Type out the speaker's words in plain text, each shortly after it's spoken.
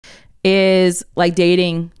is like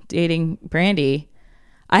dating Brandy,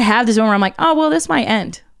 I have this moment where I'm like, oh, well, this might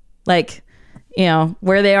end. Like, you know,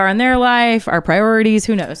 where they are in their life, our priorities,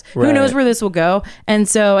 who knows? Right. Who knows where this will go? And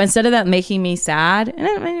so instead of that making me sad, and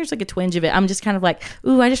I mean, there's like a twinge of it, I'm just kind of like,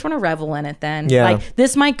 ooh, I just want to revel in it then. Yeah. Like,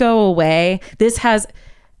 this might go away. This has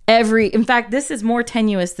in fact, this is more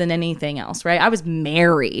tenuous than anything else, right? I was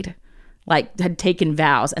married, like had taken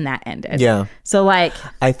vows, and that ended. Yeah. So like,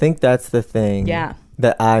 I think that's the thing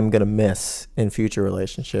that I'm going to miss in future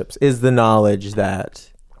relationships is the knowledge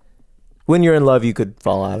that when you're in love, you could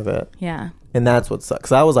fall out of it. Yeah. And that's what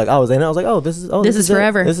sucks. I was like, oh, this is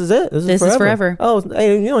forever. This is it. This is forever. Oh,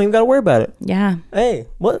 hey, you don't even got to worry about it. Yeah. Hey,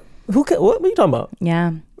 what are you talking about?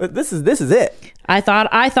 Yeah. This is it. I thought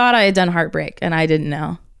I had done heartbreak and I didn't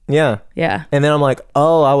know. Yeah. Yeah. And then I'm like,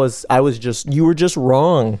 oh, you were just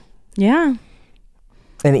wrong. Yeah.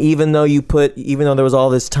 And even though there was all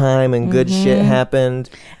this time and good shit happened,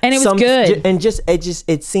 and it was good, and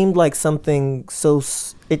it seemed like something so.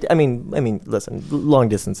 I mean, listen, long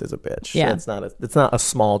distance is a bitch. Yeah, it's not a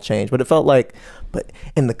small change, but it felt like, but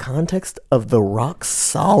in the context of the rock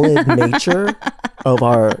solid nature of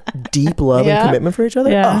our deep love and commitment for each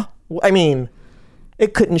other, I mean,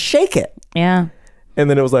 it couldn't shake it. Yeah. And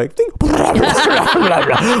then it was like,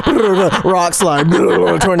 rock slide,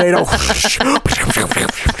 tornado.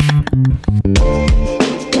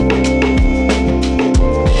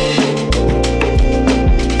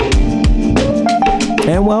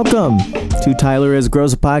 And welcome to Tyler Is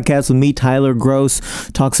Groce Podcast with me, Tyler Groce.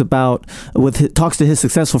 Talks to his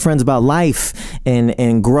successful friends about life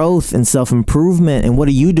and growth and self-improvement and what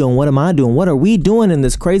are you doing? What am I doing? What are we doing in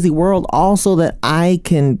this crazy world? Also that I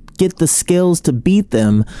can get the skills to beat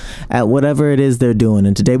them at whatever it is they're doing.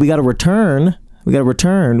 And today we got a return. We got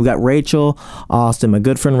Rachel Austin, my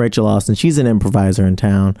good friend Rachel Austin. She's an improviser in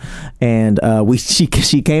town, and she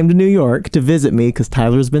came to New York to visit me because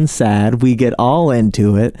Tyler's been sad. We get all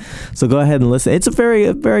into it, so go ahead and listen. It's a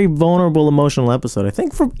very vulnerable, emotional episode. I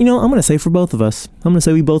think I'm gonna say for both of us. I'm gonna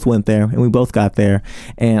say we both went there and we both got there.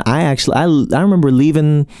 And I remember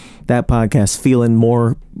leaving that podcast feeling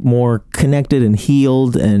more connected and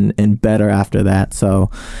healed and better after that. So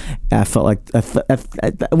I felt like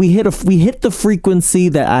we hit the frequency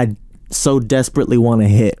that I so desperately want to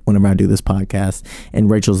hit whenever I do this podcast. And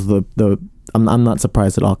Rachel's I'm not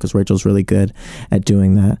surprised at all because Rachel's really good at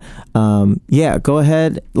doing that. Yeah, go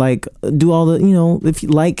ahead, like do all the, if you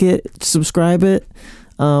like it, subscribe it,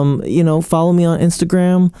 follow me on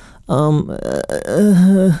Instagram.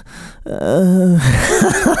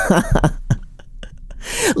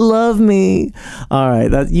 Love me. All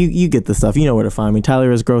right, you get the stuff. You know where to find me.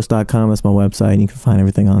 TylerIsGroce.com. That's my website, and you can find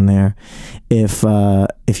everything on there if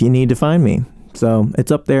you need to find me. So it's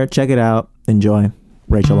up there. Check it out. Enjoy.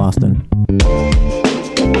 Rachel Austin.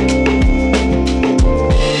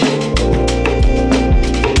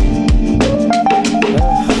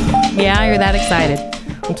 Yeah, you're that excited.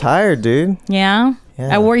 I'm tired, dude. Yeah?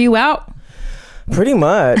 I wore you out? Pretty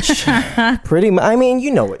much. I mean,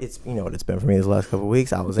 you know what it's been for me these last couple of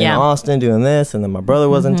weeks. I was in Austin doing this, and then my brother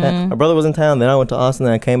was in town. My brother was in town, then I went to Austin,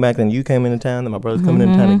 then I came back, then you came into town, then my brother's coming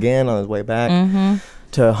into town again on his way back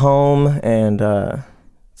to home, and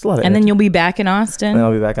it's a lot of And then you'll be back in Austin. And then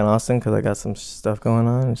I'll be back in Austin because I got some stuff going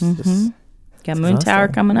on. It's just got Moon Tower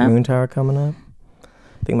coming up.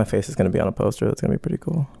 I think my face is going to be on a poster. That's going to be pretty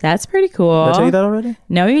cool. That's pretty cool. Did I tell you that already?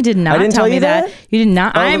 No, you did not. I didn't tell me that. You did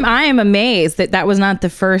not. I am amazed that was not the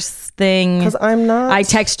first thing. Because I'm not. I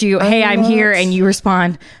text you, hey, I'm here, and you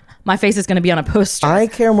respond, my face is going to be on a poster. I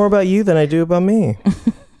care more about you than I do about me.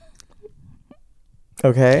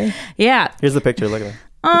 Okay? Yeah. Here's the picture. Look at me.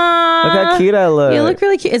 Look how cute I look. You look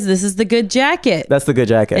really cute. This is the good jacket. That's the good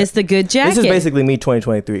jacket. It's the good jacket. This is basically me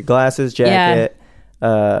 2023. Glasses, jacket.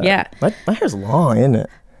 Yeah. My hair's long, isn't it?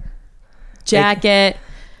 Jacket.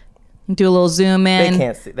 Do a little zoom in. They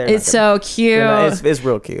can't see. It's so cute. It's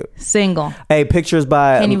real cute. Single. Hey, pictures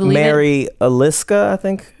by Mary Aliska, I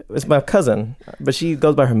think. It's my cousin, but she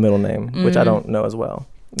goes by her middle name, which I don't know as well.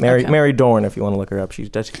 Mary Dorn, if you want to look her up. She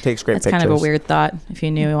takes great pictures. That's kind of a weird thought if you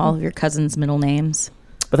knew all of your cousins' middle names.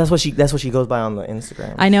 But that's what she goes by on the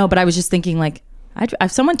Instagram. I know, but I was just thinking, like,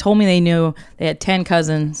 if someone told me they had 10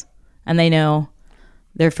 cousins and they know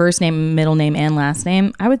their first name, middle name, and last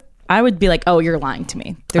name, I would be like, oh, you're lying to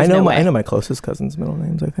me. There's no way. I know my closest cousins' middle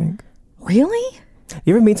names, I think. Really?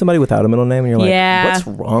 You ever meet somebody without a middle name and you're like, what's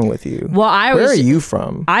wrong with you? Well, where are you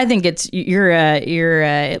from? I think it's you're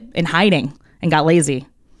in hiding and got lazy.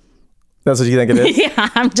 That's what you think it is? Yeah,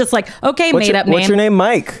 I'm just like, okay, made up name. What's your name?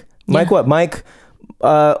 Mike. Mike what? Mike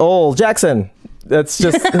Jackson. That's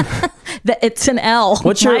just It's an L.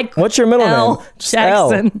 What's your middle L. name? Just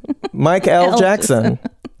Jackson. L. Mike L. Jackson.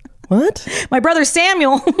 What? My brother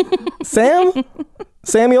Samuel. Samuel?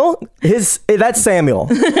 That's Samuel.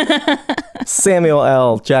 Samuel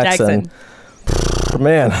L. Jackson.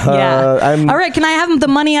 Man, yeah. All right, can I have the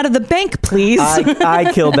money out of the bank, please? I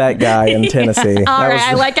killed that guy in Tennessee. Yeah. All right,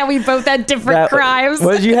 I like how we both had different crimes.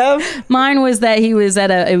 What did you have? Mine was that he was at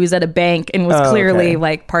a bank and was clearly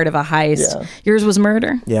like part of a heist. Yeah. Yours was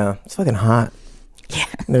murder. Yeah, it's fucking hot. Yeah.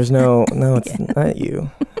 There's no, it's not you.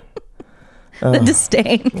 The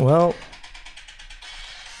disdain. Well,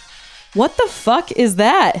 what the fuck is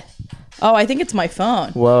that? Oh, I think it's my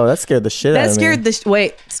phone. Whoa, that scared the shit out of me. That scared the.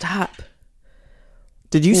 Wait, stop.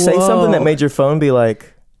 Did you say something that made your phone be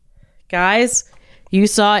like... Guys, you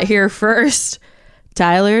saw it here first.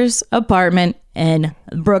 Tyler's apartment in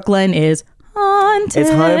Brooklyn is haunted. It's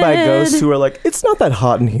haunted by ghosts who are like, it's not that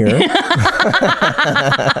hot in here.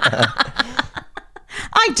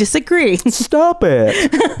 I disagree. Stop it.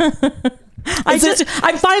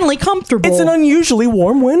 I'm finally comfortable. It's an unusually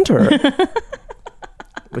warm winter.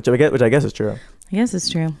 which I guess is true. I guess it's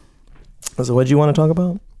true. So what did you want to talk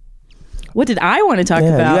about? What did I want to talk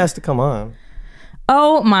about? You asked to come on.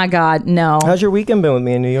 Oh my God, no. How's your weekend been with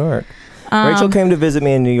me in New York? Rachel came to visit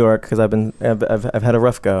me in New York because I've had a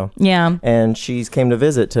rough go. Yeah. And she's came to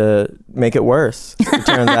visit to make it worse, it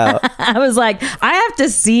turns out. I was like, I have to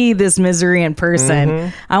see this misery in person.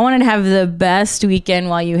 Mm-hmm. I wanted to have the best weekend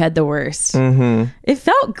while you had the worst. Mm-hmm. It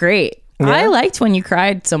felt great. Yeah. I liked when you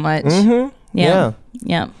cried so much. Mm-hmm. Yeah.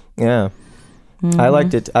 Mm-hmm. I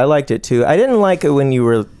liked it too. I didn't like it when you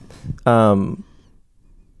were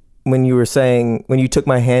saying, when you took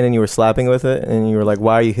my hand and you were slapping with it and you were like,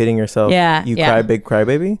 why are you hitting yourself? You cry big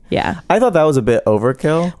crybaby. Yeah. I thought that was a bit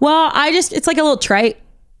overkill. Well, it's like a little trite.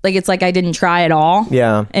 Like, it's like I didn't try at all.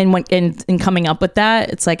 Yeah. And when in coming up with that,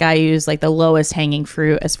 it's like I use like the lowest hanging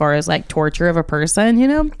fruit as far as like torture of a person, you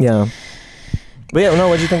know? Yeah. But yeah, no,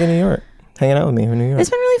 what'd you think of New York? Hanging out with me in New York. It's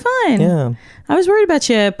been really fun. Yeah. I was worried about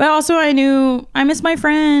you, but also I knew I miss my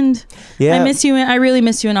friend. Yeah. I miss you. I really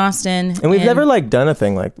miss you in Austin. And we've never like done a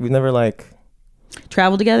thing like we've never like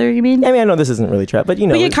traveled together. You mean? I mean, I know this isn't really travel, but you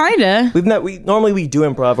know, but kinda. Normally we do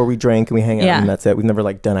improv or we drink and we hang out and that's it. We've never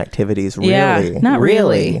like done activities. Really. Yeah. Not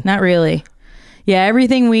really. Yeah.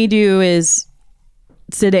 Everything we do is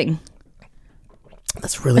sitting.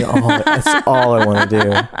 That's really all. That's all I want to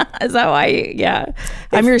do. Is that why? Yeah,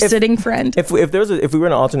 I'm your sitting friend. If we were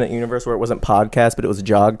in an alternate universe where it wasn't podcast but it was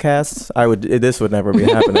jogcasts, this would never be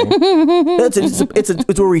happening.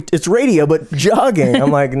 It's radio but jogging.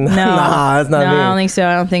 I'm like, nah, that's not me.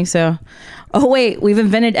 I don't think so. Oh wait, we've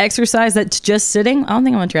invented exercise that's just sitting. I don't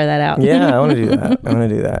think I want to try that out. Yeah, I want to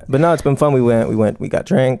do that. But no, it's been fun. We got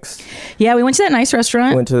drinks. Yeah, we went to that nice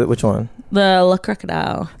restaurant. We went to which one? The La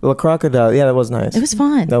Crocodile. La Crocodile. Yeah, that was nice. It was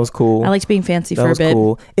fun. That was cool. I liked being fancy for a bit. That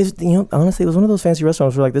was cool. Honestly, it was one of those fancy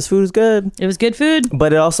restaurants where like this food is good. It was good food.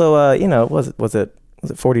 But it also, was it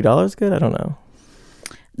 $40 good? I don't know.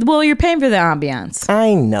 Well, you're paying for the ambiance.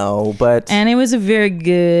 I know, but and it was a very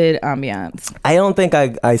good ambiance. I don't think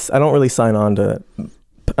I don't really sign on to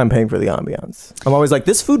I'm paying for the ambiance. I'm always like,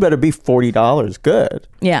 this food better be $40 good.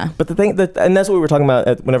 Yeah. But the thing and that's what we were talking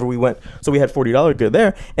about whenever we went. So we had $40 good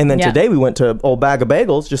there, and then today we went to Old Bag of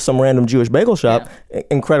Bagels, just some random Jewish bagel shop,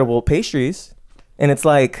 incredible pastries, and it's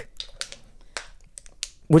like,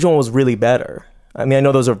 which one was really better? I mean, I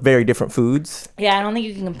know those are very different foods. Yeah, I don't think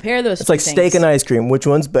you can compare those. It's like things. Steak and ice cream. Which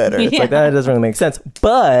one's better? It's like that doesn't really make sense.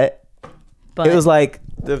 But it was like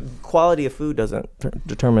the quality of food isn't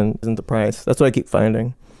the price. That's what I keep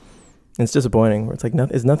finding. And it's disappointing. Where it's like,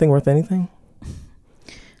 is nothing worth anything?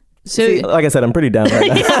 So, see, like I said, I'm pretty down right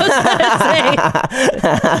now.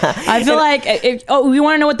 I feel like, you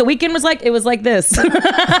want to know what the weekend was like? It was like this.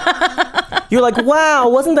 You're like, wow,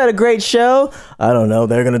 wasn't that a great show? I don't know.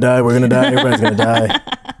 They're gonna die. We're gonna die. Everybody's gonna die.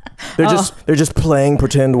 They're just playing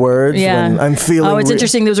pretend words. Yeah. When I'm feeling. Oh, it's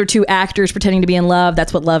interesting. Those are two actors pretending to be in love.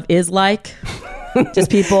 That's what love is like.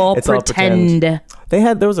 Just people pretend.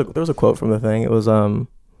 There was a quote from the thing. It was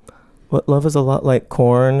what love is a lot like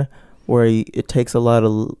corn, where it takes a lot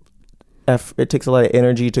of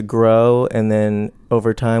energy to grow, and then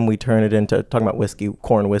over time we turn it into, talking about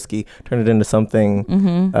corn whiskey, turn it into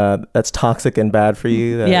something that's toxic and bad for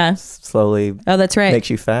you. That slowly. Oh, that's right. Makes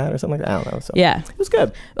you fat or something like that. I don't know. So yeah, it was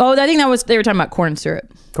good. Oh, I think they were talking about corn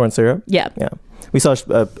syrup. Corn syrup. Yeah. Yeah. We saw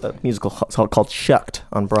a musical called Shucked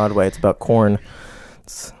on Broadway. It's about corn.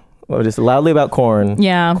 It's just loudly about corn.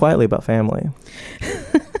 Yeah. Quietly about family.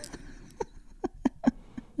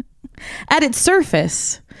 At its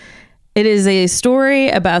surface, it is a story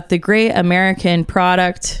about the great American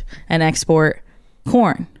product and export,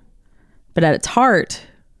 corn. But at its heart,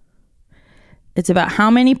 it's about how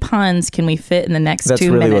many puns can we fit in the next 2 minutes.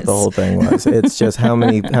 That's really what the whole thing was. It's just how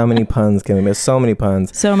many puns can we miss? So many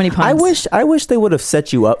puns. So many puns. I wish they would have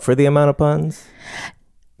set you up for the amount of puns.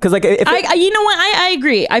 Because like, you know what? I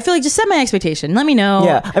agree. I feel like just set my expectation. Let me know.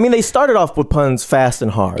 Yeah, I mean, they started off with puns fast and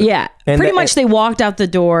hard. Yeah, and pretty much they walked out the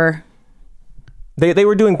door. They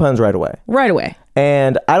were doing puns right away. Right away.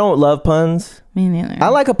 And I don't love puns. Me neither. I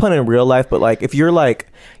like a pun in real life, but like if you're like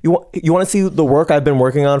you want to see the work I've been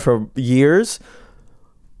working on for years.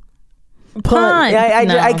 Pun. Yeah,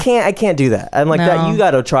 No. I can't do that. I'm like that. You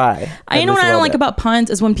got to try. You know what I don't like about puns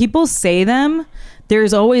is when people say them,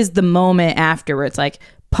 there's always the moment after where it's like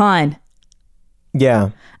pun. Yeah.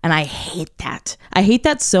 And I hate that. I hate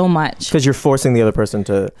that so much. Because you're forcing the other person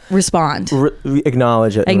to respond.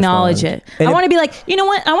 Acknowledge it. Acknowledge it. I want to be like, you know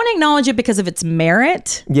what? I want to acknowledge it because of its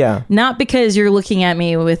merit. Yeah. Not because you're looking at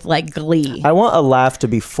me with like glee. I want a laugh to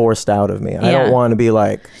be forced out of me. I don't want to be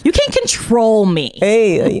like... You can't control me.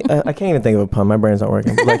 Hey, I can't even think of a pun. My brain's not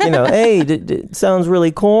working. But like, you know, hey, it sounds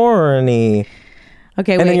really corny.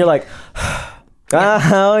 Okay, and then you're like...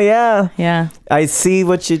 Oh yeah, yeah. I see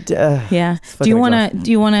what you. Yeah. Do you want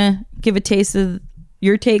to give a taste of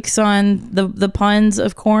your takes on the puns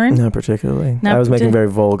of corn? Not particularly. I was making very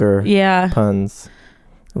vulgar. Puns.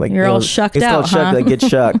 Like you're all shucked out. It's called shucked. Like, get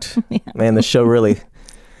shucked. Yeah. Man, the show really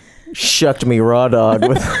shucked me raw dog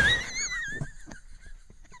with.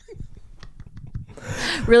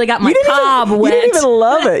 Really got my cob wet. You didn't even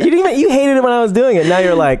love it. You hated it when I was doing it. Now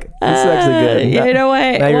you're like, this is actually good. You know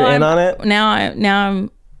what? Now you're in on it. Now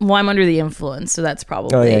I'm under the influence, so that's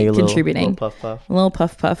probably contributing. A little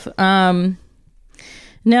puff puff.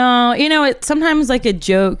 No, you know, sometimes like a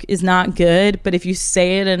joke is not good, but if you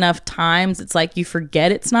say it enough times, it's like you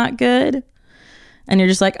forget it's not good. And you're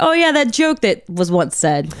just like, oh yeah, that joke that was once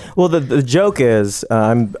said. Well, the joke is,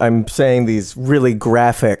 I'm saying these really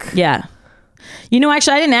graphic. Yeah. You know,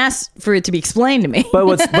 actually, I didn't ask for it to be explained to me. but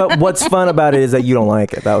what's fun about it is that you don't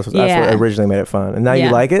like it. That's what originally made it fun, and now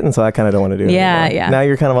you like it, and so I kind of don't want to do it. Yeah. Now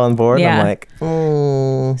you're kind of on board. Yeah. And I'm like,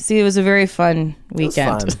 See, it was a very fun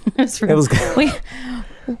weekend. It was good.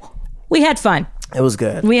 We had fun. It was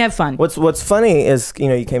good. We have fun. What's funny is, you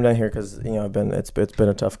know, you came down here because, you know, it's been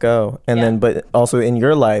a tough go, and then but also in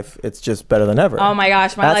your life it's just better than ever. Oh my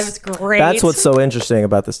gosh, my life is great. That's what's so interesting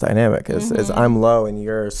about this dynamic is I'm low and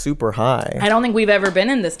you're super high. I don't think we've ever been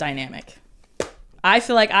in this dynamic. I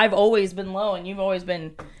feel like I've always been low and you've always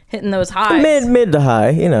been hitting those highs. Mid to high,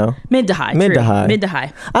 you know. Mid to high. Mid to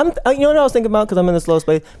high. You know what I was thinking about, because I'm in this low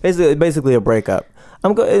space. Basically a breakup.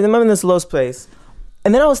 I'm in this low space.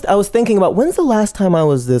 And then I was thinking about, when's the last time I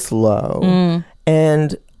was this low?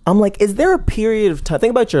 And I'm like, is there a period of time? Think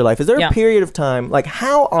about your life. Is there a period of time? Like,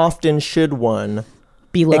 how often should one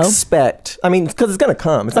be low? Expect? I mean, because it's gonna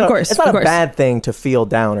come. It's not a bad thing to feel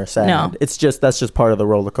down or sad. No. It's just that's just part of the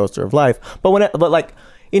roller coaster of life. But like,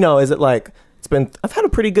 you know, is it like I've had a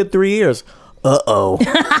pretty good 3 years.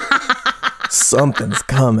 Something's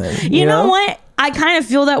coming. You know what? I kind of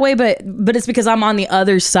feel that way, but it's because I'm on the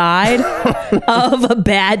other side of a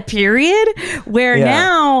bad period where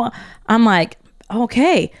now I'm like,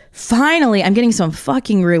 okay, finally I'm getting some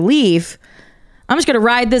fucking relief. I'm just going to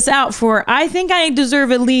ride this out I think I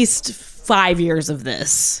deserve at least 5 years of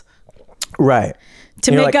this. Right.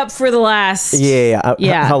 To make up for the last.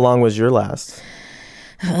 Yeah. How long was your last?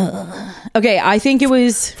 Okay, I think it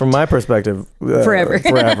was, from my perspective, forever.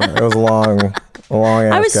 It was a long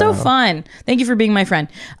I was so fun. Thank you for being my friend.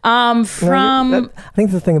 I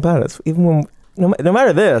think the thing about it is, even when no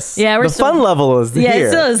matter this, the fun level is here.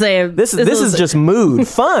 It's still the same. This is just mood,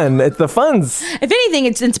 fun. It's the fun's. If anything,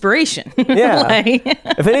 it's inspiration. Yeah.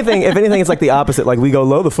 If anything, it's like the opposite. Like, we go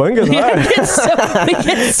low, the fun gets high.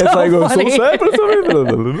 It's so like funny. So sad.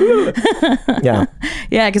 Yeah.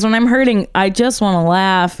 Yeah, because when I'm hurting, I just want to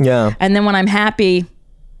laugh. Yeah. And then when I'm happy,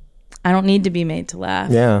 I don't need to be made to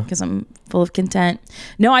laugh. Yeah. Because I'm full of content.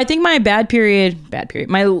 No, I think my bad period,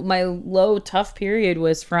 my low, tough period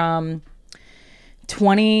was from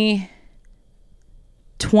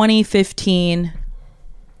 2015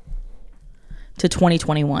 to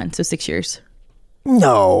 2021, so 6 years.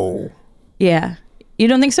 No. Yeah. You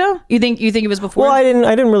don't think so? You think it was before? Well, I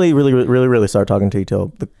didn't really start talking to you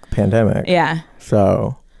till the pandemic. Yeah.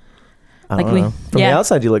 So I don't know. From the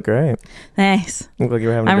outside, you look great. Thanks. You look like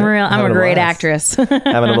you're having. I'm a great actress.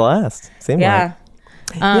 Having a blast. Seems like.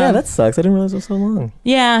 Yeah, that sucks. I didn't realize it was so long.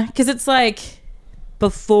 Yeah, because it's like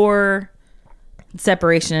before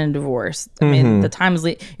separation and divorce. I mean, the times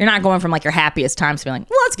you're not going from like your happiest times to being like,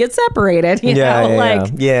 well, let's get separated. You know?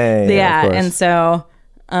 Yeah. And so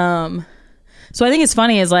I think it's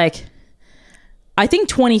funny is like, I think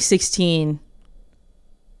 2016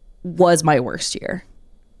 was my worst year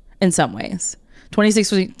in some ways.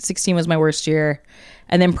 2016 was my worst year.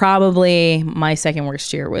 And then probably my second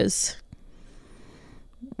worst year was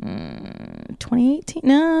 2018?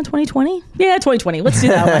 No, 2020? Yeah, 2020. Let's do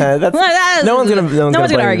that one. No one's gonna argue that.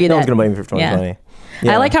 No one's gonna blame you for 2020. Yeah.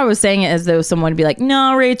 Yeah. I like how I was saying it as though someone would be like,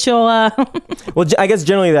 no, Rachel. Well, I guess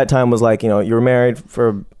generally that time was like, you were married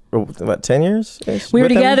for, what, 10 years? We were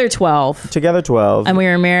together 12. Together 12. And we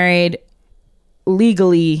were married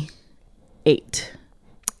legally 8.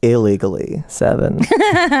 Illegally 7.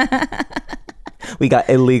 We got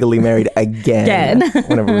illegally married again.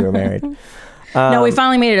 Whenever we were married. No, we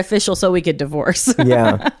finally made it official so we could divorce.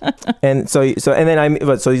 Yeah. And so then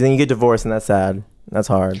you get divorced, and that's sad. That's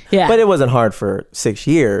hard. Yeah. But it wasn't hard for 6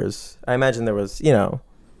 years. I imagine there was,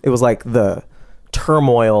 it was like the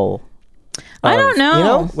turmoil. I don't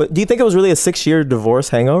know. Do you think it was really a 6-year divorce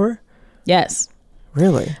hangover? Yes.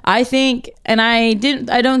 Really? I think, and I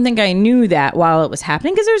don't think I knew that while it was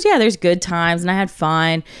happening, because there's good times and I had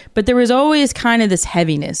fun, but there was always kind of this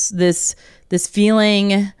heaviness, this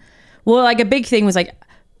feeling. Well, like a big thing was like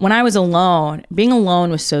when I was alone, being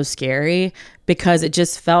alone was so scary because it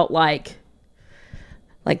just felt like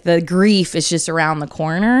the grief is just around the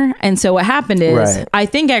corner. And so what happened is, right. I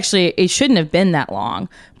think actually it shouldn't have been that long,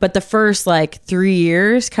 but the first 3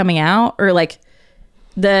 years coming out, or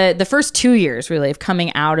the first 2 years really of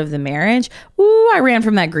coming out of the marriage, I ran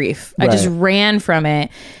from that grief. Right. I just ran from it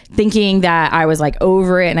thinking that I was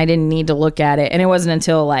over it and I didn't need to look at it. And it wasn't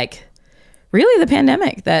until really the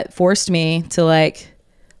pandemic that forced me to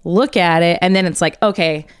look at it. And then it's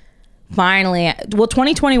okay, finally. Well,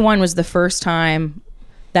 2021 was the first time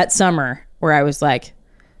that summer where I was like,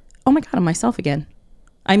 oh my God, I'm myself again.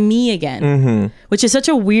 I'm me again, mm-hmm. which is such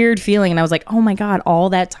a weird feeling. And I was like, oh my God, all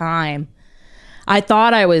that time I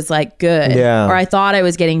thought I was good, or I thought I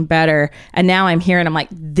was getting better. And now I'm here and I'm like,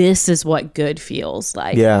 this is what good feels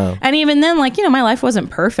like. Yeah. And even then, my life wasn't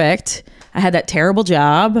perfect. I had that terrible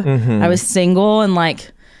job. Mm-hmm. I was single and kind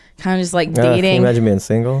of just dating. Can you imagine being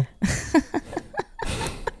single?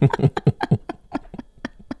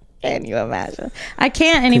 Can you imagine? I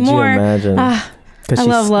can't anymore. Could you imagine? I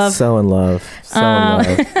love love. So in love. So in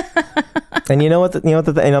love. And you know what?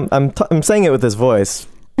 I'm saying it with this voice,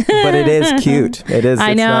 but it is cute. It is.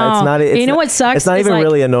 I know. It's not. You know what sucks? It's not even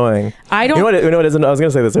really annoying. I don't. You know what isn't? I was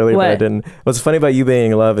gonna say this earlier, but I didn't. What's funny about you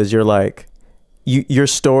being in love is your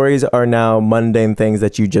stories are now mundane things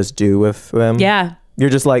that you just do with them. Yeah.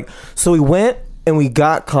 You're just so we went and we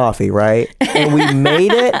got coffee, right? And we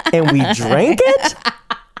made it and we drank it.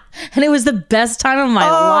 And it was the best time of my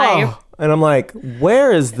life. And I'm like,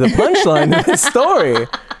 where is the punchline in this story?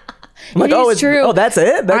 I'm like, it's true. Oh, that's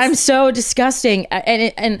it? I'm so disgusting.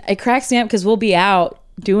 And it cracks me up because we'll be out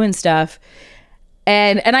doing stuff.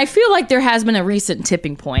 And I feel like there has been a recent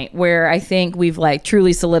tipping point where I think we've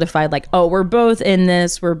truly solidified we're both in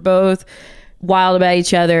this. We're both wild about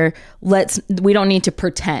each other. We don't need to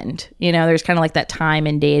pretend. There's kind of that time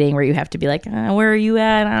in dating where you have to be where are you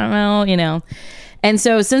at? I don't know, And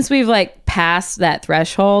so since we've passed that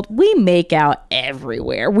threshold, we make out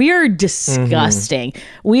everywhere. We are disgusting.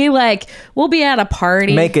 Mm-hmm. We'll be at a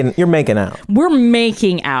party. You're making out. We're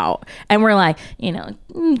making out. And we're and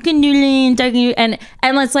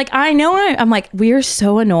it's I'm we are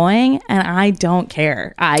so annoying and I don't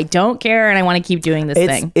care. And I want to keep doing this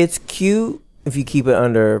thing. It's cute if you keep it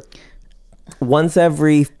under once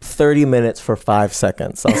every 30 minutes for 5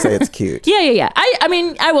 seconds. I'll say it's cute. Yeah. I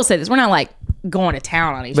mean, I will say this. We're not going to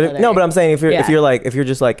town on each other. No, but I'm saying if you're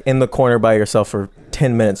just in the corner by yourself for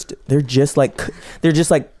 10 minutes, they're just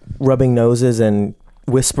rubbing noses and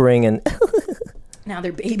whispering and now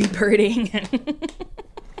they're baby birding.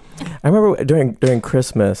 I remember during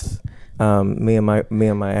Christmas, me and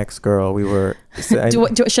my ex-girl, we were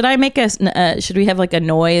should I make should we have a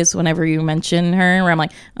noise whenever you mention her where I'm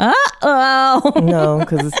uh-oh? No,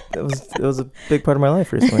 because it was a big part of my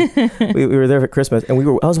life recently. we were there for Christmas and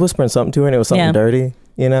I was whispering something to her and it was something dirty,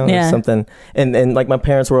 something, and my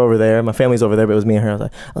parents were over there, my family's over there, but it was me and her. I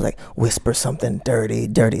was like whisper something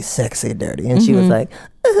dirty, sexy, dirty, and she was but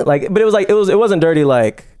it wasn't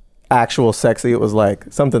dirty actual sexy. It was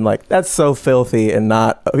something that's so filthy and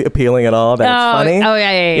not appealing at all that it's funny. Oh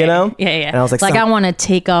yeah. Yeah. And I was I want to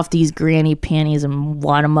take off these granny panties and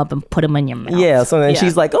wad them up and put them in your mouth. Yeah. So then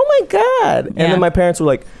she's like, oh my God. And then my parents were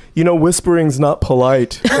like, whispering's not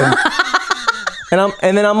polite. And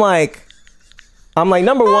I'm like,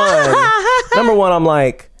 number one, I'm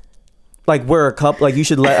like we're a couple. You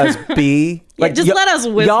should let us be. Just let us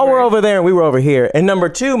whisper. Y'all were over there and we were over here. And number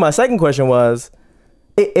two, my second question was,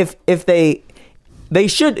 if they they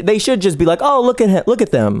should just be like, oh, look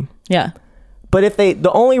at them. Yeah. But if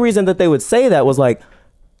the only reason that they would say that was like,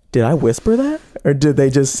 did I whisper that? Or did they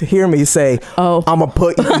just hear me say, oh, I'm going to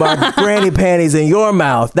put my granny panties in your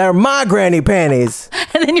mouth. They're my granny panties.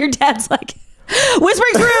 And then your dad's like,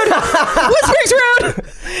 whispering's rude. Whispering's rude.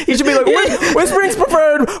 He should be like, whispering's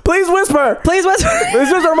preferred. Please whisper. Please whisper.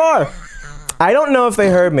 Please whisper more. I don't know if they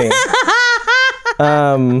heard me.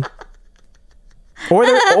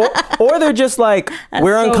 Or they're just like,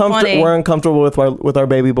 we're uncomfortable with our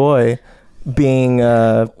baby boy being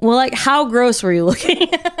well, like, how gross were you looking?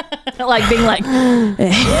 Like being like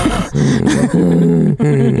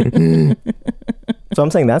So I'm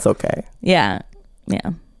saying that's okay. Yeah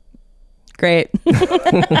Great.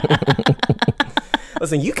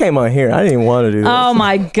 Listen, you came on here, I didn't even want to do this. Oh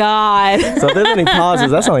my god. So if there's any pauses,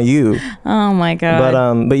 that's on you. Oh my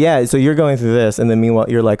god. But yeah, so you're going through this, and then meanwhile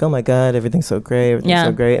you're like, oh my god, everything's so great,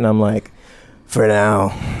 so great, and I'm like, for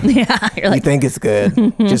now. Yeah. You're like, you think it's good.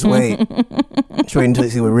 Just wait. Just wait until you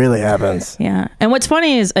see what really happens. Yeah. And what's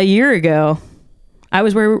funny is a year ago, I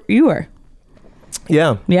was where you were.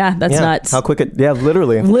 Yeah. Yeah, that's nuts. How quick it,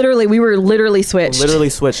 literally. Literally, we were literally switched. Literally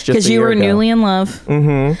switched just because you were newly in love.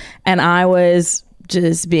 Mm-hmm. And I was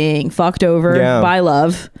just being fucked over by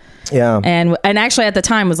love. Yeah. And actually at the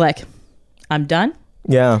time was like, I'm done.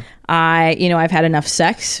 Yeah. I've had enough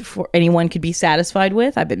sex for anyone could be satisfied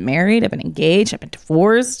with. I've been married. I've been engaged. I've been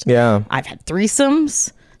divorced. Yeah. I've had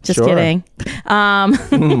threesomes. Just kidding.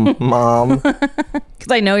 Mom.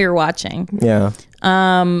 Because I know you're watching. Yeah.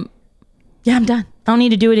 Yeah, I'm done. I don't need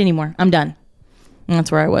to do it anymore. I'm done. And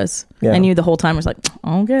that's where I was. Yeah. I knew the whole time. I was like,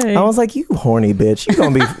 okay. I was like, you horny bitch.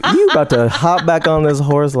 You about to hop back on this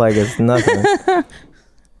horse like it's nothing.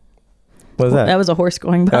 What is that? That was a horse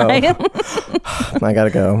going by. Oh. I gotta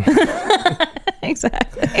go.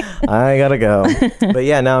 Exactly. I gotta go. But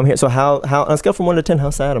yeah, now I'm here. So how on a scale from 1 to 10, how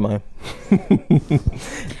sad am I?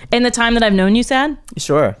 In the time that I've known you, sad?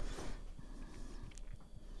 Sure.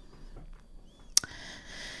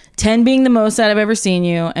 10 being the most sad I've ever seen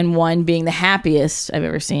you, and 1 being the happiest I've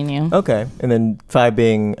ever seen you. Okay, and then 5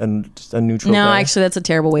 being just a neutral. No, guy. Actually, that's a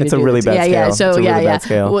terrible way it's to do it. It's a really bad scale. Yeah. So it's a really bad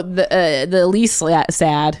scale. Well, the least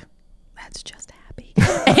sad. That's just happy.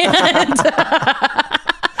 And,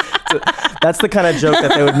 that's the kind of joke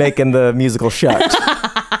that they would make in the musical Shucked.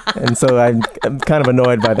 And so I'm kind of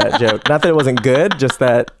annoyed by that joke. Not that it wasn't good, just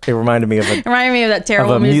that it reminded me of that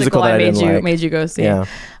terrible musical I made you go see. Yeah.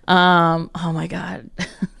 Oh my god.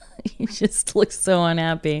 You just look so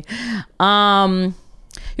unhappy. You're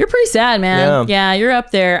pretty sad, man. Yeah, you're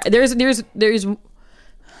up there. There's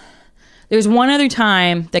one other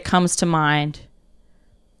time that comes to mind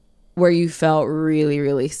where you felt really,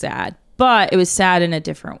 really sad, but it was sad in a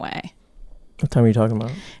different way. What time are you talking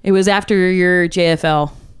about? It was after your JFL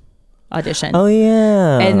audition. Oh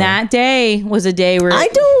yeah. And that day was a day where I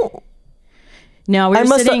don't. No, we were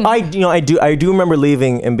sitting. I do remember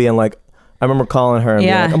leaving and being like, I remember calling her and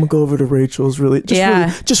being like, I'm gonna go over to Rachel's really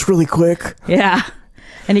quick. Yeah.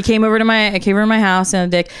 And he came over to my house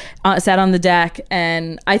and sat on the deck,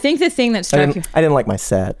 and I think the thing that struck you, I didn't like my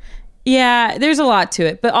set. Yeah, there's a lot to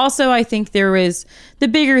it, but also I think there was the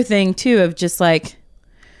bigger thing too of just like,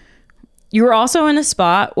 you were also in a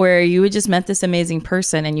spot where you had just met this amazing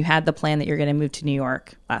person and you had the plan that you're going to move to New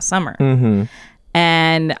York last summer. Mm-hmm.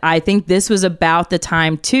 And I think this was about the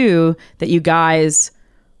time too that you guys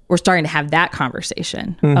were starting to have that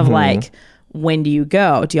conversation of like, when do you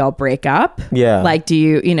go? Do y'all break up? Yeah. Like, do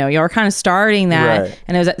you were kind of starting that, right.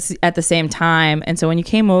 And it was at the same time. And so when you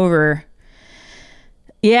came over,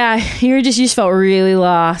 yeah, you just felt really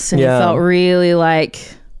lost, and you felt really like,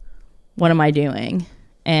 what am I doing?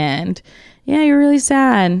 And yeah, you're really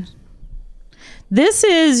sad. This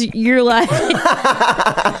is your life.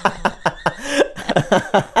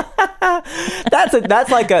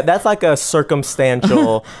 That's like a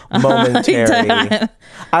circumstantial momentary.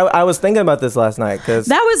 I was thinking about this last night because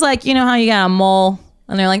that was like, you know how you got a mole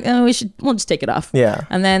and they're like, oh, we'll just take it off. Yeah.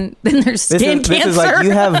 And then there's skin cancer. This is like,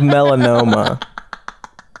 you have melanoma.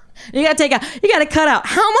 You gotta cut out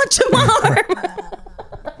how much of my arm?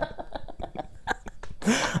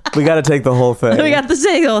 We got to take the whole thing. We got the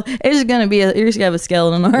single. It's just gonna be you're just gonna have a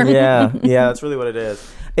skeleton arm. Yeah, that's really what it is.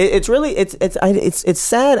 It's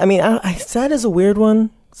sad. I mean, sad is a weird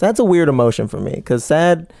one. Sad's a weird emotion for me because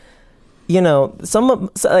sad,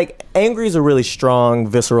 like angry is a really strong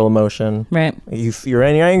visceral emotion. Right. You're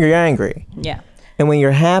angry, you're angry. Yeah. And when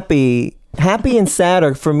you're happy and sad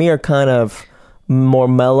are for me are kind of more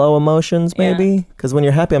mellow emotions, maybe. Because when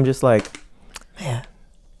you're happy, I'm just like, man,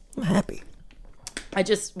 I'm happy. I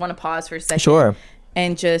just want to pause for a second. Sure.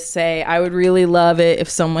 and just say, I would really love it if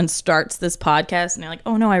someone starts this podcast and they're like,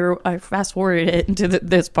 oh no, I fast forwarded it into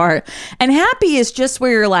this part. And happy is just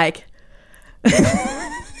where you're like,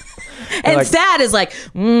 and like, sad is like,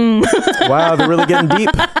 wow, they're really getting deep.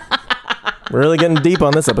 We're really getting deep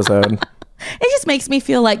on this episode. It just makes me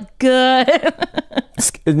feel like good.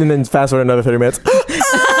 And then fast forward another 30 minutes. But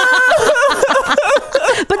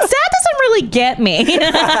sad doesn't really get me.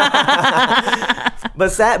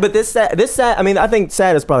 But this sad. I mean, I think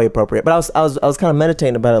sad is probably appropriate. But I was kind of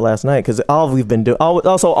meditating about it last night because all we've been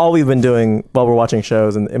doing while we're watching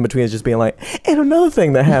shows and in between is just being like, and another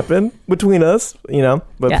thing that happened between us,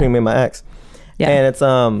 between me and my ex. Yeah. And it's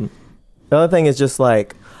the other thing is just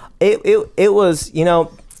like it was,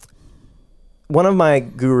 one of my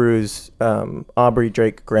gurus, Aubrey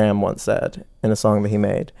Drake Graham, once said in a song that he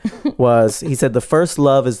made, he said, the first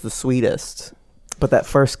love is the sweetest, but that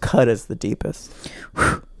first cut is the deepest.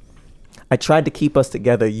 I tried to keep us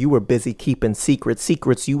together. You were busy keeping secrets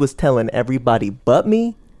you was telling everybody but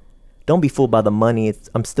me. Don't be fooled by the money.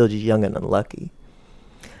 I'm still just young and unlucky.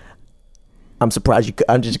 I'm surprised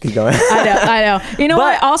I'm just keep going. I know. You know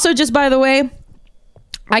what? Also, just by the way,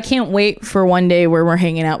 I can't wait for one day where we're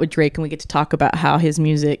hanging out with Drake and we get to talk about how his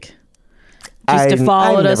music just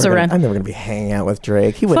followed us around. I'm never going to be hanging out with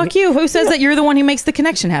Drake. Fuck you. Who says that you're the one who makes the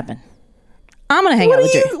connection happen? I'm going to hang out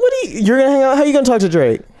with Drake. You're going to hang out? How are you going to talk to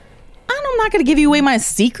Drake? I'm not going to give you away my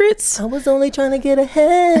secrets. I was only trying to get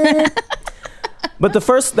ahead. But the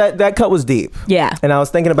first, that cut was deep. Yeah. And I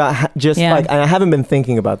was thinking about and I haven't been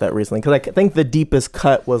thinking about that recently because I think the deepest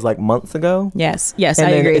cut was like months ago. Yes, and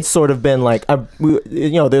I agree. It's sort of been like,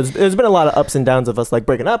 there's been a lot of ups and downs of us like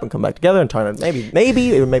breaking up and come back together and trying to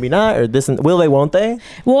maybe or maybe not, or this and will they, won't they?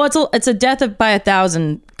 Well, it's a death by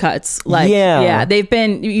 1,000 cuts. Like, yeah, they've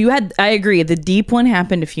been, I agree. The deep one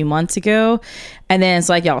happened a few months ago and then it's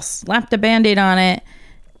like y'all slapped a Band-Aid on it.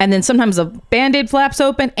 And then sometimes the Band-Aid flaps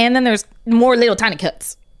open and then there's more little tiny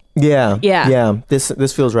cuts. Yeah.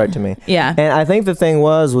 This feels right to me. Yeah. And I think the thing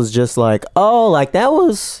was just like, that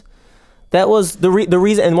was the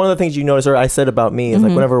reason. And one of the things you notice, or I said about me, is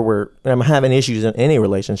like whenever I'm having issues in any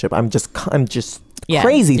relationship, I'm just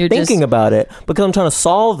crazy thinking about it because I'm trying to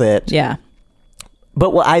solve it. Yeah.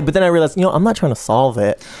 But then I realized, I'm not trying to solve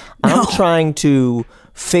it. I'm trying to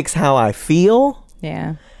fix how I feel.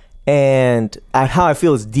 Yeah. And how I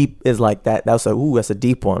feel is deep is like that. That's a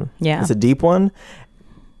deep one. Yeah. It's a deep one.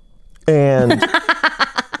 And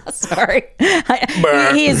sorry.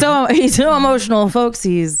 He's so emotional, folks.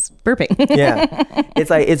 He's burping. Yeah.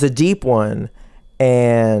 It's a deep one.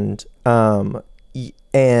 And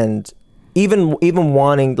even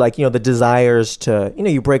wanting the desires to,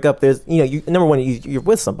 you break up, there's, number one, you're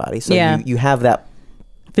with somebody. So you have that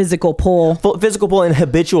physical pull and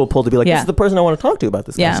habitual pull to be like, this is the person I want to talk to about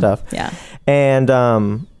this kind of stuff. Yeah.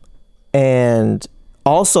 And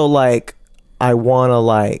also like, I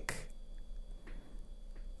want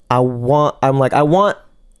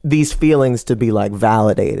these feelings to be like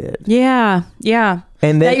validated. Yeah. Yeah.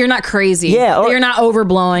 And that you're not crazy. Yeah. That you're not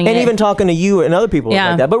overblowing and even talking to you and other people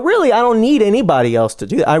like that. But really, I don't need anybody else to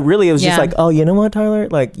do that. It was just like, oh, you know what, Tyler?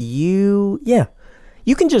 Like you can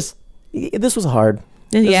just, this was hard.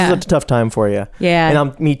 This is a tough time for you. Yeah. And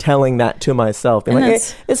I'm me telling that to myself. Being like,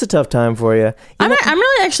 it's a tough time for you. I'm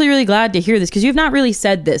really glad to hear this because you've not really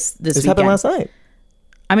said this weekend. Happened last night.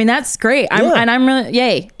 I mean, that's great. I'm really,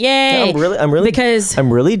 yay. Yeah, I'm really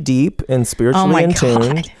deep and spiritually in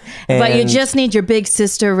tune. But you just need your big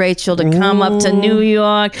sister, Rachel, to come up to New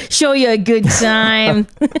York, show you a good time.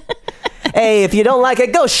 Hey, if you don't like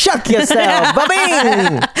it, go shuck yourself.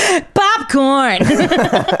 Ba-bing! Popcorn.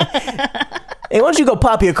 Hey, why don't you go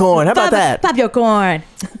pop your corn? How about that? Pop your corn.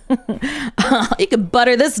 You can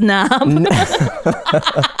butter this knob.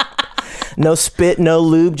 No spit, no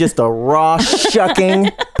lube, just a raw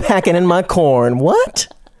shucking, packing in my corn. What?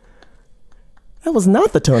 That was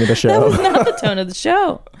not the tone of the show. That was not the tone of the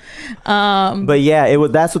show. But yeah,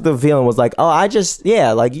 that's what the feeling was like. Oh, like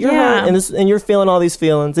you're hurt and you're feeling all these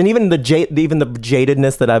feelings, and even the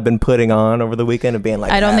jadedness that I've been putting on over the weekend of being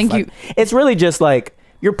like, I don't think it's really just like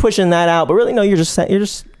you're pushing that out, but really no, you can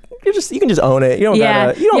just own it. You don't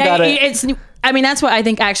gotta. I mean, that's what I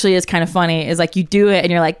think actually is kind of funny is like you do it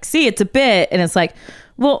and you're like, see, it's a bit, and it's like,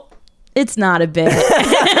 well, it's not a bit.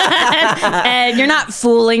 And you're not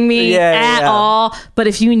fooling me at all. But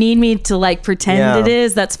if you need me to like pretend it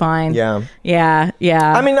is, that's fine. Yeah.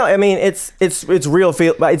 I mean, no, it's real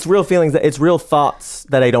it's real feelings, it's real thoughts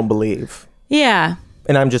that I don't believe. Yeah.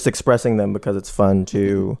 And I'm just expressing them because it's fun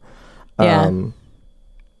to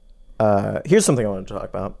here's something I want to talk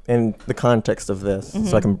about in the context of this,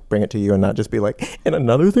 so I can bring it to you and not just be like, and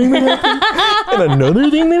another thing that happened, and another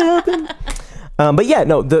thing that happened. But yeah,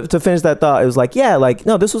 no, to finish that thought, it was like, yeah, like,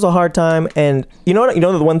 no, this was a hard time. And you know what,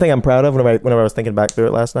 the one thing I'm proud of whenever I was thinking back through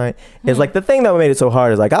it last night is like the thing that made it so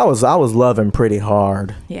hard is like, I was loving pretty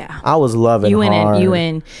hard. Yeah. I was loving you hard. You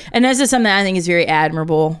in. And this is something that I think is very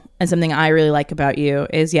admirable and something I really like about you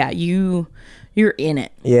is, yeah, you're in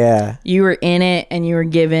it. Yeah. You were in it and you were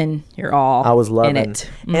giving your all. I was loving in it.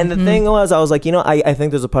 And the thing was, I was like, I think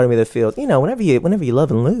there's a part of me that feels, whenever you love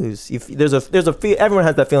and lose, there's a feel, everyone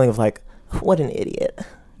has that feeling of like, what an idiot.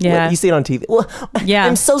 Yeah. You see it on TV. Well, yeah.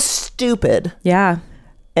 I'm so stupid. Yeah.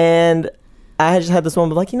 And I just had this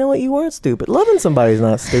moment of like, you know what? You weren't stupid. Loving somebody's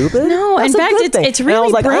not stupid. No, That's in fact, it's really and I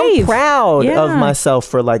was like, brave. I'm proud of myself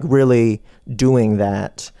for like really doing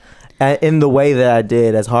that in the way that I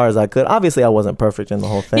did as hard as I could. Obviously, I wasn't perfect in the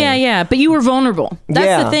whole thing. Yeah. But you were vulnerable.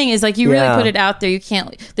 That's the thing is like you really put it out there.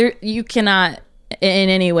 You cannot in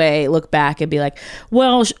any way look back and be like,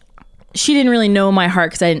 well, she didn't really know my heart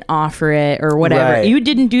because I didn't offer it or whatever. Right. You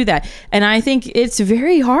didn't do that. And I think it's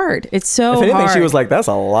very hard. It's so hard. If anything, she was like, that's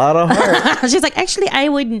a lot of heart. She's like, actually, I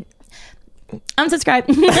wouldn't. Unsubscribe.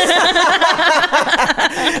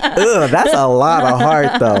 Ugh, that's a lot of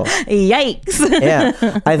heart though. Yikes.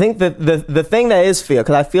 Yeah. I think that the thing that is fear,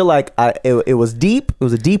 because I feel like it was deep. It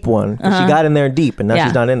was a deep one. She got in there deep and now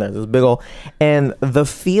she's not in there. There's a big old, and the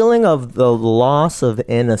feeling of the loss of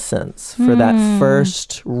innocence for that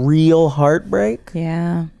first real heartbreak.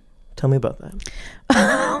 Yeah. Tell me about that.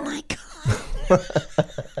 Oh my God.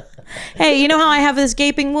 Hey, you know how I have this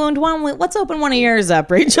gaping wound? Let's open one of yours up,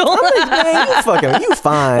 Rachel. Man, you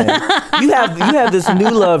fine. You have this new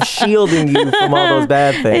love shielding you from all those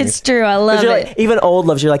bad things. It's true. I love it. Like, even old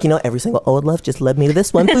loves, you're like, every single old love just led me to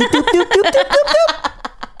this one. Boop, doop, doop, doop, doop, doop, doop.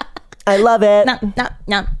 I love it.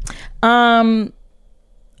 No.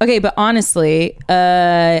 Okay, but honestly,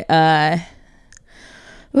 I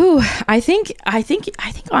think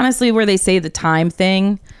honestly where they say the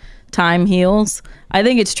time heals, I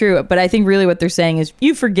think it's true, but I think really what they're saying is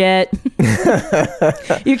you forget.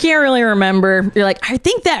 You can't really remember. You're like, I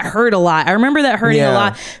think that hurt a lot. I remember that hurting a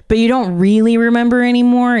lot, but you don't really remember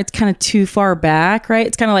anymore. It's kind of too far back, right?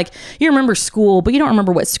 It's kind of like you remember school, but you don't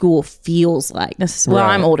remember what school feels like. Well,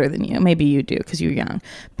 I'm older than you. Maybe you do because you're young,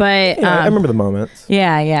 but I remember the moments.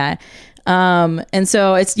 Yeah. And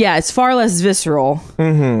so it's far less visceral.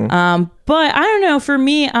 But I don't know, for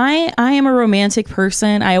me, I am a romantic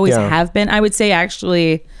person. I always have been. I would say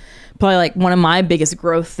actually probably like one of my biggest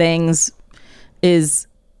growth things is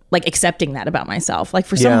like accepting that about myself. Like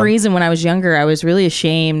for some reason when I was younger, I was really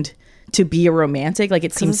ashamed to be a romantic. Like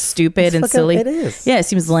it seems stupid and silly. It is. Yeah, it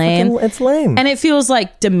seems lame. It's lame. And it feels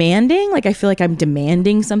like demanding. Like I feel like I'm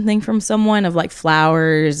demanding something from someone of like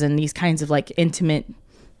flowers and these kinds of like intimate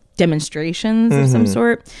demonstrations of some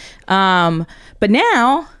sort. But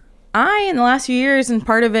now in the last few years, and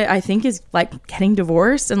part of it I think is like getting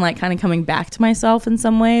divorced and like kind of coming back to myself in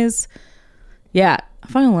some ways. Yeah, I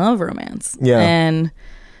fucking love romance. Yeah. And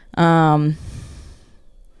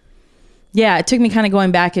it took me kind of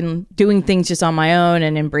going back and doing things just on my own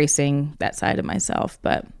and embracing that side of myself.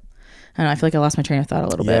 But I don't know, I feel like I lost my train of thought a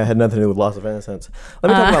little bit. Yeah, it had nothing to do with loss of innocence.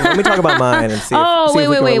 Let me talk about mine and see.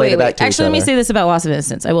 Wait. Actually, let me say this about loss of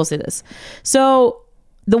innocence. I will say this. So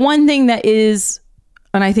the one thing that is,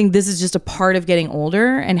 and I think this is just a part of getting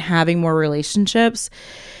older and having more relationships,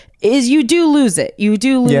 is you do lose it. You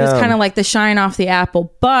do lose kind of like the shine off the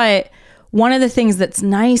apple. But one of the things that's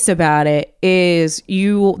nice about it is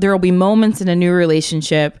there will be moments in a new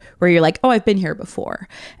relationship where you're like, oh, I've been here before.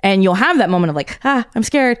 And you'll have that moment of like, I'm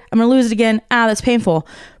scared. I'm going to lose it again. That's painful.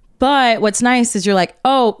 But what's nice is you're like,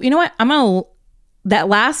 oh, you know what? That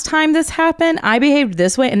last time this happened, I behaved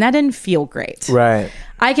this way and that didn't feel great. Right.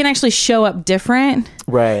 I can actually show up different.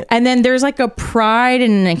 Right. And then there's like a pride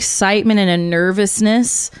and an excitement and a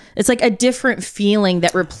nervousness. It's like a different feeling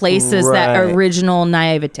that replaces that original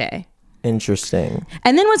naivete. Interesting.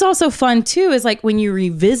 And then what's also fun too is like when you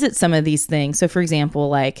revisit some of these things. So for example,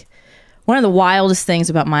 like one of the wildest things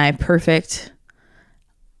about my perfect,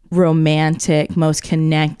 romantic, most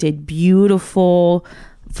connected, beautiful,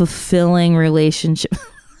 fulfilling relationship.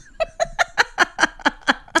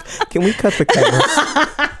 Can we cut the cameras?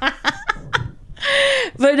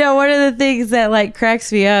 But no, one of the things that like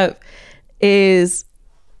cracks me up is,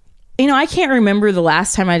 I can't remember the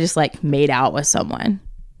last time I just like made out with someone.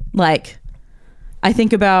 Like I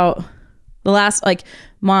think about the last, like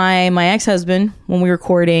my ex-husband when we were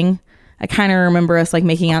courting, I kind of remember us like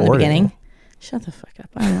making out in the beginning. Shut the fuck up.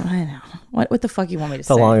 I know. What the fuck you want me to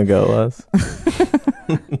say? How long ago it was?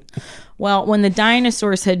 Well, when the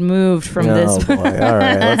dinosaurs had moved from this. Boy. All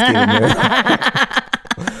right, let's keep it moving.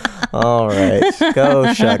 All right,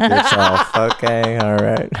 go shuck yourself. Okay, all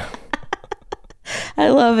right. I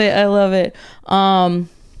love it.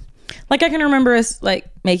 Like I can remember us like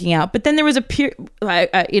making out, but then there was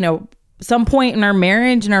some point in our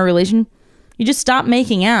marriage and our relation, you just stop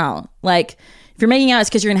making out. Like if you're making out, it's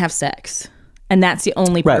because you're gonna have sex, and that's the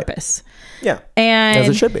only purpose. Yeah, and as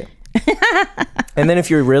it should be. And then if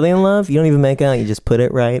you're really in love, you don't even make out. You just put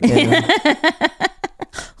it right in.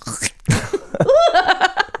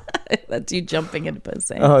 That's you jumping into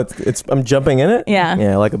pussy. Oh, I'm jumping in it?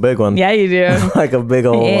 Yeah, like a big one. Yeah, you do. Like a big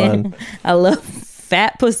old one. I love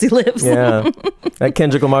fat pussy lips. Yeah. That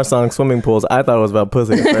Kendrick Lamar song, Swimming Pools, I thought it was about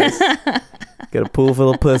pussy at first. Get a pool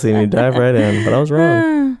full of pussy and you dive right in. But I was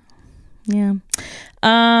wrong. Yeah.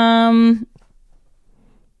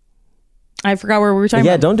 I forgot where we were talking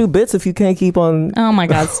about. Yeah, don't do bits if you can't keep on. Oh my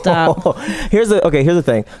God, stop. Here's the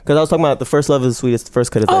thing. Because I was talking about the first love is the sweetest,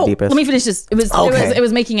 first cut is the deepest. Let me finish this. It was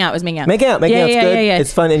making out. It was making out. Making out's good. Yeah.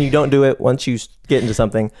 It's fun and you don't do it once you get into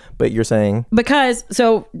something, but you're saying. Because,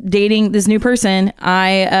 so dating this new person,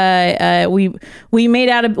 we made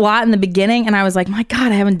out a lot in the beginning and I was like, my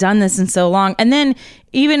God, I haven't done this in so long. And then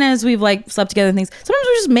even as we've like slept together and things, sometimes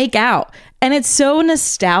we just make out. And it's so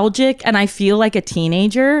nostalgic and I feel like a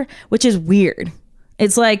teenager, which is weird.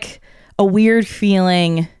 It's like a weird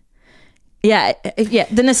feeling. Yeah,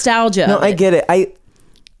 the nostalgia. No, I get it.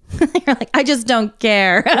 You're like, I just don't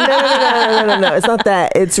care. No. It's not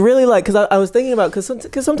that. It's really like, because I was thinking about,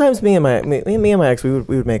 because sometimes me and my ex, we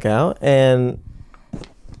would make out, and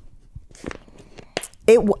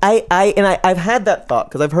I've had that thought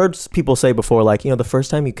because I've heard people say before, like, the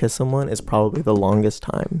first time you kiss someone is probably the longest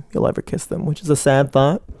time you'll ever kiss them, which is a sad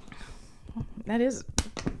thought. That is,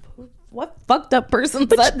 what fucked up person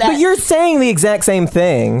said that? But you're saying the exact same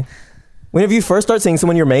thing. Whenever you first start seeing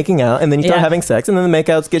someone, you're making out, and then you start having sex, and then the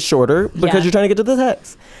makeouts get shorter because you're trying to get to the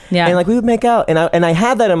sex. Yeah. And like we would make out, and I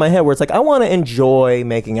had that in my head where it's like I want to enjoy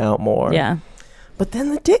making out more. Yeah. But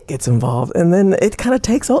then the dick gets involved, and then it kind of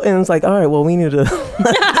takes over, and it's like, all right, well, we need to. And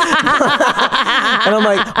I'm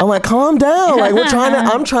like, calm down. Like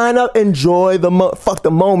I'm trying to enjoy fuck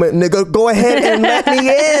the moment, nigga. Go ahead and let me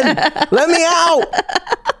in. Let me out.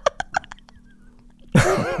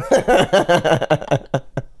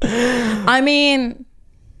 I mean,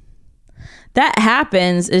 that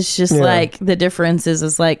happens. It's just like the difference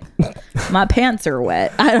is like my pants are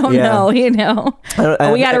wet. I don't know, we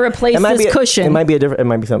got to replace this cushion. It might be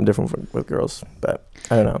something different with girls, but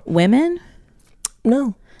I don't know. Women?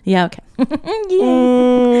 No. Yeah. Okay.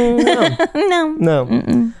 No.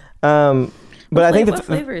 But I think what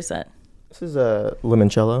flavor is that? This is a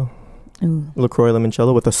limoncello. Ooh. LaCroix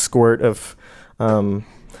limoncello with a squirt of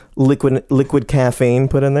liquid caffeine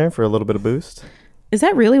put in there for a little bit of boost. Is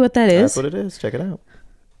that really what that is? That's what it is. Check it out.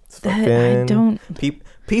 I don't.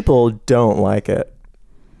 People don't like it.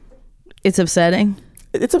 It's upsetting.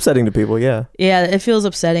 It's upsetting to people. Yeah. Yeah, it feels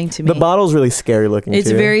upsetting to me. The bottle's really scary looking. It's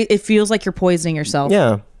it feels like you're poisoning yourself.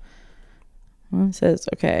 Yeah. Well, it says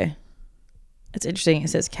okay. It's interesting. It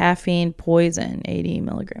says caffeine poison, 80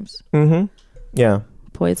 milligrams. Mm-hmm. Yeah.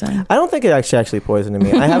 Poison. I don't think it actually poisoned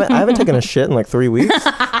me. I haven't taken a shit in like 3 weeks.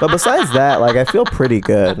 But besides that, like I feel pretty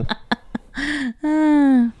good.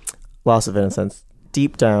 Loss of innocence,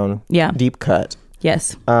 deep down. Yeah. Deep cut.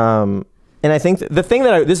 Yes. And I think this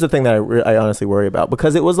is the thing that I honestly worry about,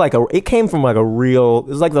 because it was like it came from like it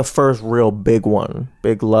was like the first real big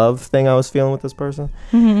love thing I was feeling with this person.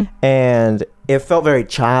 Mm-hmm. And it felt very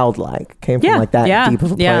childlike. Came from like that deep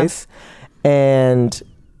of a place. And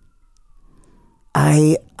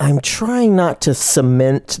I'm trying not to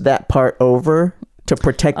cement that part over to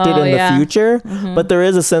protect it in the future. Mm-hmm. But there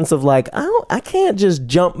is a sense of like, I can't just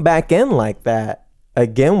jump back in like that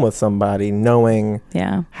again with somebody, knowing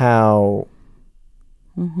how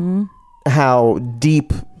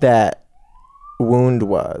deep that wound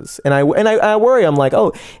was. And I worry, I'm like,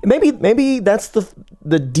 oh, maybe that's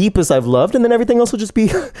the deepest I've loved, and then everything else will just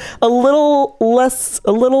be a little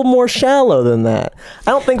more shallow than that.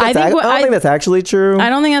 I don't think that's actually true. I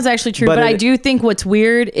don't think that's actually true, but I do think what's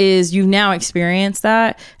weird is you've now experienced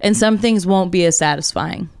that, and some things won't be as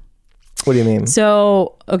satisfying. What do you mean?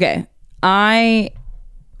 So, okay, I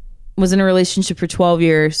was in a relationship for 12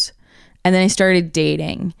 years, and then I started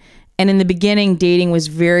dating. And in the beginning, dating was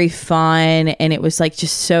very fun, and it was like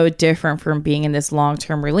just so different from being in this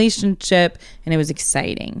long-term relationship, and it was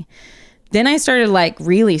exciting. Then I started like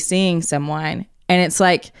really seeing someone, and it's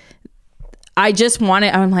like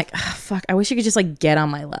I'm like, oh, fuck, I wish you could just like get on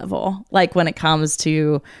my level, like when it comes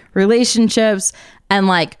to relationships and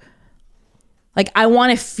like Like, I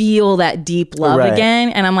want to feel that deep love again.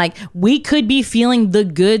 And I'm like, we could be feeling the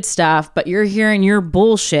good stuff, but you're hearing your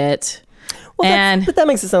bullshit. Well, but that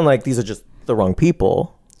makes it sound like these are just the wrong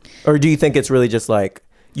people. Or do you think it's really just like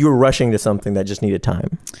you were rushing to something that just needed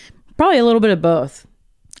time? Probably a little bit of both.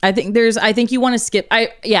 I think you want to skip.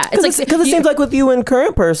 It's like, because it seems like with you and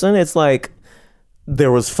current person, it's like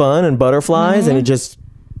there was fun and butterflies and it just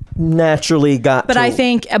naturally got but I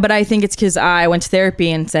think it's because I went to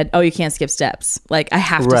therapy and said, oh, you can't skip steps. Like, I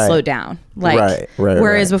have to slow down. Like,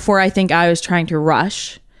 whereas before I think I was trying to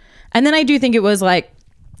rush. And then I do think it was like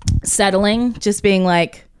settling, just being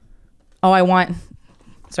like, oh, I want,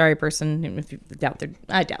 sorry person, if you doubt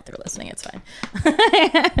I doubt they're listening, it's fine.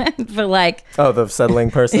 But like, oh, the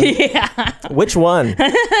settling person. Yeah. Which one?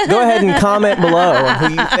 Go ahead and comment below on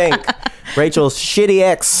who you think Rachel's shitty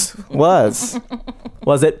ex was.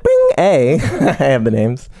 Was it Bing A? I have the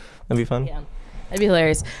names. That'd be fun. Yeah, that'd be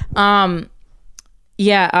hilarious. I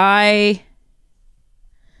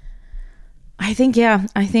think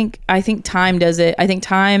time does it. I think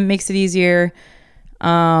time makes it easier.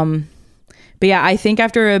 But yeah, I think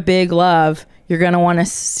after a big love, you're going to want to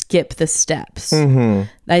skip the steps. I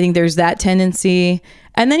think there's that tendency.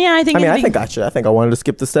 And then, yeah, I think I wanted to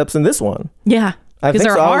skip the steps in this one. Yeah. Because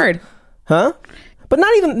they're hard. Huh? But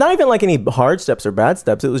not even like any hard steps or bad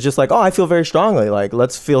steps. It was just like, oh, I feel very strongly. Like,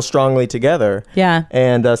 let's feel strongly together. Yeah.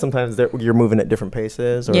 And sometimes you're moving at different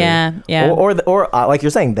paces. Or, yeah. Or like you're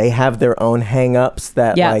saying, they have their own hang-ups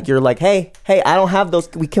that like you're like, hey, I don't have those.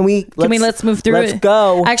 Let's move through it. Let's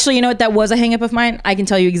go. Actually, you know what? That was a hang-up of mine. I can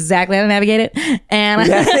tell you exactly how to navigate it. And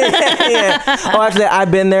yeah. Oh, actually,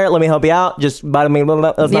 I've been there. Let me help you out. Just let's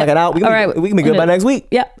knock it out. We can be good by next week.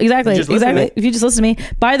 Yeah, exactly. If you just listen to me.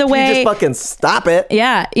 By the way, you just fucking stop it.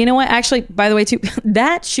 Yeah, you know what? Actually, by the way, too,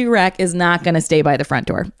 that shoe rack is not going to stay by the front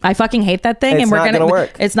door. I fucking hate that thing. It's not going to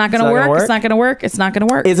work. It's not going to work. It's not going to work. It's not going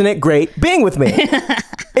to work. Isn't it great being with me?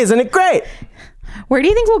 Isn't it great? Where do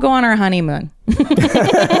you think we'll go on our honeymoon?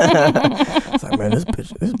 It's like, man, this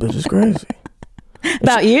bitch is crazy.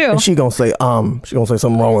 About you. And she gonna say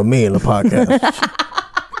something wrong with me in the podcast.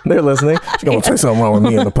 They're listening. She's gonna say something wrong with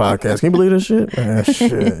me in the podcast. Can you believe this shit?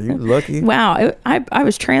 Shit, you lucky. Wow, I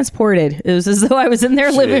was transported. It was as though I was in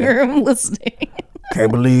their living room listening.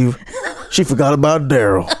 Can't believe she forgot about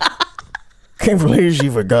Daryl. Can't believe she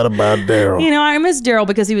forgot about Daryl. You know, I miss Daryl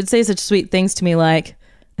because he would say such sweet things to me like,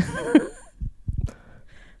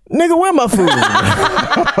 nigga, where my food?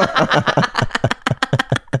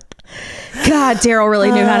 God, Daryl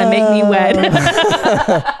really knew how to make me wet.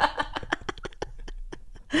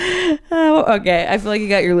 Oh, okay. I feel like you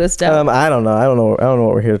got your list out. I don't know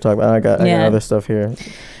what we're here to talk about. I got other stuff here.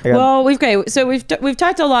 We've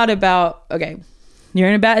talked a lot about, you're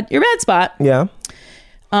in a bad spot. Yeah.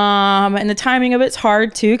 And the timing of it's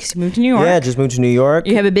hard too because you moved to New York. Yeah, just moved to New York.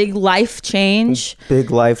 You have a big life change.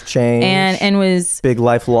 And was big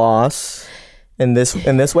life loss in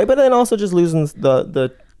this way, but then also just losing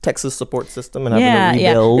the Texas support system and having to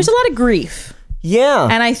rebuild. There's a lot of grief. Yeah.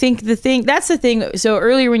 And I think that's the thing. So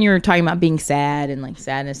earlier when you were talking about being sad and like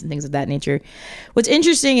sadness and things of that nature, what's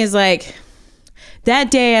interesting is like that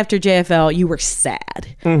day after JFL, you were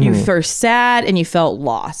sad. You were sad and you felt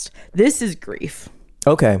lost. This is grief.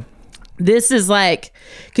 Okay. This is like,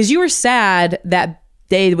 because you were sad that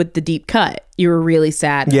day with the deep cut. You were really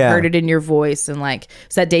sad. Yeah. I heard it in your voice. And like,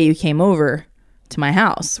 it's that day you came over to my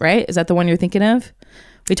house, right? Is that the one you're thinking of?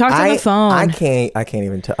 We talked on the phone. I can't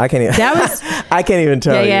even tell. I can't even. That was. I can't even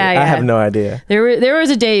tell you. I have no idea. There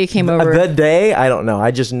was a day you came over. The day, I don't know.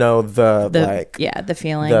 I just know the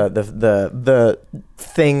feeling. The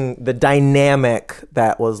thing, the dynamic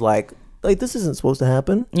that was like this isn't supposed to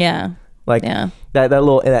happen. Yeah. That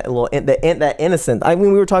innocence. I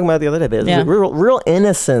mean, we were talking about it the other day. There's a real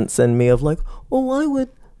innocence in me of like, well, why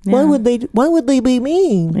would they be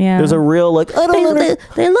mean? Yeah. There's a real like, I don't know.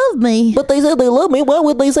 They love me. But they said they love me. Why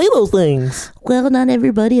would they say those things? Well, not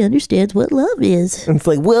everybody understands what love is. And it's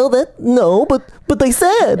like, well, but they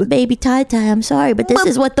said. Baby Ty, I'm sorry, but this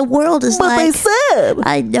is what the world is like. But they said.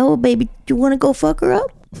 I know, baby. Do you want to go fuck her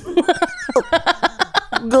up?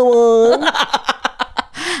 Go on.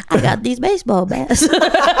 I got these baseball bats.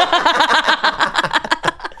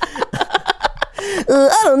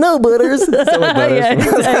 I don't know, Butters. Yeah,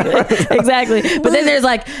 exactly. But then there's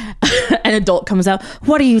like an adult comes out.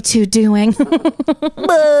 What are you two doing?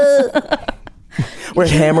 We're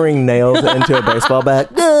hammering nails into a baseball bat.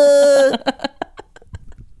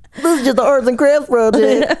 This is just the arts and crafts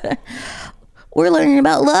project. We're learning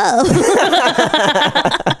about love.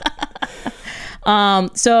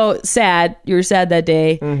 So sad. You were sad that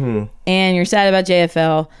day, and you're sad about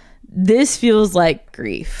JFL. this feels like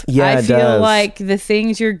grief. Yeah, I it feel does. like the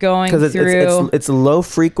things you're going because through. it's low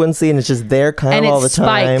frequency and it's just there kind And of it all the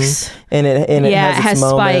spikes. time. And it has its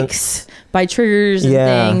moments. spikes by triggers and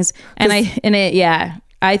Yeah. things.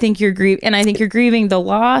 I think you're grieving the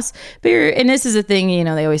loss. But and this is a thing,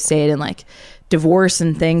 they always say it in like divorce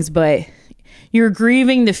and things, but you're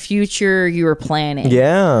grieving the future you were planning.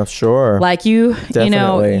 Yeah, sure. Like you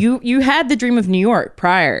Definitely. you had the dream of New York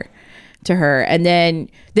prior to her, and then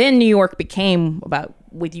New York became about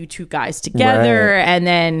with you two guys together, Right. and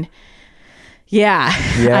then I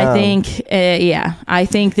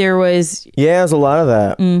think there was there's a lot of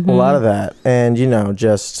that. Mm-hmm. A lot of that. And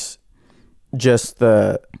just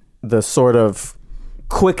the sort of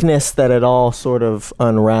quickness that it all sort of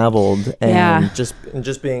unraveled, and just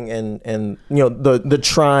being and the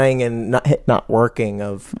trying and not working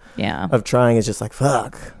of trying is just like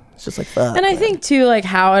fuck. It's just like fuck. And I think too, like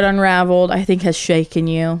how it unraveled, I think has shaken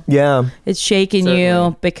you. Yeah. It's shaken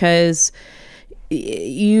you because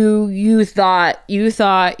you thought you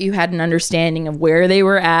had an understanding of where they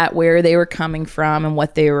were at, where they were coming from, and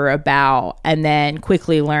what they were about, and then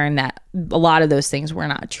quickly learned that a lot of those things were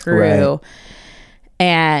not true. Right.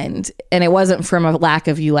 And it wasn't from a lack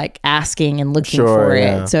of you like asking and looking for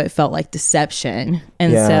it, so it felt like deception.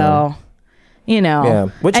 And so and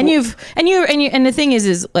the thing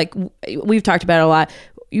is like we've talked about it a lot,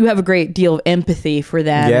 you have a great deal of empathy for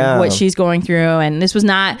them, what she's going through, and this was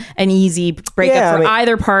not an easy breakup for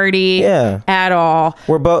either party at all.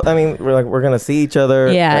 We're both, we're gonna see each other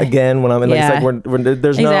again when I'm in, like, it's like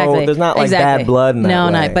there's not like bad blood in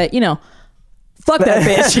that way. But fuck that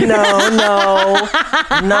bitch.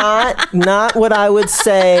 not what I would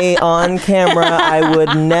say on camera. I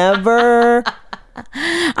would never.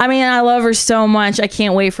 I love her so much. I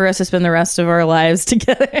can't wait for us to spend the rest of our lives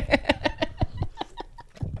together.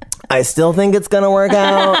 I still think it's gonna work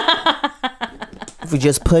out if we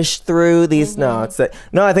just push through these. I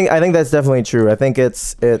think that's definitely true. I think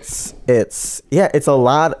it's a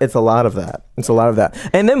lot of that.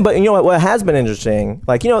 And then, but what has been interesting,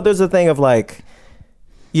 like, there's a thing of like,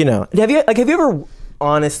 have you ever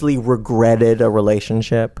honestly regretted a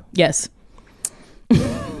relationship? Yes.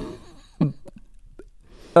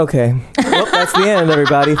 Okay. Well, that's the end,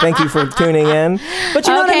 everybody. Thank you for tuning in. But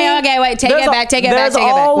you know what I mean? Okay, wait. Take it back. There's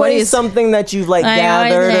always something that you've like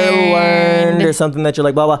gathered or learned, or something that you're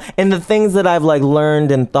like blah blah. And the things that I've like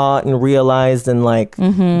learned and thought and realized, and like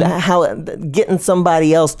how getting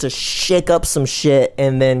somebody else to shake up some shit,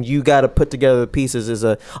 and then you got to put together the pieces is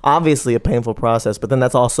obviously a painful process. But then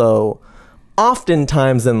that's also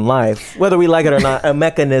oftentimes in life, whether we like it or not, a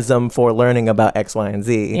mechanism for learning about X, Y, and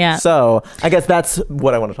Z. Yeah. So I guess that's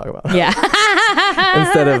what I want to talk about. Yeah.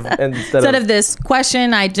 instead of this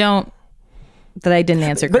question, I didn't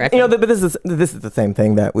answer correctly. But this is the same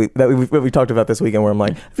thing that we talked about this weekend, where I'm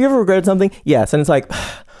like, have you ever regretted something? Yes. And it's like,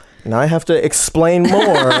 now I have to explain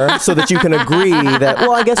more so that you can agree that,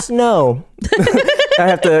 well, I guess no. I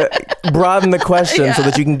have to broaden the question so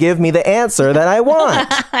that you can give me the answer that I want.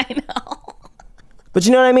 I know. But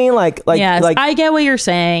you know what I mean? Like, I get what you're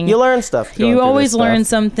saying. You learn stuff. You always learn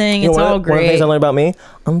something. It's all great. One of the things I learned about me,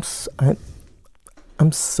 I'm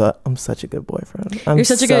such a good boyfriend. You're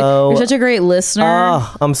such a great listener.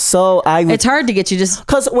 It's hard to get you just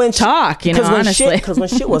talk, honestly. Because when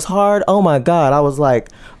shit was hard, oh my God, I was like,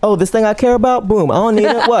 oh, this thing I care about, boom, I don't need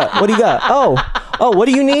it. What do you got? Oh, what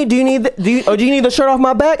do you need? Do you need the shirt off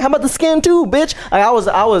my back? How about the skin too, bitch? I was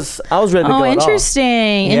ready to go. Oh,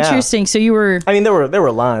 interesting. So you were. There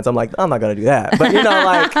were lines. I'm like, I'm not gonna do that. But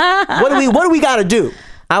like, what do we gotta do?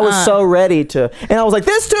 I was so ready to, and I was like,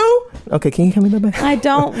 this too? Okay, can you hand me that back? I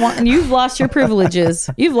don't want, you've lost your privileges.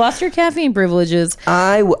 You've lost your caffeine privileges.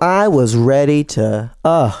 I was ready to,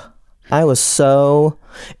 I was so,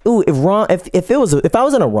 if I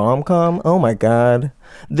was in a rom-com, oh my God,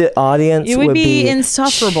 the audience would be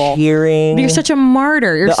insufferable. Cheering. You're such a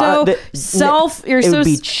martyr. You're so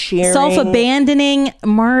self-abandoning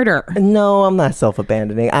martyr. No, I'm not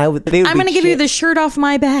self-abandoning. I'm going to give you the shirt off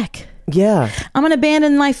my back. Yeah. I'm going to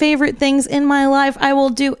abandon my favorite things in my life. I will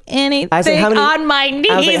do anything on my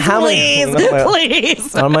knees,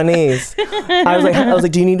 please. On my knees. I was like,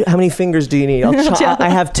 how many fingers do you need? I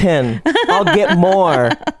have 10. I'll get more.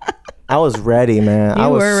 I was ready, man. I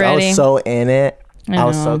was so in it. I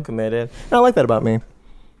was so committed. And I like that about me.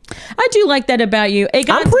 I do like that about you.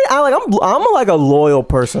 I'm like a loyal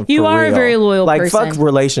person. You are a very loyal person. Like, fuck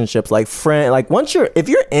relationships, like friend. Like, if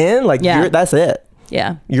you're in, like, that's it.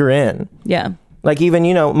 Yeah. You're in. Yeah. Like even,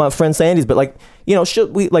 you know, my friend Sandy's, but like, you know,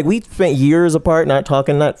 we spent years apart, not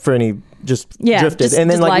talking, not for any, just drifted. And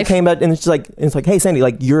then like life. We came back and it's like, hey Sandy,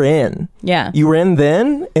 like you're in. Yeah. You were in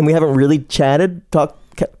then and we haven't really chatted,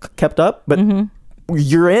 kept up, but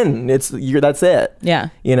you're in. That's it. Yeah.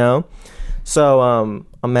 You know? So I'm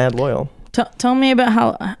mad loyal. Tell me about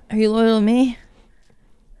how, are you loyal to me?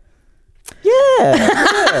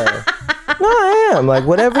 Yeah. No, I am. Like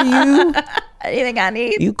whatever you anything I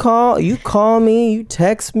need. You call me, you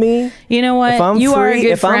text me. You know what?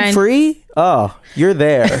 If I'm free, oh, you're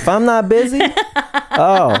there. If I'm not busy,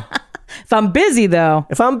 oh. If I'm busy though.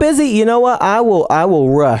 If I'm busy, you know what? I will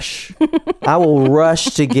rush. I will rush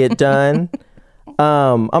to get done.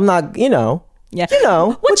 I'm not, you know. Yeah. You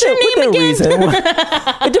know. What's your name again? Reason.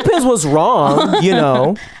 It depends what's wrong, you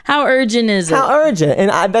know. How urgent is it? How urgent?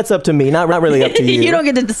 And that's up to me, not really up to you. You don't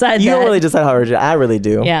get to decide that. You don't really decide how urgent. I really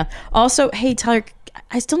do. Yeah. Also, hey, Tyler,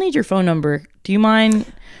 I still need your phone number. Do you mind?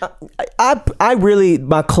 I really,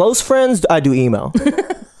 my close friends, I do email.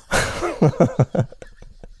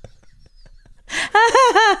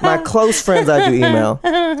 My close friends, I do email,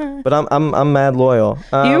 but I'm mad loyal.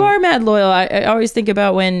 You are mad loyal. I always think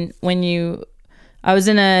about when I was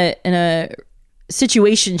in a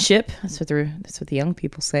situationship. That's what the young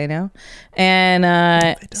people say now. And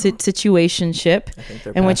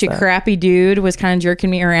situationship in which a crappy dude was kind of jerking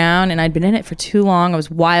me around, and I'd been in it for too long. I was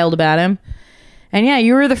wild about him. And yeah,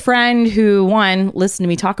 you were the friend who listened to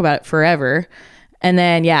me talk about it forever, and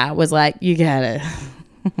then was like, you gotta.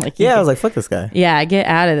 I was like, fuck this guy. Yeah, get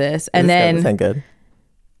out of this. And this ain't good.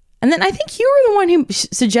 And then I think you were the one who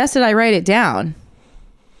suggested I write it down.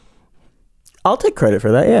 I'll take credit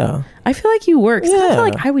for that. Yeah. I feel like you work. Yeah. I feel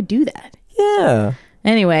like I would do that. Yeah.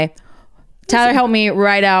 Anyway, Tyler helped me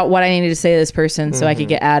write out what I needed to say to this person so I could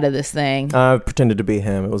get out of this thing. I pretended to be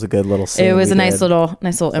him. It was a good little scene. It was a nice little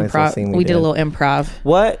improv. We did a little improv.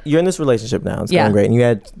 What? You're in this relationship now. It's going great. And you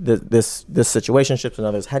had this situationships and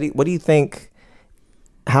others. What do you think?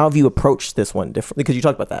 How have you approached this one differently? Because you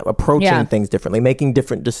talked about that, approaching things differently, making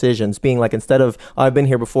different decisions, being like, instead of, I've been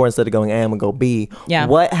here before, instead of going A, I'm going to go B. Yeah.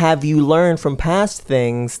 What have you learned from past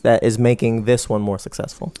things that is making this one more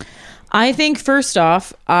successful? I think first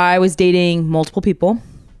off, I was dating multiple people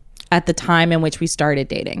at the time in which we started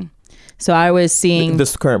dating. So I was seeing...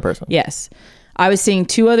 This current person? Yes. I was seeing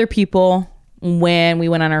 2 other people when we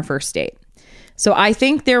went on our first date. So I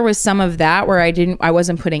think there was some of that where I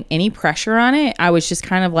wasn't putting any pressure on it. I was just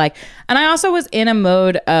kind of like, and I also was in a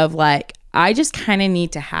mode of like, I just kind of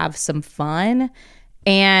need to have some fun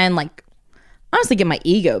and like, honestly get my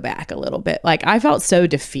ego back a little bit. Like I felt so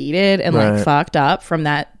defeated and like fucked up from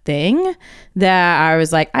that thing that I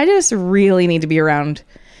was like, I just really need to be around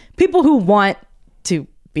people who want to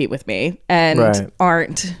be with me and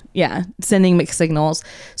aren't, sending mixed signals.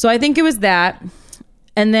 So I think it was that.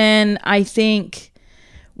 And then I think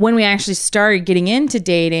when we actually started getting into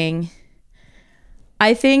dating,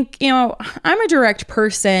 I think, you know, I'm a direct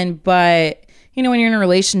person, but you know, when you're in a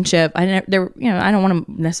relationship, I don't want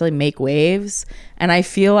to necessarily make waves. And I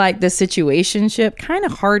feel like the situationship kind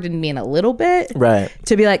of hardened me in a little bit. Right.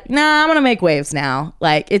 To be like, nah, I'm going to make waves now.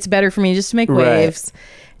 Like, it's better for me just to make waves.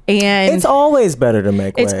 And it's always better to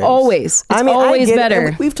make waves. It's always better.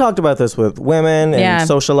 And we've talked about this with women and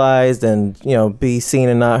socialized and, you know, be seen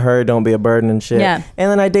and not heard, don't be a burden and shit. Yeah.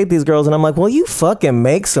 And then I date these girls and I'm like, well, you fucking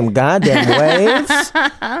make some goddamn waves.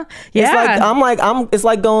 It's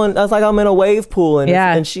like I'm in a wave pool and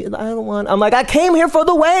I'm like, I came here for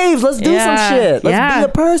the waves. Let's do some shit. Let's be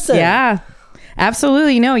a person. Yeah.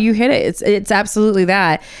 Absolutely. No, you hit it. It's absolutely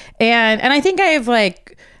that. And I think I have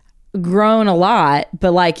like grown a lot,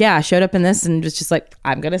 but like, I showed up in this and was just like,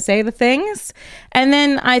 I'm gonna say the things. And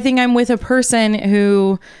then I think I'm with a person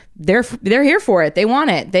who they're here for it. They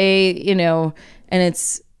want it. They, you know, and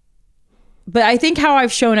it's, but I think how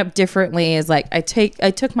I've shown up differently is like, I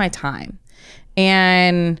took my time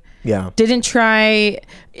and didn't try.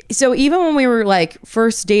 So even when we were like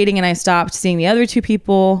first dating and I stopped seeing the other 2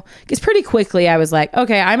 people, because pretty quickly I was like,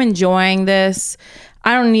 okay, I'm enjoying this.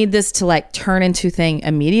 I don't need this to like turn into a thing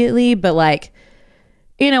immediately, but like,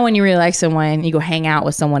 you know, when you really like someone, you go hang out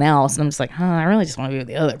with someone else and I'm just like, I really just want to be with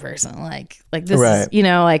the other person. Like this is, you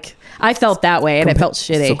know, like I felt that way and it felt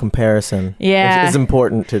shitty. So comparison is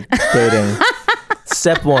important to dating.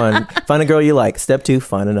 Step 1, find a girl you like. Step 2,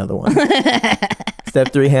 find another one.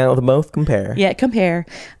 Step 3, handle them both, compare. Yeah, compare.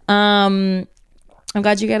 I'm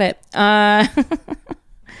glad you get it. Yeah.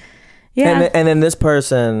 And then this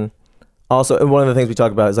person... Also, one of the things we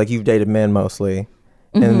talk about is like you've dated men mostly,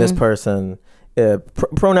 and this person,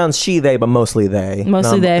 pronouns she, they, but mostly they.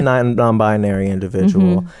 Mostly they. Non-binary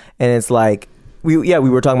individual. And it's like, we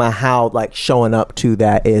were talking about how like showing up to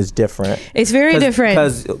that is different. It's very different.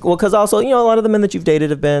 Because also, a lot of the men that you've dated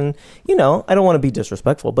have been, I don't want to be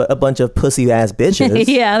disrespectful, but a bunch of pussy ass bitches.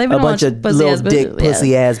 Yeah, they've been a bunch of little dick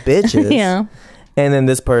pussy ass bitches. Yeah. And then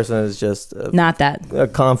this person is just not that a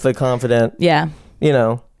confident. Yeah.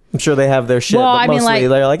 I'm sure they have their shit, but mostly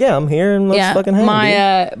they're like, yeah, I'm here and let's fucking hang.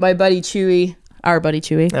 My buddy Chewy, our buddy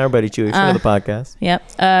Chewy, friend of the podcast. Yep.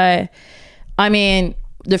 I mean,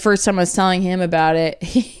 the first time I was telling him about it,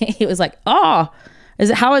 he was like, "Oh,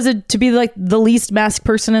 how is it to be like the least masked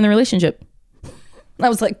person in the relationship?" I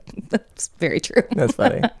was like, "That's very true." That's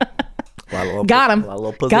funny. Got him.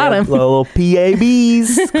 Got him. Little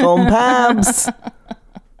PABs, compabs.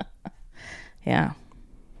 Yeah.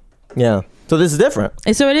 Yeah. So this is different.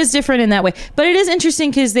 So it is different in that way, but it is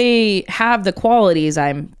interesting because they have the qualities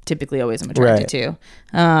I'm typically always attracted to.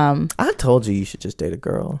 I told you should just date a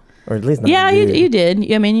girl, or at least not. Yeah, you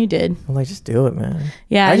did. I mean, you did. I'm like, just do it, man.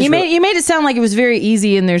 Yeah, you made it sound like it was very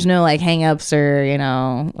easy, and there's no like hang-ups or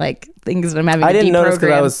like things that I'm having. I didn't notice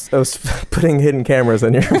because I was putting hidden cameras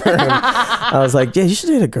in your room. I was like, yeah, you should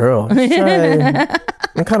date a girl.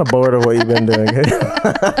 I'm kind of bored of what you've been doing.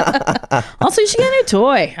 Also, you should get a new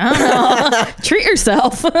toy. I don't know. Treat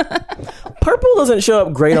yourself. Purple doesn't show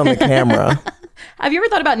up great on the camera. Have you ever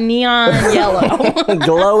thought about neon yellow?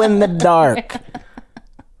 Glow in the dark.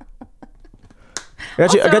 I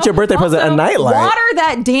got your birthday present, a nightlight. Water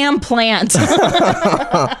that damn plant.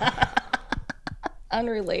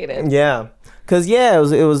 Unrelated. Yeah. Because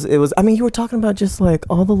it was. I mean, you were talking about just like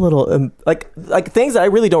all the little like things that I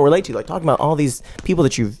really don't relate to. Like talking about all these people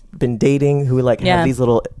that you've been dating who like have these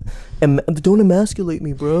little. Don't emasculate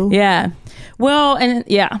me, bro. Yeah. Well, and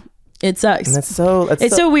yeah, it sucks. And it's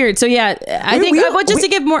so weird. So yeah, I think to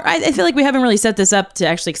give more. I feel like we haven't really set this up to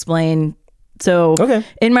actually explain. So okay.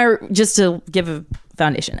 Just to give a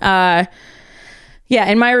foundation.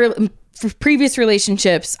 In my previous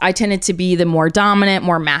relationships, I tended to be the more dominant,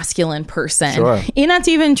 more masculine person. Sure. And that's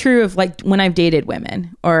even true of like when I've dated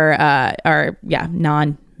women or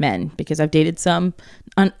non-men, because I've dated some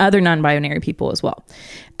other non-binary people as well.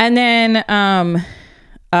 And then,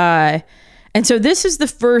 and so this is the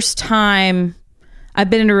first time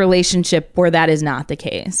I've been in a relationship where that is not the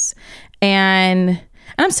case. And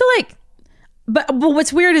I'm still like, but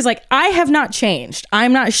what's weird is like I have not changed.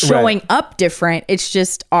 I'm not showing up different. It's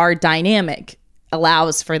just our dynamic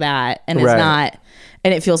allows for that, and it's not,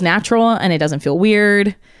 and it feels natural, and it doesn't feel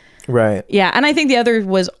weird. Right. Yeah, and I think the other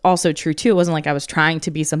was also true too. It wasn't like I was trying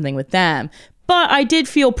to be something with them, but I did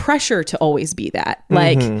feel pressure to always be that.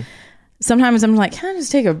 Like sometimes I'm like, can I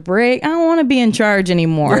just take a break? I don't want to be in charge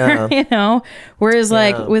anymore. Yeah. Whereas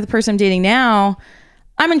like with the person I'm dating now,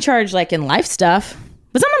 I'm in charge like in life stuff.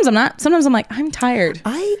 But sometimes I'm not. Sometimes I'm like, I'm tired.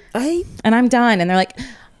 And I'm done. And they're like,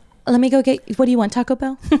 let me go get, what do you want, Taco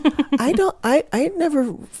Bell? I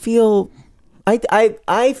never feel,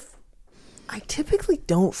 I typically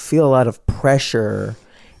don't feel a lot of pressure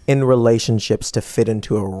in relationships to fit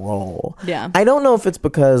into a role. Yeah. I don't know if it's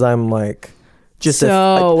because I'm like, just a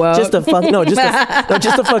fucking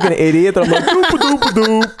idiot that I'm like,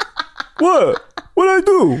 doop-a-doop-a-doop. What I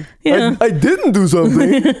do? Yeah. I didn't do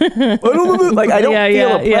something. I don't know. Like I don't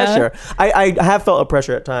feel a pressure. I have felt a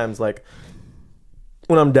pressure at times, like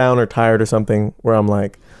when I'm down or tired or something, where I'm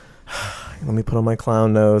like, let me put on my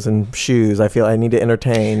clown nose and shoes. I feel I need to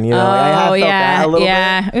entertain. I have felt that a little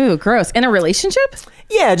bit. Ooh, gross. In a relationship?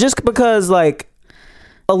 Yeah, just because like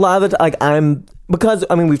a lot of the because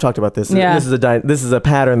I mean we've talked about this. Yeah. This is a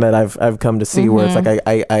pattern that I've come to see where it's like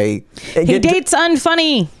he dates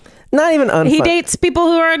unfunny. Not even unfunny. He dates people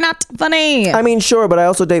who are not funny. I mean, sure, but I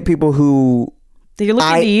also date people who they're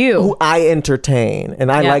looking to you. Who I entertain, and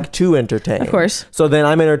I like to entertain. Of course. So then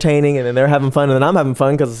I'm entertaining, and then they're having fun, and then I'm having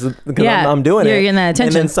fun because I'm doing it. You're getting that attention.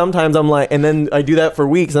 And then sometimes I'm like, and then I do that for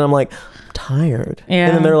weeks, and I'm like, I'm tired. Yeah.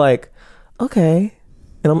 And then they're like, okay,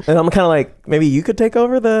 and I'm kind of like, maybe you could take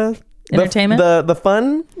over the entertainment, the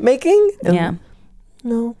fun making. And yeah.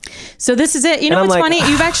 No. So this is it. You know what's funny?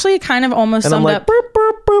 You've actually kind of almost summed up. But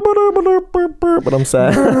I'm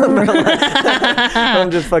sad. I'm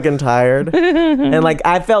just fucking tired. And like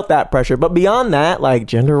I felt that pressure. But beyond that, like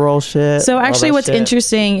gender role shit. So actually what's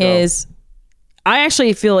interesting is I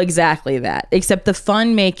actually feel exactly that. Except the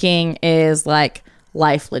fun making is like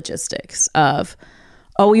life logistics of,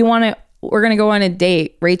 we're gonna go on a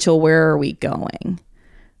date. Rachel, where are we going?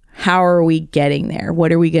 How are we getting there?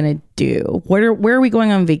 What are we going to do? Where are we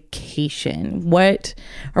going on vacation? What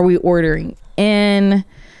are we ordering in?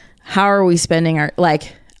 How are we spending our,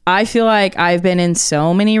 like, I feel like I've been in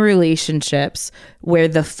so many relationships where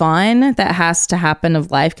the fun that has to happen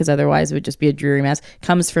of life, because otherwise it would just be a dreary mess,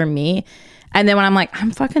 comes from me. And then when I'm like,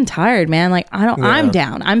 I'm fucking tired, man. Like, I'm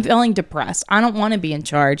down. I'm feeling depressed. I don't want to be in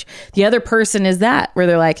charge. The other person is that where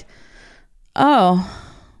they're like, oh,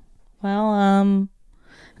 well, I'm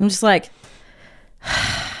just like,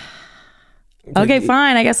 okay,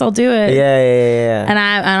 fine. I guess I'll do it. Yeah. And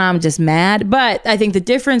I'm just mad. But I think the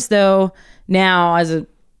difference though now as a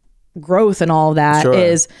growth and all of that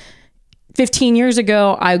is 15 years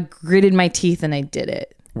ago, I gritted my teeth and I did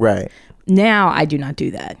it. Right. Now I do not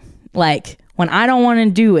do that. Like when I don't want to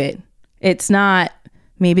do it, it's not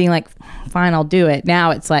me being like, fine, I'll do it.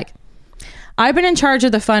 Now it's like, I've been in charge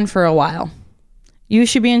of the fun for a while. You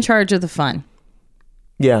should be in charge of the fun.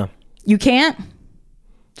 Yeah. You can't?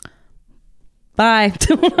 Bye.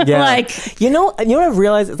 Yeah. Like, you know what I've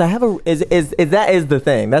realized is that is the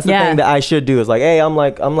thing. That's the thing that I should do is like, hey, I'm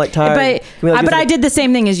tired. But I did the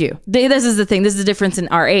same thing as you. This is the thing. This is the difference in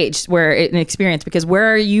our age in experience, because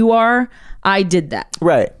where you are, I did that.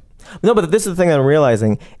 Right. No, but this is the thing that I'm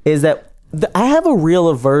realizing is that I have a real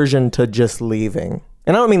aversion to just leaving.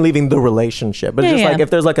 And I don't mean leaving the relationship, but like if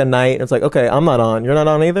there's like a night, it's like, okay, I'm not on. You're not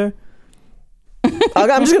on either?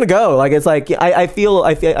 I'm just gonna go. Like it's like I feel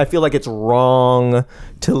like it's wrong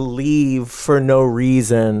to leave for no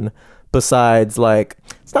reason besides like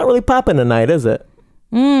it's not really popping tonight, is it?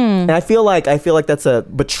 And I feel like that's a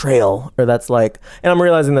betrayal, or that's like, and I'm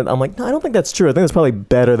realizing that I'm like, no, I don't think that's true. I think it's probably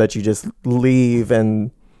better that you just leave and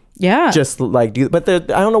just like do. But I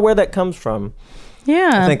don't know where that comes from.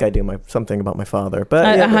 Yeah, I think I do something about my father, but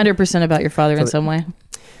 100% about your father in some way.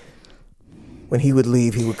 When he would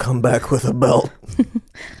leave, he would come back with a belt.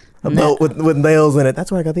 Belt with nails in it.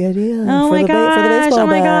 That's where I got the idea. Oh my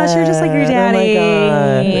gosh, you're just like your daddy.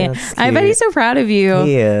 Oh my God, I bet he's so proud of you.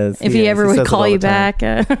 He is. If he ever would call you back.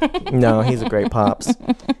 No, he's a great pops.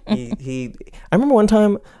 I remember one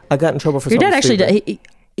time I got in trouble for your something. Your dad actually,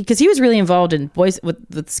 because he was really involved in boys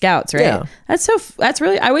with scouts, right? Yeah. That's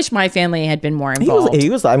really, I wish my family had been more involved. He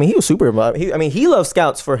was super involved. He loved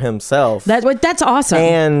scouts for himself. That's awesome.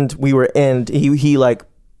 And he like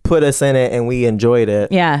put us in it and we enjoyed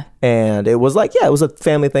it. Yeah. And it was like, it was a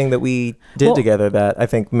family thing that we did together that I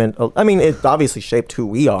think meant, it obviously shaped who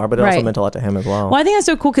we are, but it also meant a lot to him as well. Well, I think that's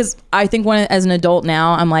so cool because I think as an adult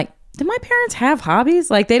now, I'm like, did my parents have hobbies?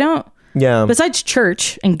 Like they don't. Yeah. Besides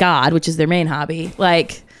church and God, which is their main hobby,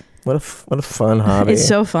 like. What a fun hobby. It's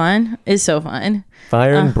so fun. It's so fun.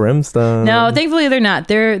 Fire and brimstone. No, thankfully they're not.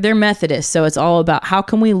 They're Methodist, so it's all about how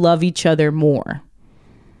can we love each other more.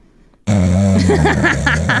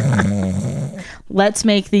 Let's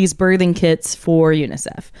make these birthing kits for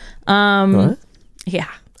UNICEF. What? Yeah.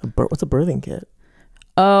 What's a birthing kit?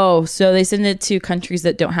 Oh, so they send it to countries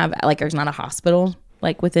that don't have, like, there's not a hospital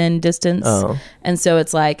like within distance. Oh. And so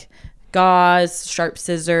it's like gauze, sharp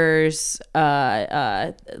scissors,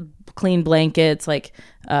 clean blankets, like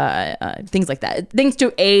things like that. Things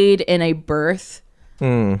to aid in a birth.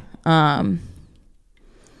 In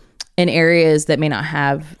areas that may not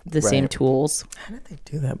have the same tools. How did they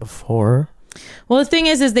do that before? Well, the thing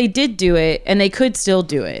is they did do it and they could still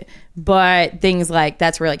do it. But things like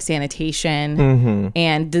that's where like sanitation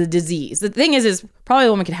and the disease. The thing is probably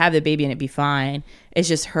the woman could have the baby and it'd be fine. It's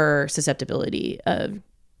just her susceptibility of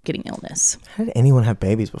getting illness. How did anyone have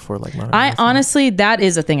babies before like modern medicine? Honestly, that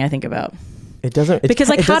is a thing I think about. It doesn't because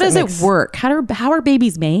like how does it work? How are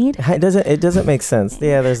babies made? It doesn't make sense.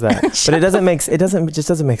 Yeah, there's that. But it doesn't make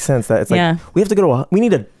sense that it's like we have to go to we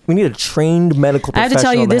need a trained medical professional. I have to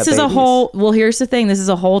tell you, this is a whole here's the thing, this is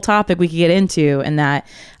a whole topic we could get into, and that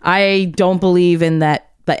I don't believe in that.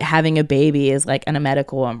 But having a baby is like a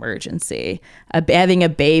medical emergency. Having a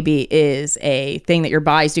baby is a thing that your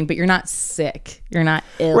body's doing, but you're not sick. You're not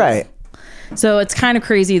ill. Right. So it's kind of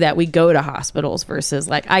crazy that we go to hospitals versus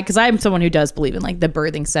like because I'm someone who does believe in like the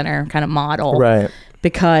birthing center kind of model. Right.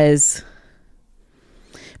 Because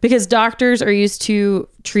doctors are used to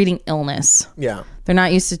treating illness. Yeah. They're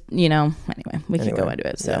not used to, anyway, we could go into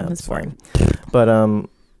it. So it's boring. But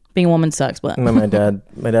being a woman sucks, but my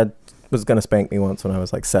dad was gonna spank me once when I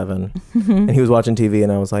was like 7 and he was watching TV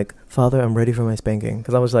and I was like, Father, I'm ready for my spanking,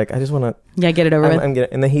 because I was like, I just want to get it over with.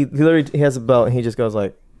 And then he literally has a belt and he just goes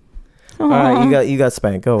like, all right, you got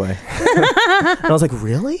spanked, go away. And I was like,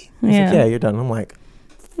 really? He's like, yeah, you're done. I'm like,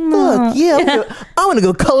 fuck yeah, I'm gonna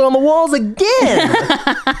go color on the walls again.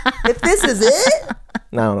 If this is it.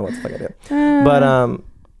 No, I don't know what the fuck I do.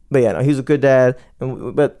 But yeah, no, he was a good dad.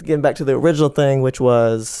 But getting back to the original thing, which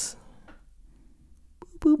was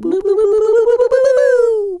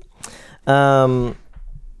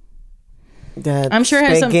Dad, I'm sure it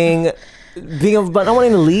has some but not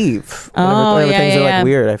wanting to leave. Whenever things are like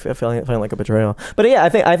weird, I feel like a betrayal. But yeah, I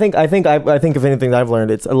think if anything I've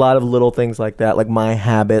learned, it's a lot of little things like that, like my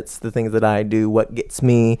habits, the things that I do, what gets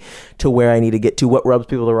me to where I need to get to, what rubs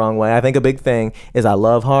people the wrong way. I think a big thing is I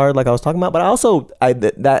love hard, like I was talking about, but I also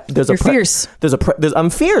You're fierce. I'm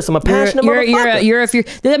fierce. I'm a passionate motherfucker. You're a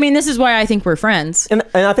fierce. I mean, this is why I think we're friends. And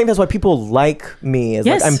I think that's why people like me. Is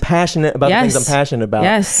like I'm passionate about the things I'm passionate about.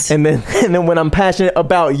 Yes. And then when I'm passionate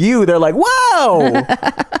about you, they're like, whoa.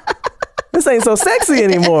 This ain't so sexy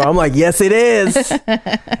anymore. I'm like, yes, it is.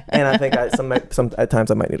 And I think at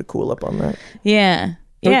times I might need to cool up on that. Yeah.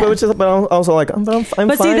 Yeah. But I'm also like, I'm fine.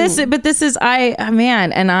 But this is I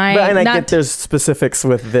get there's specifics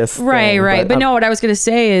with this. Right. But no, what I was going to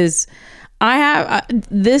say is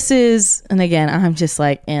and again, I'm just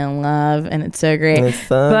like in love and it's so great. It's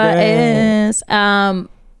so great.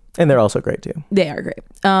 And they're also great too. They are great.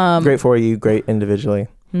 Great for you, great individually.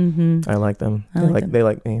 Mm-hmm. I like them. They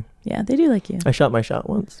like me. Yeah, they do like you. I shot my shot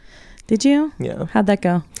once. Did you? Yeah. How'd that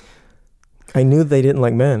go? I knew they didn't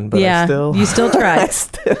like men, but you still tried.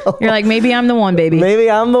 You're like, maybe I'm the one, baby.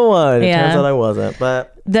 Maybe I'm the one. Yeah. It turns out I wasn't.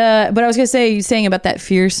 But I was gonna say, you saying about that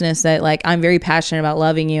fierceness, that like I'm very passionate about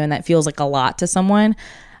loving you, and that feels like a lot to someone.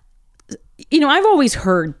 You know, I've always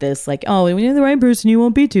heard this, like, oh, when you're the right person, you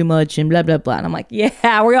won't be too much, and blah blah blah. And I'm like,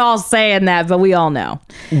 yeah, we're all saying that, but we all know.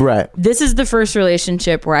 Right. This is the first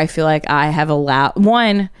relationship where I feel like I have allowed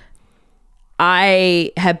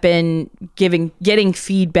I have been getting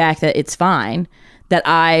feedback that it's fine, that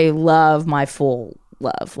I love my full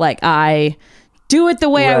love. Like I do it the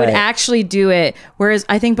way I would actually do it. Whereas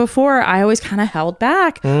I think before I always kind of held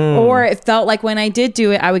back, or it felt like when I did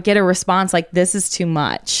do it, I would get a response like, this is too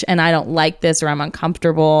much and I don't like this, or I'm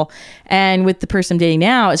uncomfortable. And with the person I'm dating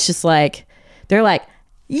now, it's just like, they're like,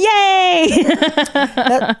 yay.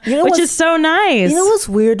 Which is so nice. You know what's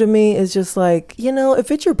weird to me is just like,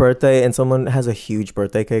 if it's your birthday and someone has a huge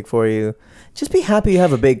birthday cake for you, just be happy you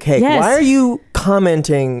have a big cake. Yes. Why are you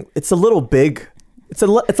commenting it's a little big? It's a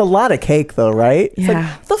lot of cake though, right? It's like,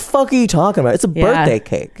 what the fuck are you talking about? It's a birthday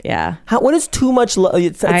cake. Yeah. What is too much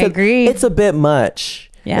I agree. It's a bit much.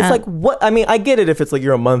 Yeah. It's like, what? I mean, I get it if it's like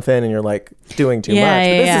you're a month in and you're like doing too much. But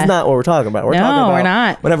this is not what we're talking about. We're talking about we're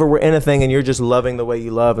not. Whenever we're in a thing and you're just loving the way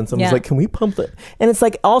you love, and someone's like, can we pump it? And it's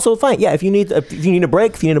like, also fine. Yeah, if you need a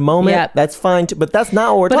break, if you need a moment, that's fine too. But that's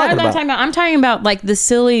not what we're talking about. I'm talking about like the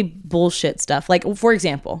silly bullshit stuff. Like, for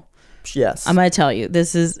example, yes, I'm going to tell you,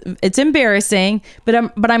 it's embarrassing,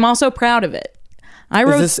 but I'm also proud of it.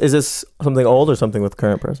 Is this something old or something with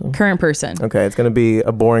current person? Current person. Okay, it's going to be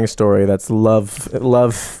a boring story that's love.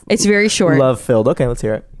 It's very short. Love filled. Okay, let's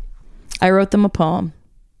hear it. I wrote them a poem.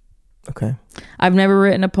 Okay. I've never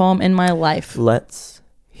written a poem in my life. Let's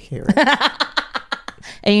hear it.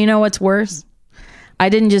 And you know what's worse? I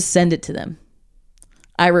didn't just send it to them.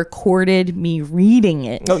 I recorded me reading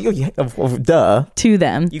it. Oh, duh. To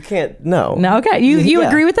them. You can't. No. No. Okay. You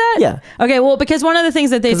agree with that? Yeah. Okay. Well, because one of the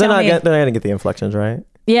things that they tell me, they're not gonna get the inflections right.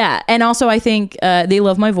 Yeah, and also I think they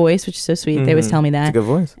love my voice, which is so sweet. They always tell me that. It's a good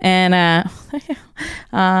voice. And I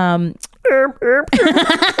love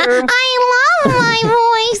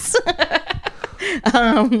my voice.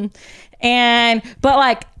 But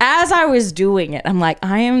like as I was doing it, I'm like,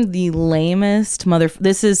 I am the lamest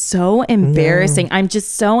this is so embarrassing. I'm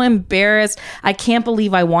just so embarrassed. I can't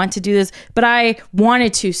believe I want to do this, but I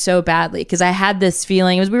wanted to so badly because I had this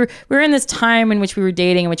feeling. It was we were in this time in which we were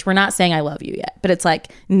dating, in which we're not saying I love you yet, but it's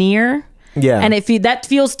like near. Yeah. And that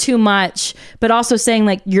feels too much, but also saying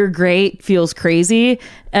like you're great feels crazy.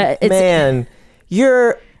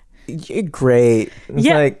 You're great. It's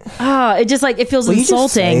like, it just like it feels insulting. You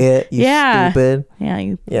just say it, you stupid. Yeah,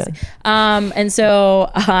 you. Yeah. And so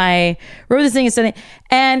I wrote this thing and sent it,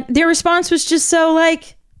 and their response was just so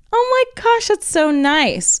like, oh my gosh, that's so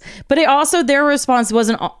nice. But it also, their response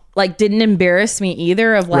wasn't like, didn't embarrass me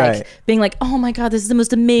either, of like being like, oh my god, this is the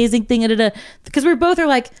most amazing thing. Because we both are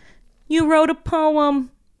like, you wrote a poem.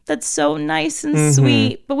 That's so nice and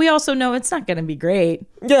sweet, but we also know it's not going to be great.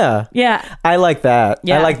 Yeah. I like that.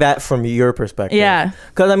 Yeah. I like that from your perspective. Yeah.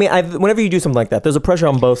 Because I mean, whenever you do something like that, there's a pressure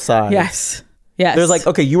on both sides. Yes. There's like,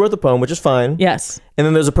 okay, you wrote the poem, which is fine. Yes. And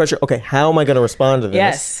then there's a pressure. Okay, how am I going to respond to this?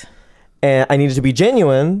 Yes. And I need it to be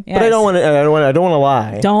genuine, but I don't want to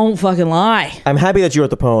lie. Don't fucking lie. I'm happy that you wrote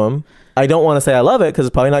the poem. I don't want to say I love it because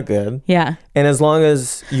it's probably not good. Yeah. And as long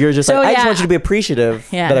as you're just I just want you to be appreciative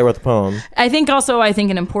that I wrote the poem. I think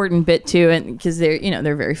an important bit too, and because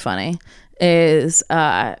they're very funny, is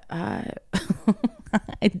because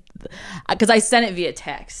I sent it via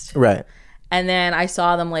text. Right. And then I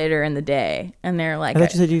saw them later in the day, and they're like, I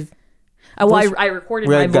thought you said you. I recorded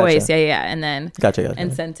my voice, and then gotcha.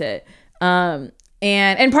 and sent it. And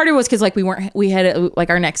And part of it was because like we had like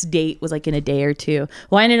our next date was like in a day or two.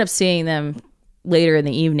 Well, I ended up seeing them later in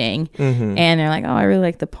the evening, and they're like, "Oh, I really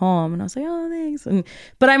like the poem," and I was like, "Oh, thanks."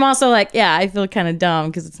 But I'm also like, "Yeah, I feel kind of dumb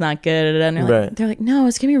because it's not good." And they're like, "No,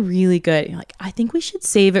 it's gonna be really good." And you're like, "I think we should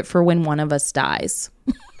save it for when one of us dies."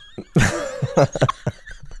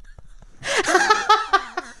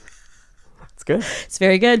 It's good. It's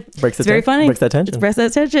very good. It's very funny. Breaks that tension.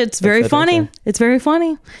 It's very funny. It's very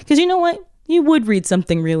funny because you know what? You would read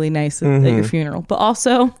something really nice at your funeral, but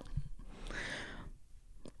also.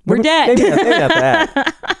 We're dead. Maybe not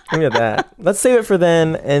that. Maybe not that. Let's save it for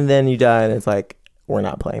then, and then you die, and it's like, we're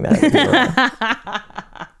not playing that.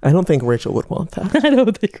 I don't think Rachel would want that. I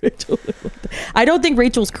don't think Rachel would want that. I don't think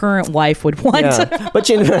Rachel's current wife would want it. But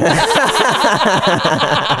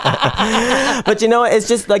you know, it's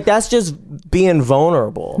just like, that's just being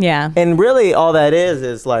vulnerable. Yeah. And really all that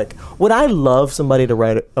is like, would I love somebody to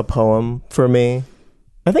write a poem for me?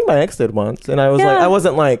 I think my ex did once, and I was like, I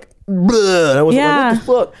wasn't like, bleh, I wasn't like,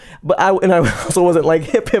 what the fuck? But I also wasn't like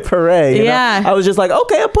hip hip hooray. You know? I was just like,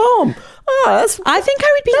 okay, a poem. I think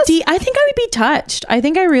I would be I think I would be touched. I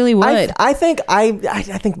think I really would. I think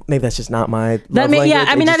maybe that's just not my love language. Yeah,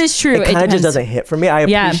 I mean, that is true. It kind of just doesn't hit for me. I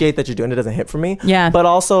appreciate that you're doing it. It doesn't hit for me. Yeah. But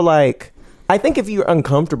also like, I think if you're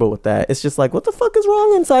uncomfortable with that, it's just like, what the fuck is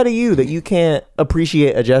wrong inside of you that you can't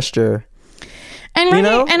appreciate a gesture? And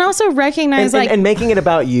and also recognize and making it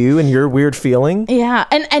about you and your weird feeling. Yeah.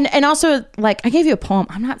 And also like, I gave you a poem.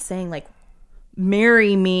 I'm not saying like,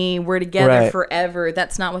 marry me, we're together forever.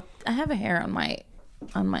 That's not what I have. A hair on my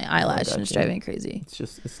eyelash and it's driving me crazy.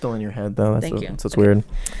 It's still in your head though. Thank you. That's what's weird.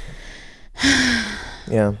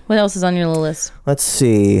 Yeah. What else is on your little list? Let's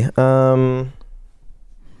see. I'm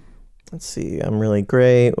really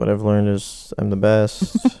great. What I've learned is I'm the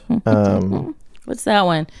best. What's that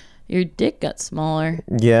one? Your dick got smaller.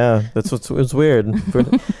 Yeah, it's weird.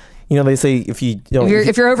 You know, they say if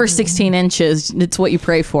you're over 16 inches, it's what you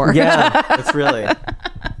pray for. Yeah, it's really.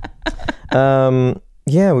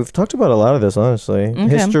 Yeah, we've talked about a lot of this, honestly. Okay.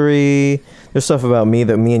 History. There's stuff about me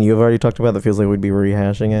that me and you have already talked about that feels like we'd be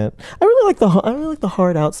rehashing it. I really like the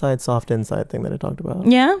hard outside, soft inside thing that I talked about.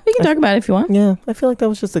 Yeah, we can talk about it if you want. Yeah, I feel like that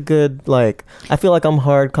was just a good, like, I feel like I'm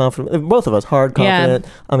hard, confident. Both of us, hard, confident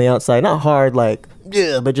on the outside. Not hard, like,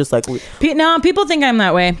 yeah, but just like... No, people think I'm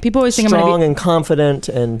that way. People always think I'm strong and confident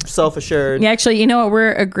and self-assured. Yeah, actually, you know what?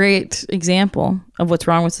 We're a great example of what's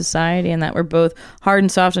wrong with society and that we're both hard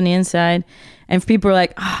and soft on the inside. And if people are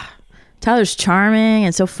like, Tyler's charming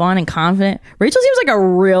and so fun and confident. Rachel seems like a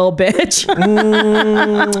real bitch.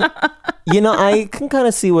 You know, I can kind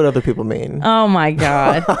of see what other people mean. Oh my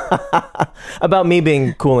God. About me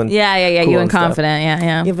being cool and yeah, cool you and confident,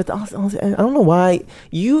 yeah. Yeah, but also, I don't know why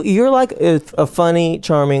you're like a funny,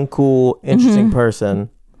 charming, cool, interesting person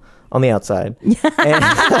on the outside.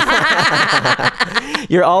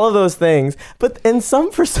 You're all of those things, but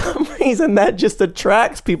for some reason that just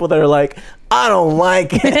attracts people that are like, I don't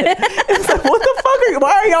like it. It's like, what the fuck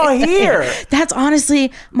why are y'all here? That's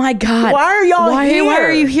honestly, my God. Why are y'all here? Why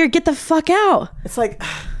are you here? Get the fuck out. It's like,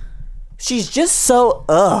 she's just so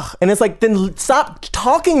and it's like, then stop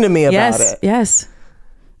talking to me about it. Yes.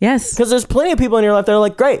 Because there's plenty of people in your life that are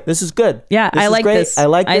like, great, this is good. Yeah, I like this. I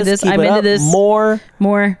like this. Keep I'm it into up. this. More.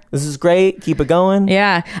 This is great. Keep it going.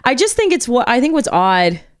 Yeah. I just think what's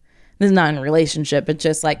odd, this is not in a relationship, but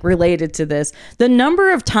just like related to this, the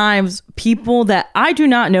number of times people that I do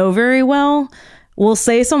not know very well will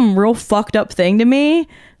say some real fucked up thing to me,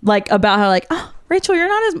 like about how like, oh, Rachel, you're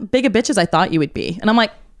not as big a bitch as I thought you would be. And I'm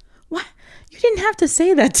like, what? You didn't have to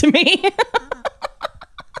say that to me.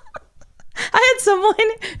 I had someone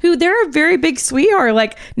who they're a very big sweetheart.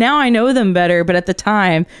 Like now I know them better, but at the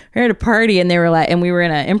time we were at a party and they were like, and we were in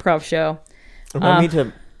an improv show. Remind me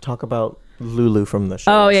to talk about Lulu from the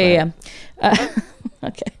show. Oh yeah.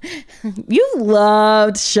 Okay. You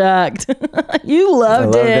loved Shucked. You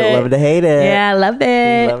loved it. Loved to hate it. Yeah, I loved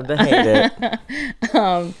it. Loved to hate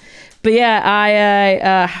it. But yeah,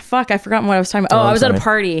 I forgot what I was talking about. I was at a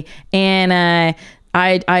party and I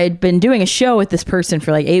had been doing a show with this person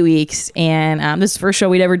for like 8 weeks, and this is the first show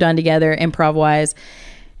we'd ever done together, improv wise.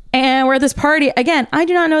 And we're at this party again. I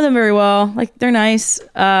do not know them very well. Like they're nice,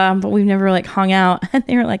 but we've never like hung out. And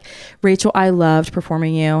they were like, "Rachel, I loved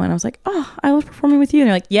performing you," and I was like, "Oh, I love performing with you." And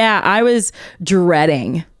they're like, "Yeah, I was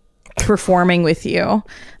dreading performing with you.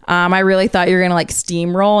 I really thought you were gonna like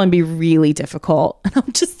steamroll and be really difficult." And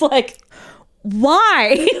I'm just like,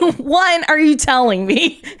 why? One, are you telling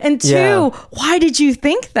me? And two, why did you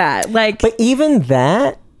think that? Like, but even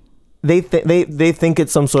that, they think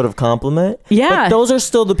it's some sort of compliment. Yeah. But those are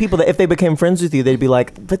still the people that if they became friends with you, they'd be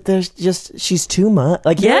like, but she's too much.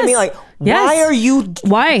 Like, you know what I mean? Like, why are you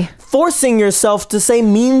forcing yourself to say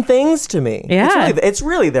mean things to me? Yeah. It's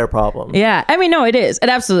really their problem. Yeah. I mean, no, it is. It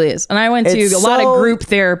absolutely is. And I went to a lot of group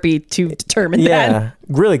therapy to determine that. Yeah.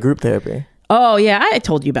 Really group therapy. Oh, yeah. I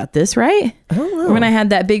told you about this, right? I don't know. When I had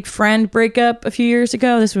that big friend breakup a few years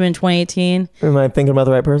ago. This was in 2018. Am I thinking about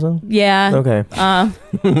the right person? Yeah. Okay.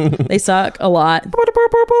 They suck a lot.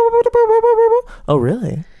 Oh,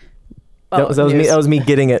 really? That was me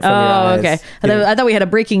getting it from your eyes. Okay. I thought we had a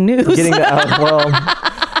breaking news. Well,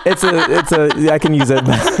 I can use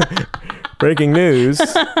it. Breaking news.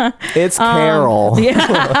 It's Carol.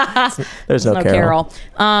 Yeah. There's no Carol.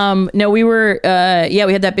 No, we were,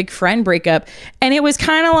 we had that big friend breakup, and it was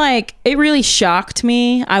kind of like, it really shocked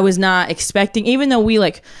me. I was not expecting, even though we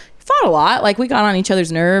fought a lot, we got on each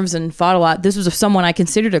other's nerves and fought a lot. This was someone I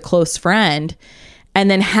considered a close friend. And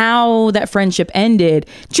then how that friendship ended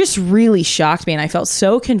just really shocked me. And I felt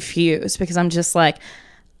so confused because I'm just like,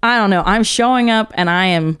 I don't know. I'm showing up and I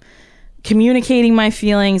am communicating my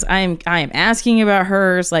feelings. I am asking about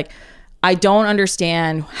hers. I don't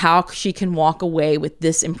understand how she can walk away with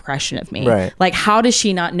this impression of me. Right. How does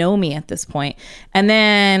she not know me at this point? And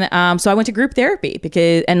then, so I went to group therapy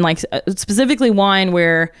specifically one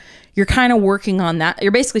where you're kind of working on that.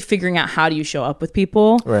 You're basically figuring out how do you show up with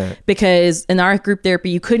people. Right. Because in our group therapy,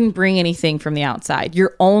 you couldn't bring anything from the outside.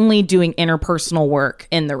 You're only doing interpersonal work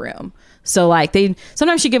in the room. So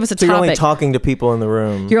sometimes you give us a topic. You're only talking to people in the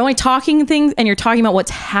room. You're only talking things and you're talking about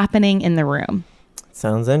what's happening in the room.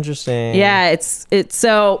 Sounds interesting. Yeah, it's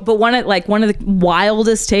so, but one of the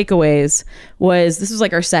wildest takeaways was, this was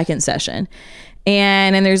our second session,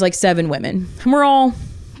 and there's 7 women. And we're all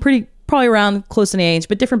probably around close in age,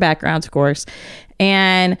 but different backgrounds, of course.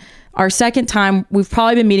 And our second time, we've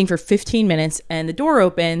probably been meeting for 15 minutes, and the door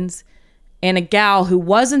opens, and a gal who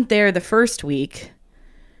wasn't there the first week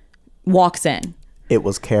walks in. It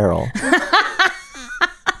was Carol.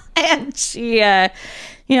 And she,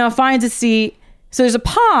 finds a seat. So there's a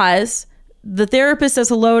pause. The therapist says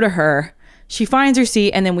hello to her. She finds her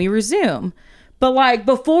seat, and then we resume. But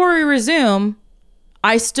before we resume,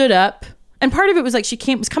 I stood up, and part of it was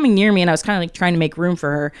she was coming near me, and I was kind of trying to make room for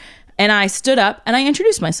her. And I stood up and I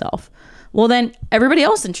introduced myself. Well, then everybody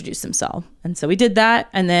else introduced themselves, and so we did that,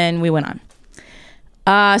 and then we went on.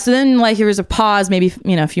 So then there was a pause, maybe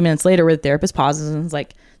a few minutes later, where the therapist pauses and is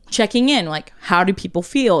checking in, how do people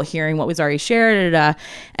feel hearing what was already shared?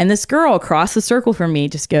 And this girl across the circle from me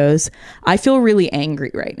just goes, I feel really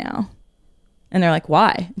angry right now. And they're like,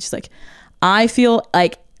 why? And she's like, I feel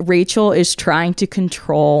like Rachel is trying to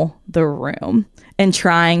control the room and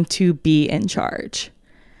trying to be in charge.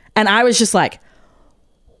 And I was just like,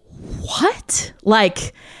 what?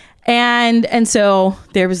 And so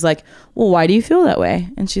there was well, why do you feel that way?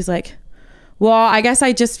 And she's like, well, I guess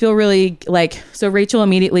I just feel really so Rachel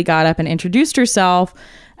immediately got up and introduced herself.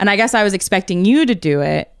 And I guess I was expecting you to do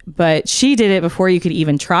it, but she did it before you could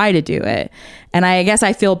even try to do it. And I guess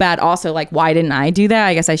I feel bad also, why didn't I do that?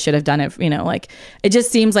 I guess I should have done it, it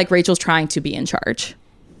just seems like Rachel's trying to be in charge.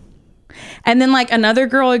 And then another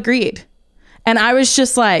girl agreed. And I was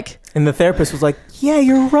just and the therapist was like, yeah,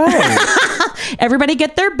 you're right. Everybody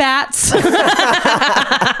get their bats.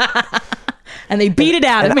 And they beat it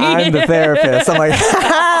out of me. I'm the therapist. I'm like,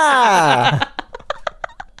 ha!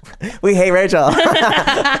 We hate Rachel.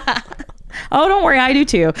 Oh, don't worry, I do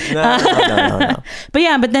too. No.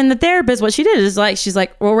 But then the therapist, what she did is she's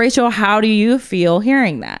like, well, Rachel, how do you feel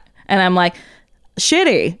hearing that? And I'm like,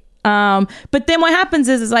 shitty. But then what happens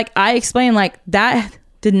is I explain that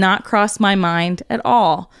did not cross my mind at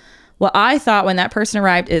all. What I thought when that person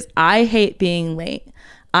arrived is, I hate being late.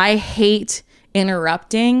 I hate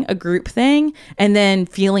interrupting a group thing and then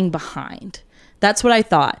feeling behind. That's what I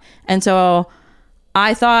thought. And so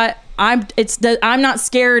I thought I'm not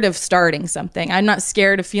scared of starting something. I'm not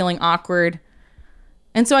scared of feeling awkward.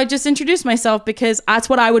 And so I just introduced myself because that's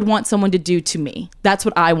what I would want someone to do to me. That's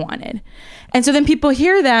what I wanted. And so then people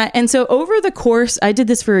hear that. And so over the course, I did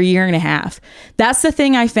this for a year and a half. That's the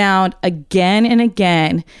thing I found again and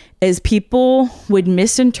again, is people would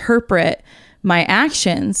misinterpret my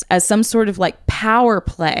actions as some sort of power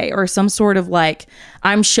play or some sort of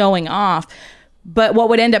I'm showing off. But what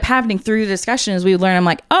would end up happening through the discussion is we would learn, I'm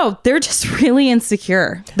like, oh, they're just really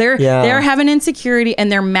insecure. They're having insecurity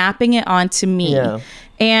and they're mapping it onto me. Yeah.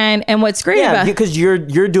 And what's great about because you're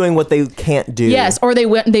doing what they can't do. Yes, or they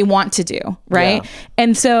want to do, right? Yeah.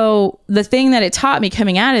 And so the thing that it taught me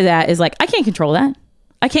coming out of that is I can't control that.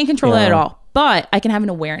 I can't control that at all. but I can have an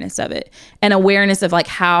awareness of it, and awareness of like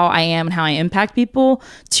how I am and how I impact people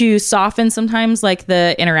to soften sometimes like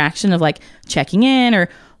the interaction of like checking in or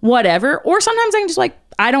whatever. Or sometimes I can just like,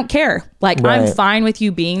 I don't care. Like I'm fine with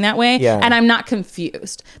you being that way. And I'm not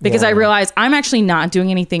confused because I realize I'm actually not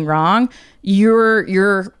doing anything wrong.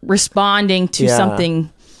 You're responding to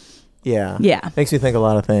something. Yeah. Makes me think a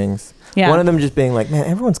lot of things. Yeah. One of them just being like,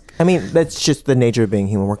 man, that's just the nature of being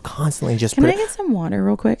human. We're constantly just... Can I get some water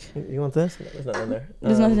real quick? You want this? There's nothing in there.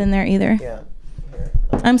 There's nothing in there either. Yeah.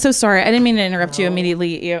 I'm so sorry. I didn't mean to interrupt you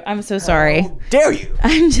immediately. I'm so sorry. How dare you?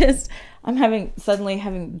 I'm suddenly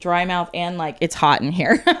having dry mouth and like it's hot in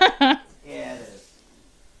here. Yeah, it is.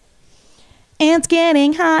 It's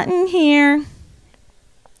getting hot in here.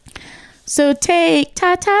 So take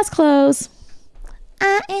Tata's clothes.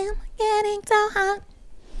 I am getting so hot.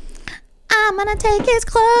 I'm gonna take his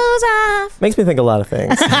clothes off. Makes me think a lot of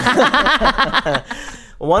things.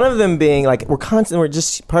 One of them being like, we're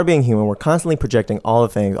just part of being human. We're constantly projecting all the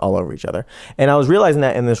things all over each other. And I was realizing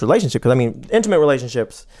that in this relationship, because I mean, intimate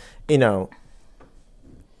relationships, you know,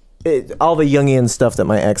 all the Jungian stuff that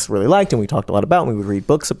my ex really liked and we talked a lot about and we would read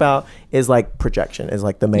books about is like projection, is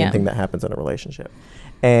like the main thing that happens in a relationship.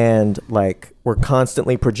 And like we're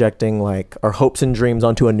constantly projecting like our hopes and dreams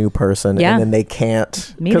onto a new person, and then they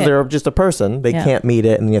can't, because they're just a person, they can't meet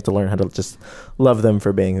it, and you have to learn how to just love them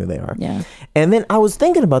for being who they are. And then I was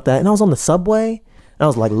thinking about that, and I was on the subway and I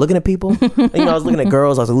was like looking at people. And, you know, I was looking at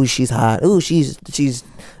girls. I was like, ooh, she's hot. Ooh, she's gross.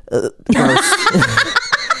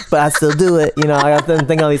 But I still do it. You know, I got to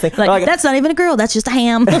think all these things. Like, that's not even a girl. That's just a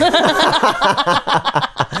ham. Or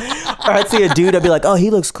I'd see a dude, I'd be like, oh, he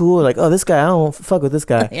looks cool. Like, oh, this guy, I don't fuck with this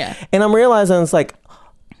guy. And I'm realizing it's like,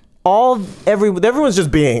 everyone's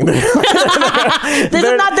just being. This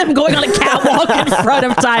is not them going on a catwalk in front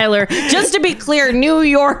of Tyler. Just to be clear, New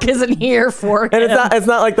York isn't here for him. And it's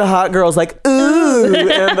not like the hot girl's like, ooh,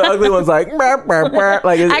 and the ugly one's like, burr, burr, burr.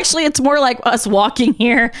 Like actually, it's more like us walking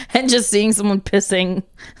here and just seeing someone pissing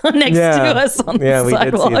next to us on the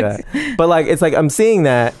sidewalk. We did see that. But like, it's like I'm seeing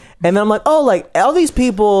that, and then I'm like, oh, like all these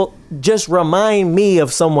people just remind me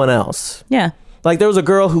of someone else. Yeah. Like there was a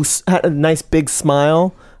girl who had a nice big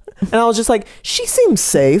smile. And I was just like, she seems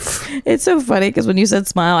safe. It's so funny because when you said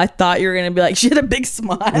smile, I thought you were gonna be like, she had a big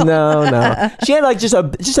smile. No, she had like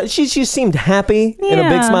she seemed happy in a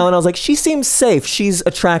big smile, and I was like, she seems safe. She's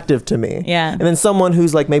attractive to me. Yeah. And then someone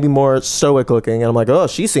who's like maybe more stoic looking, and I'm like, oh,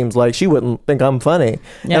 she seems like she wouldn't think I'm funny.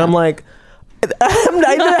 Yeah. And I'm like, I have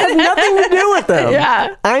nothing to do with them.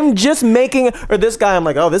 Yeah. I'm just making, or this guy, I'm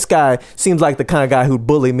like, oh, this guy seems like the kind of guy who'd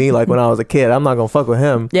bully me like when I was a kid. I'm not gonna fuck with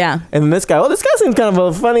him. Yeah. And then this guy, this guy seems kind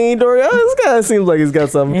of a funny story. Oh, this guy seems like he's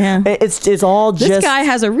got something. Yeah. It's all just. This guy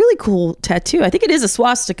has a really cool tattoo. I think it is a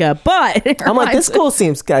swastika, but I'm like, this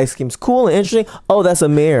guy seems cool and interesting. Oh, that's a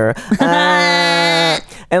mirror.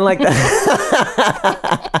 And like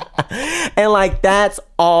that. And like that's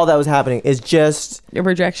all that was happening is just your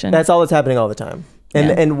projection. That's all that's happening all the time.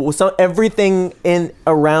 And so everything in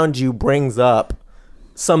around you brings up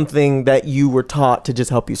something that you were taught to just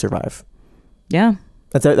help you survive. Yeah.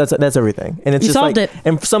 That's everything. And it's you just solved like, it.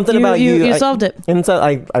 And something about you solved it. And so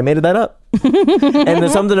I made that up. And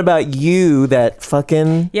there's something about you that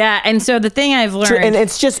fucking. Yeah. And so the thing I've learned. And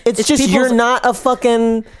it's just you're not a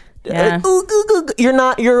fucking. Yeah.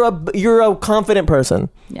 You're a confident person.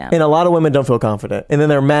 Yeah. And a lot of women don't feel confident, and then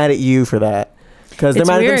they're mad at you for that because they're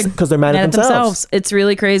mad at themselves. It's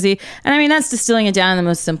really crazy. And I mean, that's distilling it down in the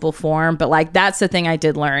most simple form, but like that's the thing I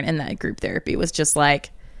did learn in that group therapy was just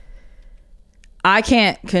like, I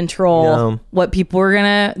can't control what people are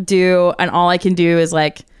gonna do, and all I can do is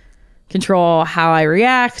like control how I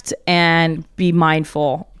react and be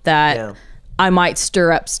mindful that I might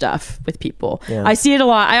stir up stuff with people. Yeah. I see it a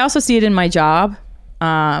lot. I also see it in my job.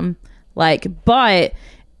 But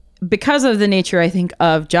because of the nature, I think,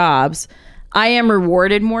 of jobs, I am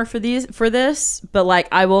rewarded more for this, but like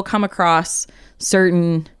I will come across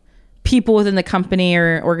certain people within the company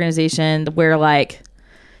or organization where like,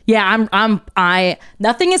 nothing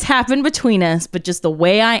has happened between us, but just the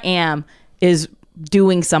way I am is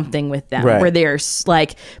doing something with them where they're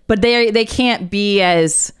like, but they can't be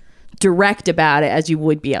as direct about it as you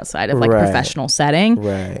would be outside of like professional setting.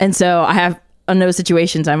 And so I have in those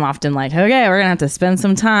situations I'm often like, okay, we're gonna have to spend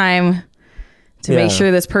some time to make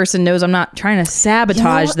sure this person knows I'm not trying to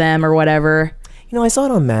sabotage them or whatever. You know, I saw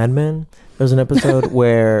it on Mad Men. There was an episode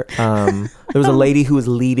where there was a lady who was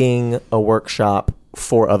leading a workshop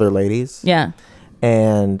for other ladies. Yeah.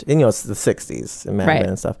 And you know, it's the 60s and Mad Men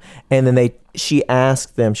and stuff. And then she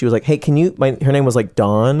asked them, she was like, hey, can you, her name was like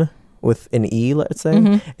Dawn with an E, let's say.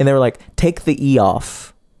 And they were like, take the E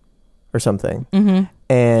off or something.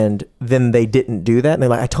 and then they didn't do that, and they're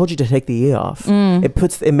like, I told you to take the E off.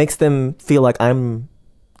 It makes them feel like y'all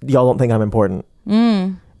don't think I'm important.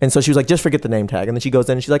 And so she was like, just forget the name tag. And then she goes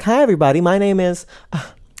in and she's like, hi everybody, my name is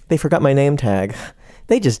they forgot my name tag.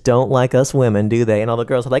 They just don't like us women, do they? And all the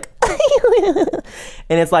girls are like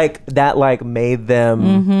and it's like that, like made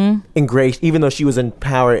them ingratiate, even though she was in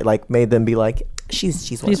power, it like made them be like,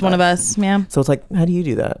 she's one of us. Yeah. So it's like, how do you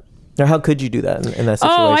do that? Or how could you do that in that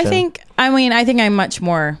situation? Oh, I think I'm much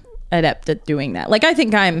more adept at doing that. Like, I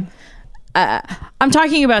think I'm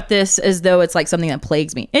talking about this as though it's like something that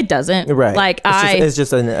plagues me. It doesn't. Right. Like it's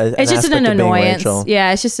just an annoyance.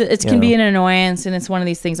 Yeah. It can be an annoyance, and it's one of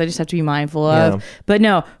these things I just have to be mindful of. Yeah. But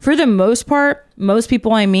no, for the most part, most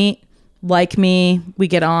people I meet like me. We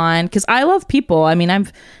get on because I love people. I mean, I'm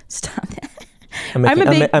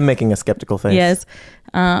making a skeptical face. Yes.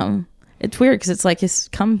 It's weird because it's like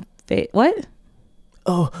what?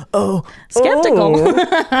 Oh. Skeptical.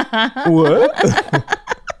 Oh. What?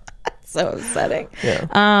 So upsetting.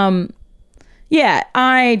 Yeah. Yeah,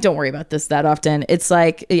 I don't worry about this that often. It's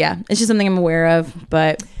like, yeah, it's just something I'm aware of.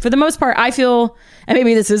 But for the most part, I feel, and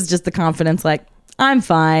maybe this is just the confidence, like, I'm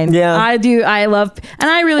fine. Yeah. I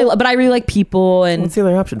really like people. And what's the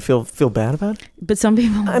other option? Feel bad about it? But some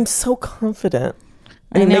people, I'm so confident.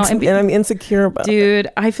 I know, and I'm insecure about it. Dude,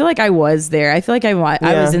 I feel like I was there. I feel like I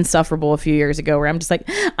was insufferable a few years ago, where I'm just like,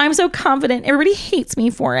 I'm so confident. Everybody hates me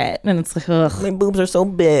for it. And it's like, ugh. My boobs are so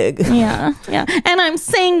big. Yeah. And I'm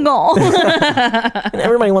single. And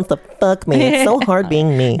everybody wants to fuck me. It's so hard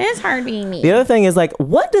being me. It's hard being me. The other thing is, like,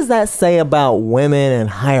 what does that say about women and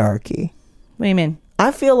hierarchy? What do you mean?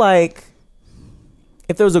 I feel like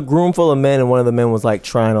if there was a room full of men and one of the men was like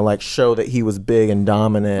trying to like show that he was big and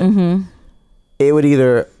dominant, it would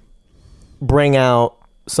either bring out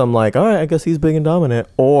some like, all right, I guess he's big and dominant,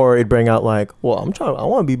 or it'd bring out like, well, I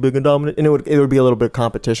want to be big and dominant, and it would be a little bit of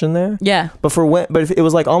competition there. Yeah. But if it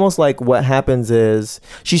was like almost like what happens is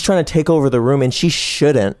she's trying to take over the room and she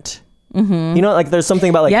shouldn't. You know, like there's something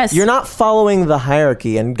about like you're not following the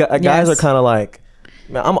hierarchy, and guys are kind of like,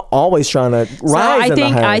 man, I'm always trying to rise in the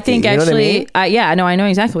hierarchy. I think actually, I know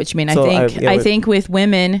exactly what you mean. I think with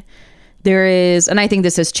women, there is, and I think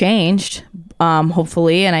this has changed,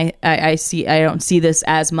 hopefully, and I don't see this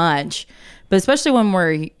as much, but especially when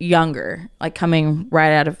we're younger, like coming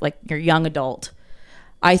right out of like your young adult,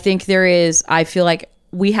 I think I feel like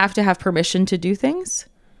we have to have permission to do things.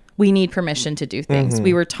 We need permission to do things.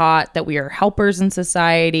 We were taught that we are helpers in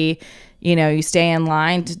society. You know, you stay in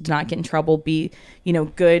line to not get in trouble, be, you know,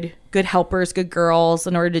 good helpers, good girls.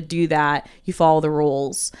 In order to do that, you follow the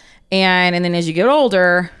rules. And then as you get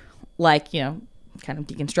older, like, you know, kind of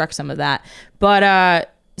deconstruct some of that.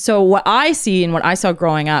 But so what I see and what I saw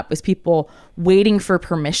growing up is people waiting for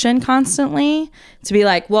permission constantly to be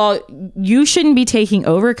like, well, you shouldn't be taking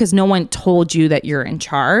over because no one told you that you're in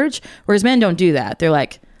charge. Whereas men don't do that. They're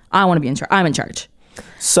like, I want to be in charge. I'm in charge.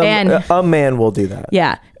 So a man will do that.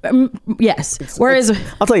 Yeah. Yes. Whereas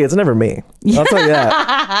I'll tell you, it's never me. I'll tell you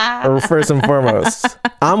that. First and foremost,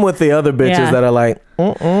 I'm with the other bitches that are like,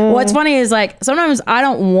 What's funny is like sometimes I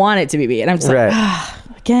don't want it to be me, and I'm just like,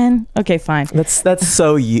 again, okay, fine. That's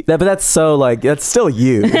so you. But that's so like that's still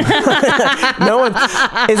you. No one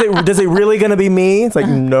does it really gonna be me? It's like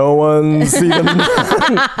no one's even. Guys,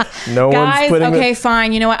 one's putting. Okay,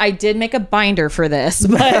 fine. You know what? I did make a binder for this,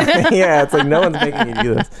 but yeah, it's like no one's making you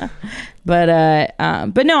do this. But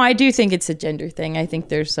no, I do think it's a gender thing. I think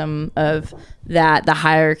there's some of that, the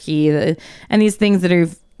hierarchy, and these things that are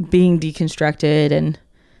being deconstructed,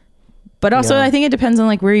 but also I think it depends on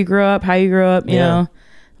like where you grew up, how you grew up, you know.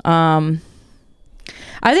 I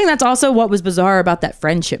think that's also what was bizarre about that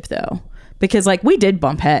friendship though, because like we did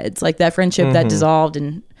bump heads, like that friendship that dissolved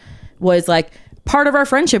and was like part of our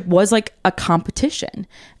friendship was like a competition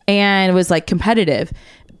and was like competitive.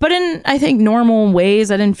 But in, I think, normal ways,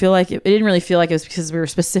 I didn't feel like it didn't really feel like it was because we were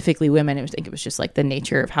specifically women. I think it was just like the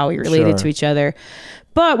nature of how we related to each other.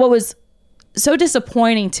 But what was so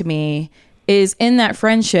disappointing to me is in that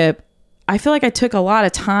friendship, I feel like I took a lot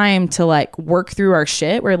of time to like work through our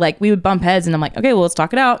shit where like we would bump heads and I'm like, okay, well, let's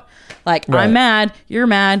talk it out. Like, I'm mad, you're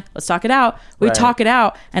mad, let's talk it out. We'd talk it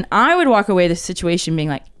out. And I would walk away this situation being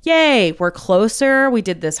like, yay, we're closer. We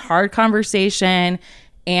did this hard conversation.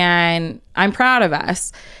 And I'm proud of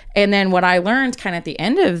us. And then what I learned kind of at the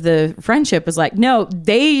end of the friendship was like, no,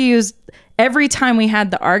 they used every time we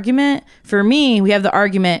had the argument. For me, we have the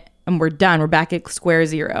argument and we're done. We're back at square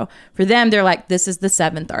zero. For them, they're like, this is the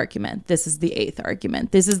 7th argument. This is the 8th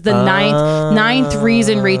argument. This is the ninth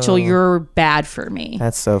reason, Rachel, you're bad for me.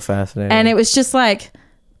 That's so fascinating. And it was just like,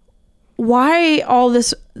 why all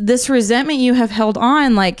this resentment you have held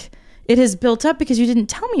on? Like, it has built up because you didn't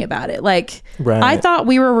tell me about it. Like, Right. I thought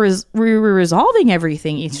we were resolving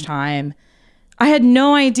everything each time. I had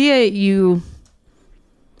no idea you...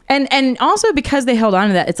 And also because they held on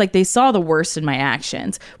to that, it's like they saw the worst in my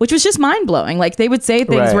actions, which was just mind-blowing. Like, they would say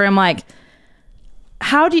things Right. where I'm like,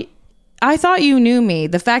 I thought you knew me.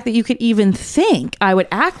 The fact that you could even think I would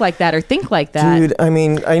act like that or think like that. Dude, I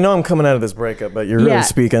mean, I know I'm coming out of this breakup, but you're really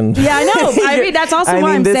speaking. Yeah, I know. I mean, that's also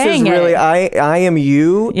why I'm this saying is really, it. I am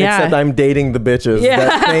you, Yeah. except I'm dating the bitches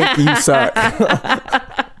that think you suck.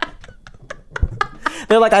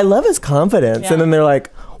 They're like, I love his confidence. Yeah. And then they're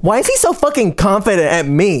like, why is he so fucking confident at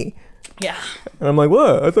me? Yeah. And I'm like,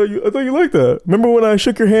 what? I thought you liked that. Remember when I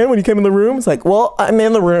shook your hand when you came in the room? It's like, well, I'm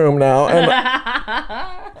in the room now.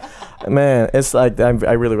 And man, it's like I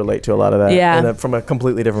really relate to a lot of that. Yeah. And from a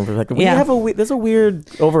completely different perspective. Yeah. There's a weird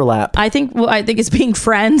overlap. I think it's being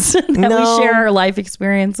friends that we share our life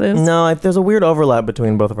experiences. No, there's a weird overlap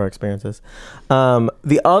between both of our experiences.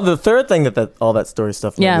 The third thing that all that story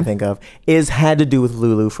stuff made me think of had to do with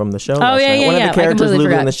Lulu from the show. Oh, yeah, yeah, One of the characters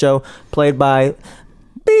Lulu in the show, played by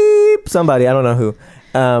somebody, I don't know who.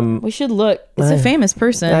 We should look. It's a famous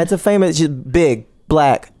person. She's big,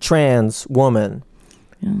 black, trans woman.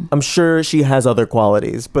 Yeah. I'm sure she has other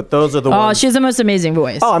qualities, but those are the ones. Oh, she has the most amazing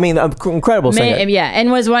voice. Oh, I mean, incredible singer. Yeah,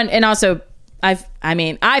 and was one, and also, I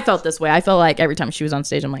felt this way. I felt like every time she was on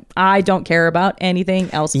stage, I'm like, I don't care about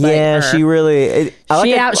anything else. But her. She really. She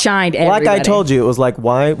outshined everybody. Like I told you, it was like,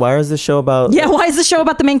 why is this show about? Yeah, why is the show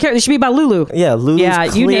about the main character? It should be about Lulu. Yeah,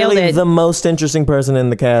 Lulu's you nailed clearly it. the most interesting person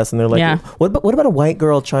in the cast, and they're like, what about a white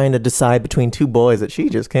girl trying to decide between two boys that she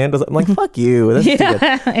just can't? I'm like, fuck you. That's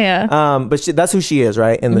stupid. Yeah. But that's who she is,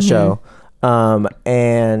 right, in the show.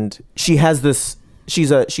 And she has this.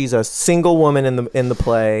 She's a single woman in the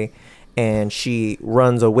play. And she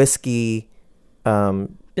runs a whiskey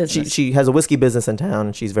she has a whiskey business in town,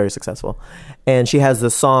 and she's very successful. And she has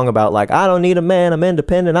this song about like, I don't need a man, I'm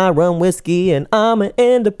independent, I run whiskey, and I'm an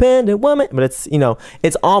independent woman. But it's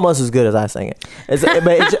almost as good as I sing it. It's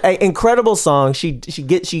an incredible song.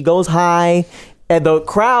 She goes high. And the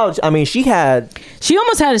crowd, I mean, she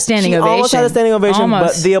almost had a standing ovation.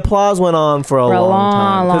 But the applause went on for a long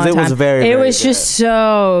time. Because it was very was good. Just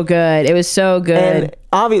so good. It was so good.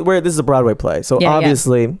 And this is a Broadway play. So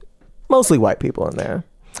obviously, mostly white people in there.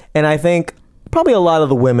 And I think probably a lot of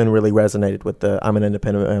the women really resonated with the I'm an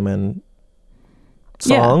independent woman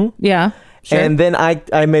song. Yeah. Sure. And then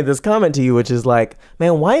I made this comment to you, which is like,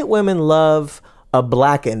 man, white women love a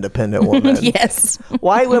black independent woman. Yes.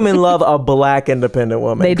 White women love a black independent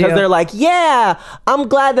woman. They do. Because they're like, yeah, I'm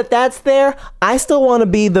glad that's there. I still want to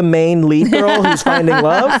be the main lead girl who's finding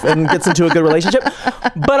love and gets into a good relationship.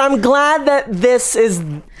 But I'm glad that this is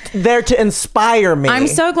there to inspire me. I'm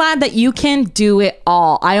so glad that you can do it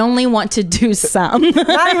all. I only want to do some. Not even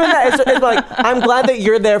that. It's like, I'm glad that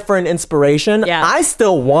you're there for an inspiration. Yeah. I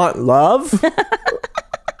still want love.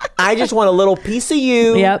 I just want a little piece of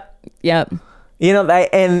you. Yep. You know,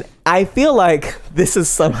 and I feel like this is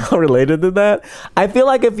somehow related to that. I feel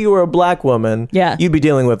like if you were a black woman, you'd be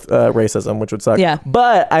dealing with racism, which would suck. Yeah.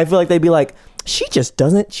 But I feel like they'd be like, she just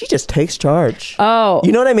takes charge. Oh.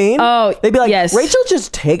 You know what I mean? Oh, they'd be like, yes. Rachel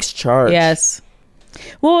just takes charge. Yes.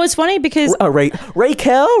 Well, it's funny because...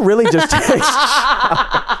 Raquel really just takes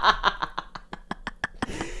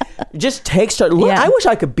just takes charge. Look, I wish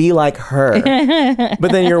I could be like her.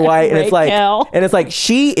 But then you're white, and it's like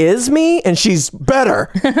she is me, and she's better,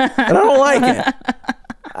 and I don't like it.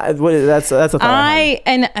 That's a thought.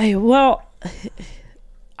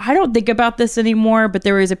 I don't think about this anymore, but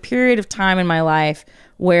there was a period of time in my life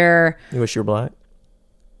where you wish you were black.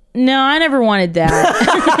 No, I never wanted that.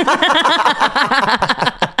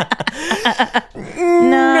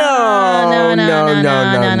 No.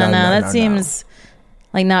 That seems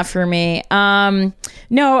like not for me. Where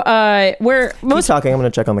most Keep talking. I'm gonna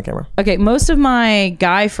check on the camera. Okay, most of my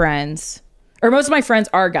guy friends, or most of my friends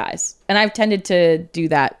are guys, and I've tended to do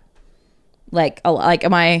that.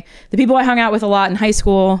 The people I hung out with a lot in high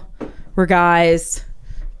school were guys.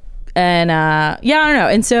 And I don't know.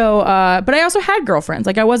 And so but I also had girlfriends.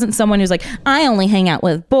 Like, I wasn't someone who's like, I only hang out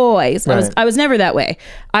with boys. Right. I was never that way.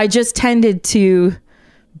 I just tended to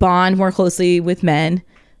bond more closely with men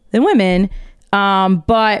than women.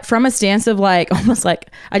 But from a stance of like, almost like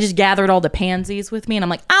I just gathered all the pansies with me and I'm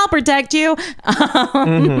like, I'll protect you.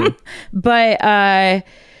 But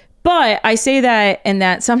I say that, and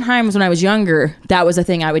that sometimes when I was younger, that was a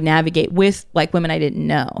thing I would navigate with like women I didn't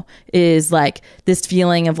know, is like this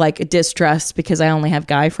feeling of like distrust because I only have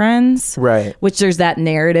guy friends. Right. Which there's that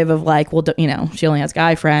narrative of like, well, she only has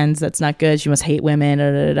guy friends. That's not good. She must hate women.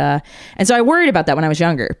 And so I worried about that when I was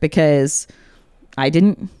younger because I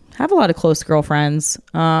didn't have a lot of close girlfriends.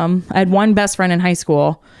 I had one best friend in high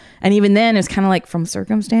school, and even then it was kind of like from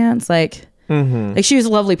circumstance. Like, like she was a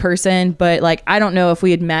lovely person, but like I don't know if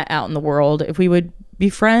we had met out in the world if we would be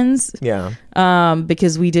friends. Yeah.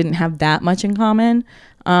 Because we didn't have that much in common.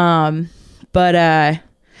 But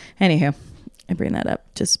anywho, I bring that up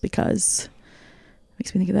just because it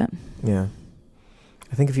makes me think of that. Yeah.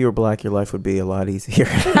 I think if you were black, your life would be a lot easier.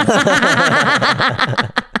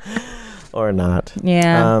 Or not.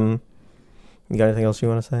 Yeah. You got anything else you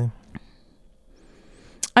want to say?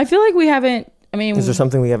 I feel like we haven't, I mean, is there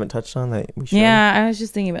something we haven't touched on that we should? Yeah, I was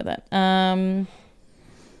just thinking about that.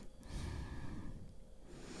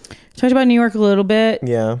 Talked about New York a little bit.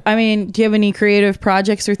 Yeah. I mean, do you have any creative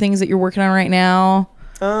projects or things that you're working on right now?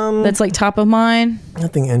 That's like top of mind?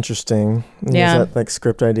 Nothing interesting. Yeah. There's that like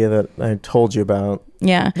script idea that I told you about.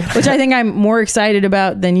 Yeah. Which I think I'm more excited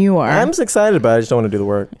about than you are. I'm just excited about it. I just don't want to do the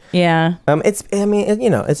work. Yeah. It's, I mean, you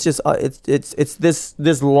know, it's just, it's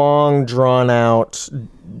this long drawn out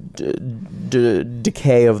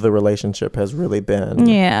decay of the relationship has really been.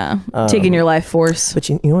 Yeah. Taking your life force. But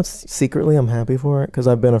you know what's secretly I'm happy for it? Because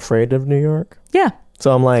I've been afraid of New York. Yeah.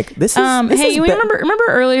 So I'm like, this is, hey, you remember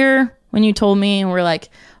earlier when you told me and we're like,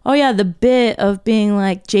 oh yeah, the bit of being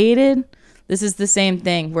like jaded, this is the same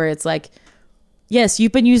thing where it's like, yes,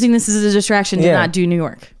 you've been using this as a distraction to not do New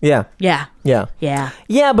York. Yeah. Yeah. Yeah. Yeah.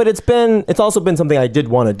 Yeah, but it's also been something I did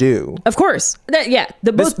want to do. Of course.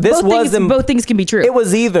 Both things can be true. It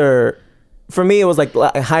was either, for me, it was like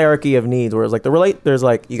a hierarchy of needs where it's like there's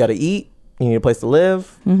like, you got to eat, you need a place to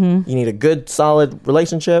live, you need a good, solid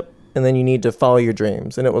relationship, and then you need to follow your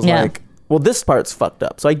dreams. And it was like, well, this part's fucked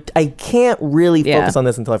up. So I can't really focus on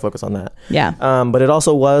this until I focus on that. Yeah. But it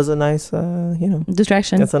also was a nice,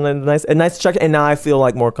 distraction. It's a nice distraction. And now I feel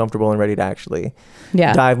like more comfortable and ready to actually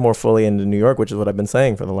dive more fully into New York, which is what I've been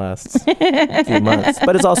saying for the last few months.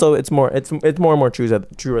 But it's more and more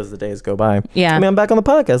true as the days go by. Yeah. I mean, I'm back on the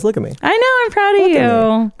podcast. Look at me. I know. I'm proud of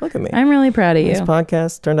you. Look at me. I'm really proud of you. This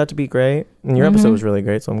podcast turned out to be great. And your episode was really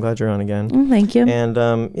great. So I'm glad you're on again. Thank you. And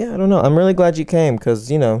I don't know. I'm really glad you came because,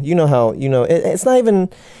 you know how, it's not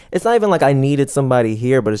even like I needed somebody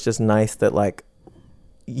here, but it's just nice that like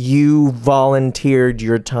you volunteered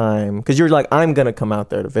your time because you're like, I'm going to come out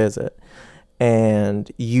there to visit.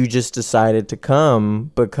 And you just decided to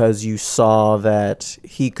come because you saw that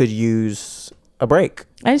he could use a break.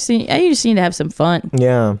 I just need to have some fun.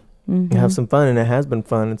 Yeah. Have some fun. And it has been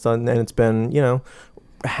fun. It's been,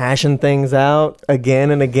 hashing things out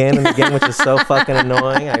again and again and again, which is so fucking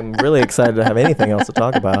annoying. I'm really excited to have anything else to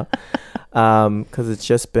talk about. Because it's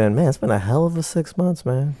just been, it's been a hell of a 6 months,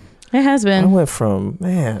 man. It has been. I went from,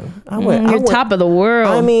 you're top of the world.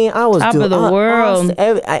 I mean, I was top of the world.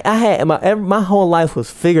 I had my whole life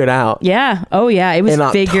was figured out. Yeah. Oh yeah. It was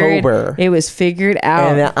in figured. October. It was figured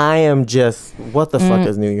out. And I am just, what the fuck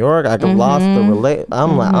is New York? I lost the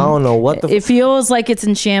I'm like, I don't know what the. It feels like it's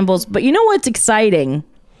in shambles. But you know what's exciting?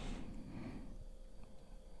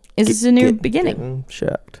 It's a new beginning.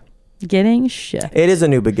 Getting shit. It is a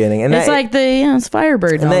new beginning, and it's like it's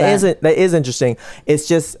Firebird, and that is interesting. It's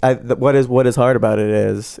just what is hard about it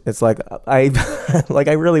is it's like I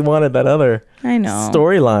really wanted that other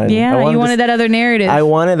storyline. Yeah, you wanted that other narrative. I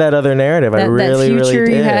wanted that other narrative. I really, that future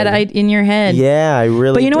really did. You had in your head. Yeah, I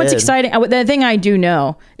really. But you know did. what's exciting? The thing I do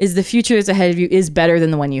know is the future that's ahead of you is better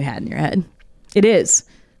than the one you had in your head. It is.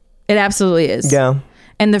 It absolutely is. Yeah.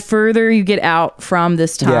 And the further you get out from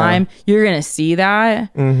this time, you're going to see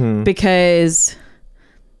that because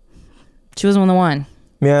she wasn't the one.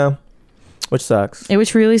 Yeah. Which sucks.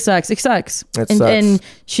 Which really sucks. It sucks. Sucks. And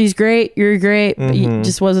she's great. You're great. But you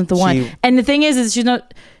just wasn't the one. And the thing is she's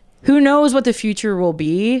not, who knows what the future will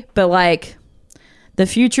be, but like the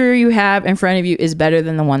future you have in front of you is better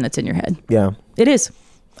than the one that's in your head. Yeah. It is.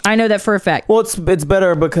 I know that for a fact. Well, it's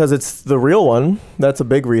better because it's the real one. That's a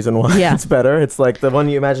big reason why it's better. It's like the one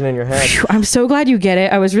you imagine in your head. I'm so glad you get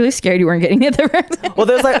it. I was really scared you weren't getting it the right. Well,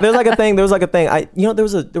 there's like a thing. There was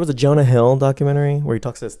a Jonah Hill documentary where he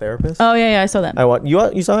talks to his therapist. Oh yeah, I saw that.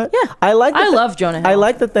 You saw it? Yeah. I love Jonah Hill. I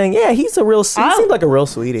like the thing. Yeah, he seemed like a real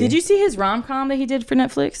sweetie. Did you see his rom-com that he did for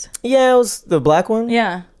Netflix? Yeah, it was the black one.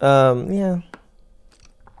 Yeah. Yeah.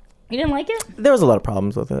 You didn't like it? There was a lot of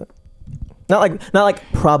problems with it. Not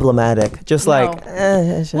like problematic, just like.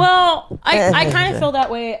 Well, I kind of feel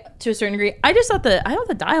that way to a certain degree. I thought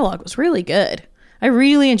the dialogue was really good. I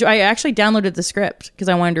really enjoyed. I actually downloaded the script because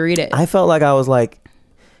I wanted to read it. I felt like I was like,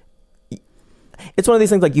 it's one of these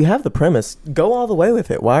things like you have the premise, go all the way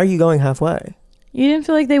with it. Why are you going halfway? You didn't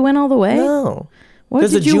feel like they went all the way? No.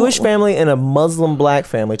 There's a Jewish family and a Muslim black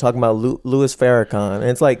family talking about Louis Farrakhan, and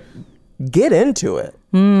it's like, get into it.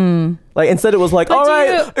 Like instead it was like, all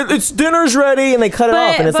right, it's dinner's ready, and they cut it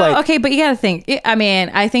off, and it's like, okay, but you gotta think. I mean,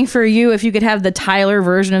 I think for you, if you could have the Tyler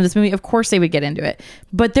version of this movie, of course they would get into it.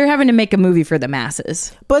 But they're having to make a movie for the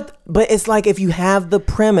masses. But it's like, if you have the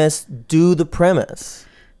premise, do the premise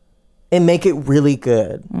and make it really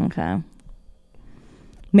good. Okay.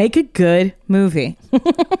 Make a good movie.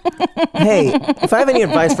 Hey, if I have any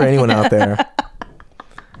advice for anyone out there,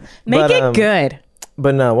 make it good.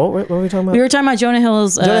 But no, what were we talking about? We were talking about Jonah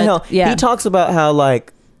Hill's. Jonah Hill. Yeah. He talks about how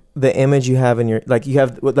like the image you have in your, like you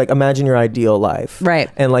have, like imagine your ideal life. Right.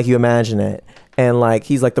 And like you imagine it. And like,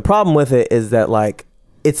 he's like, the problem with it is that like,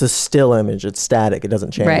 it's a still image. It's static. It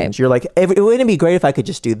doesn't change. Right. You're like, it wouldn't be great if I could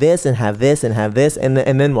just do this and have this and have this. And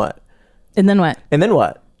then what? And then what? And then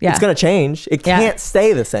what? Yeah. It's going to change. It can't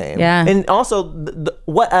stay the same. Yeah. And also,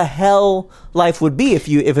 what a hell life would be if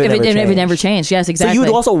it never changed. Yes, exactly. So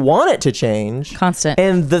you'd also want it to change. Constant.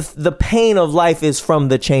 And the pain of life is from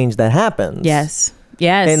the change that happens. Yes.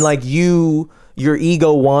 Yes. And like your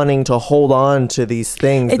ego wanting to hold on to these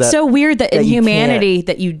things. It's so weird that in humanity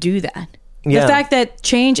that you do that. Yeah. The fact that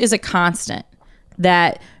change is a constant,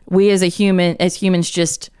 that we as humans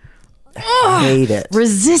just hate it,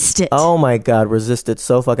 resist it. Oh my god, resist it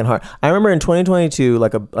so fucking hard. I remember in 2022,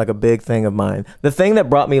 like a big thing of mine, the thing that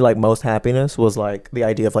brought me like most happiness was like the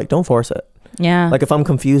idea of like, don't force it. Yeah. Like if I'm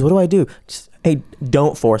confused, what do? Just, hey,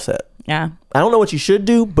 don't force it. Yeah. I don't know what you should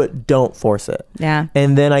do, but don't force it. Yeah.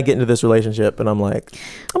 And then I get into this relationship and I'm like,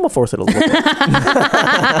 I'm gonna force it a little bit.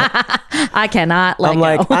 I cannot let go.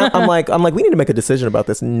 I'm like, we need to make a decision about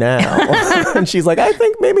this now. And she's like, I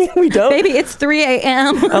think maybe we don't. Maybe it's 3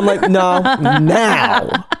 a.m. I'm like, no, now.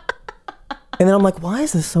 And then I'm like, why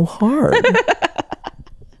is this so hard?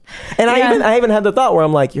 And I even had the thought where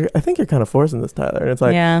I'm like, I think you're kind of forcing this, Tyler. And it's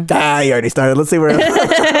like, you already started. Let's see where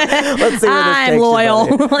this takes I'm loyal.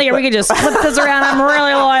 Here, we can just flip this around. I'm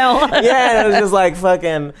really loyal. Yeah, and it was just like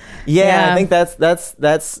fucking. Yeah, I think that's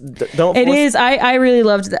don't. It is. I really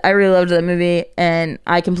loved that. I really loved that movie, and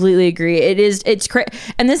I completely agree. It's crazy.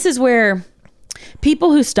 And this is where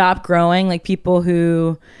people who stop growing, like people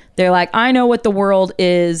who they're like, I know what the world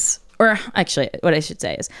is. Or actually, what I should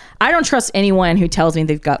say is, I don't trust anyone who tells me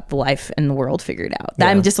they've got the life and the world figured out. Yeah.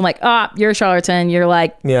 I'm like, you're a charlatan. You're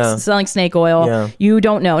like selling snake oil. Yeah. You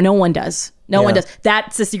don't know. No one does. No one does.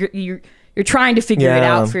 That's the secret. You're trying to figure it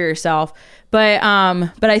out for yourself. But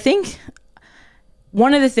I think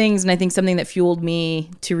one of the things, and I think something that fueled me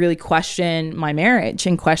to really question my marriage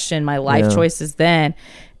and question my life choices then,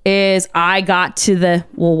 is I got to the,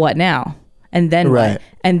 well, what now? And then what?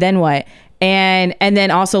 And then what? And then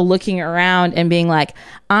also looking around and being like,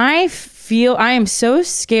 I feel I am so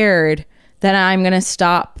scared that I'm going to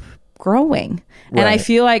stop growing. Right. And I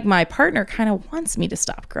feel like my partner kind of wants me to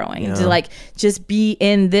stop growing, to like just be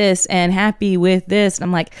in this and happy with this. And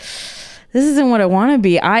I'm like, this isn't what I want to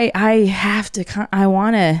be. I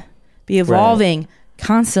want to be evolving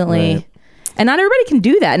constantly. Right. And not everybody can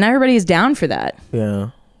do that. Not everybody is down for that. Yeah.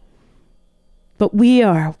 But we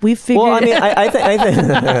figured. Well, I mean,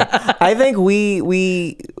 I think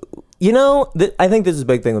we, you know, I think this is a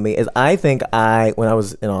big thing with me is I think when I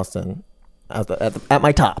was in Austin, at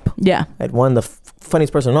my top, I'd won the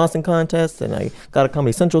funniest person in Austin contest, and I got a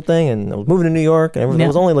Comedy Central thing, and I was moving to New York, and everything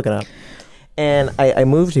was only looking up. And I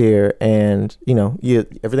moved here, and you know,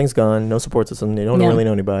 everything's gone, no support system. You don't really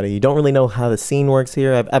know anybody. You don't really know how the scene works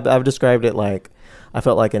here. I've described it like, I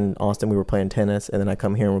felt like in Austin we were playing tennis, and then I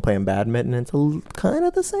come here and we're playing badminton. And it's kind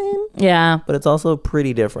of the same, but it's also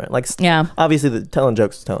pretty different. Like, obviously the telling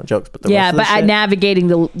jokes is telling jokes, but navigating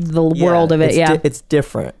the world of it, it's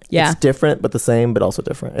different. It's different, but the same, but also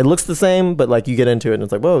different. It looks the same, but like you get into it and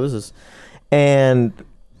it's like, whoa, this is. And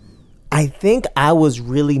I think I was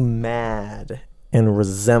really mad and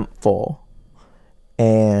resentful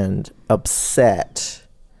and upset.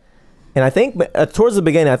 And I think towards the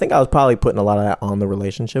beginning, I think I was probably putting a lot of that on the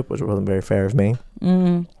relationship, which wasn't very fair of me,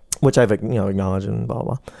 which I've acknowledged and blah,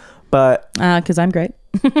 blah. But because I'm great.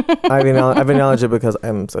 I've acknowledged it because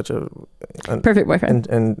I'm such a perfect boyfriend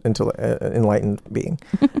and enlightened being.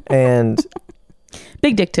 And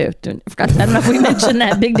big dick too. I don't know if we mentioned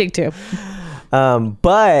that. Big dick too.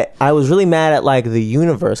 But I was really mad at like the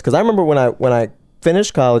universe, because I remember when I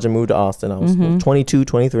finished college and moved to Austin, I was 22,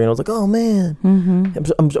 23, and I was like, oh man,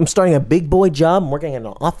 I'm starting a big boy job. I'm working in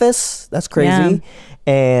an office. That's crazy.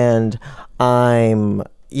 And I'm,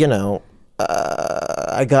 I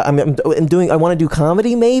want to do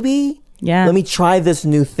comedy maybe. Yeah. Let me try this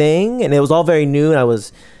new thing. And it was all very new. And I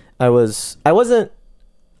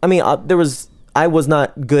I was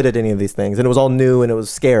not good at any of these things, and it was all new and it was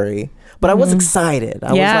scary. But I was excited.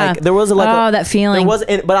 I was like, there was like that feeling. There was,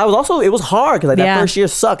 but I was also, it was hard because like, that first year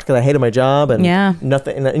sucked because I hated my job and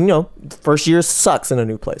nothing. And, you know, first year sucks in a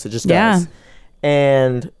new place. It just does.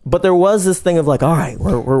 But there was this thing of like, all right,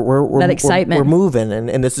 we're that excitement. We're moving,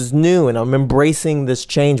 and this is new, and I'm embracing this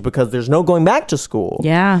change because there's no going back to school.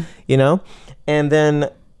 Yeah, you know, and then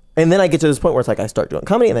I get to this point where it's like I start doing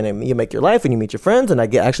comedy, and then you make your life, and you meet your friends, and I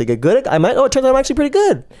actually get good at. It turns out I'm actually pretty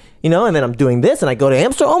good, you know. And then I'm doing this, and I go to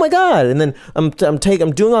Amsterdam. Oh my god! And then I'm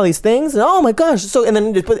doing all these things, and oh my gosh! So and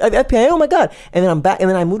then FPA. Oh my god! And then I'm back, and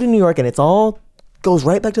then I moved to New York, and it's all goes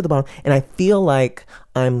right back to the bottom, and I feel like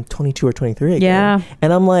I'm 22 or 23 again. Yeah.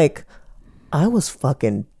 And I'm like, I was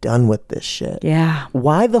fucking done with this shit. Yeah.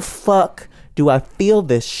 Why the fuck do I feel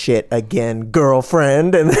this shit again,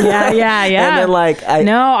 girlfriend? And yeah. And then like,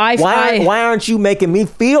 why aren't you making me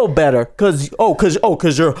feel better? Cause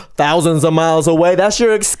you're thousands of miles away. That's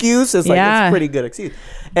your excuse. It's like, it's a pretty good excuse.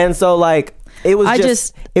 And so like, I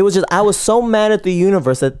was so mad at the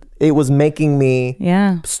universe that it was making me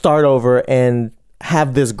start over and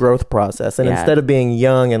have this growth process. And instead of being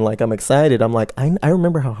young and like I'm excited, I'm like, I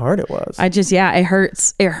remember how hard it was. It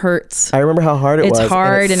hurts. I remember how hard it was. It's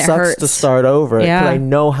hard and it sucks hurts to start over because I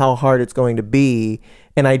know how hard it's going to be.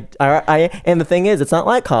 And I and the thing is, it's not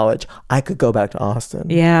like college. I could go back to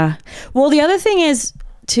Austin. Yeah. Well, the other thing is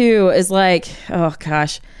too is like, oh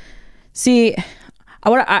gosh, see.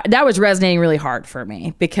 That was resonating really hard for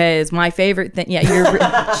me because my favorite thing,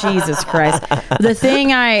 Jesus Christ. The thing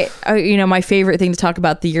my favorite thing to talk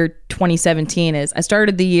about the year 2017 is I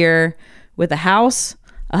started the year with a house,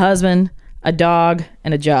 a husband, a dog,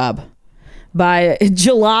 and a job. By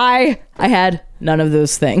July, I had none of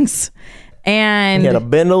those things. And you had a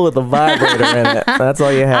bindle with a vibrator in it. That's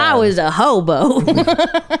all you had. I was a hobo.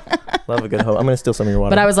 Love a good hoe. I'm gonna steal some of your water.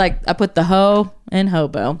 But I was like, I put the hoe in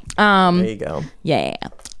hobo. There you go. Yeah.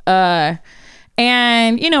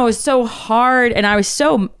 And it was so hard, and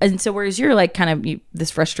so whereas you're like kind of this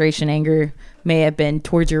frustration, anger may have been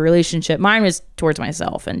towards your relationship, mine was towards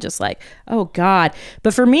myself and just like, oh God.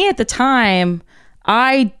 But for me at the time,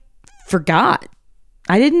 I forgot.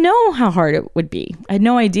 I didn't know how hard it would be. I had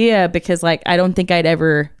no idea because like I don't think I'd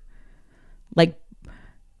ever like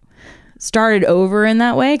started over in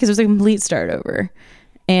that way because it was a complete start over.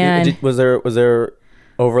 And was there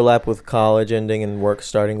overlap with college ending and work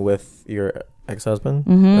starting with your ex-husband?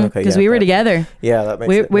 Mm-hmm. Okay, because we were together. Yeah, that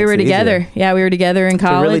makes we were together. Easier. Yeah, we were together in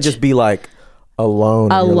college. To really just be like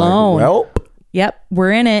alone. Alone. Like, welp. Yep,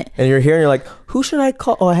 we're in it. And you're here and you're like, who should I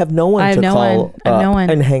call? Oh, I have no one to call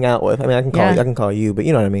and hang out with. I mean, I can call you, but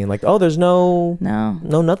you know what I mean? Like, oh, there's no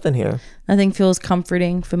nothing here. Nothing feels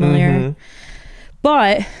comforting, familiar. Mm-hmm.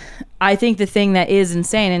 But I think the thing that is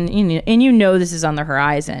insane, and this is on the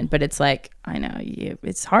horizon, but it's like, I know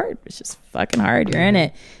it's hard. It's just fucking hard. You're in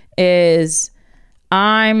it. Is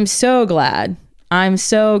I'm so glad. I'm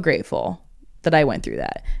so grateful that I went through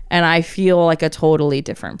that. And I feel like a totally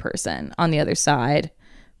different person on the other side.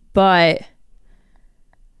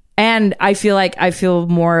 And I feel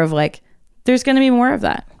more of like, there's going to be more of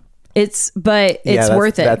that. It's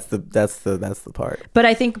worth it. That's the part. But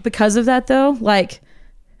I think because of that though, like,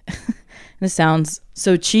 this sounds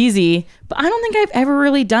so cheesy, but I don't think I've ever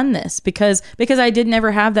really done this because I did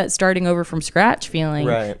never have that starting over from scratch feeling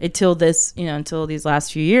until these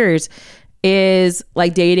last few years. Is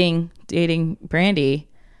like dating Brandy.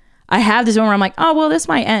 I have this moment where I'm like, oh well, this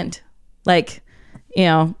might end. Like,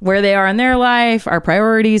 where they are in their life, our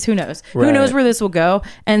priorities, who knows? Right. Who knows where this will go?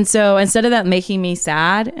 And so instead of that making me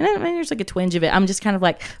sad, and I mean, there's like a twinge of it, I'm just kind of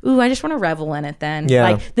like, ooh, I just want to revel in it then. Yeah.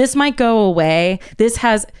 Like, this might go away. This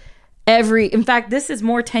has in fact, this is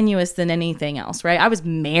more tenuous than anything else, right? I was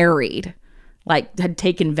married, like had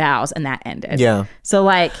taken vows, and that ended. Yeah. So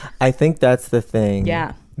like, I think that's the thing.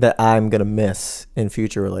 Yeah. That I'm going to miss in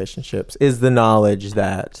future relationships is the knowledge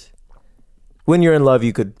that when you're in love,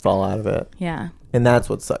 you could fall out of it. Yeah. And that's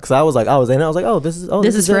what sucks. I was like, oh, this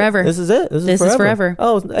is forever. This is it. This is forever.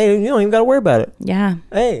 Oh, hey, you don't even got to worry about it. Yeah.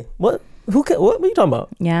 Hey, what are you talking about?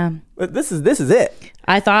 Yeah. This is it.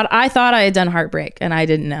 I thought I had done heartbreak and I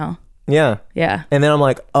didn't know. Yeah. Yeah. And then I'm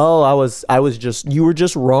like, oh, you were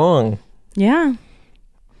just wrong. Yeah.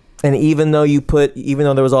 And even though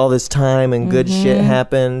there was all this time and good shit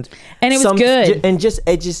happened, and it was good, and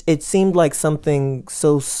it seemed like something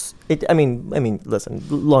so. I mean, listen,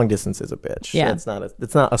 long distance is a bitch. Yeah, it's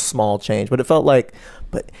not a small change, but it felt like,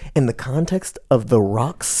 but in the context of the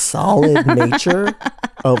rock solid nature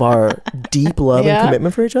of our deep love and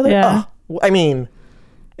commitment for each other, I mean,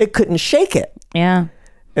 it couldn't shake it. Yeah.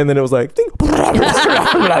 And then it was like, think,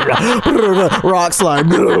 rock slide,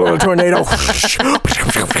 tornado.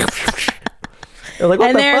 Like,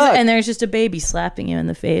 what and there's just a baby slapping you in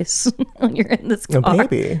the face when you're in this car. A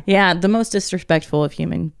baby. Yeah, the most disrespectful of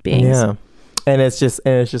human beings. Yeah, and it's just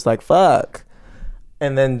like fuck.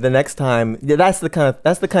 And then the next time, that's the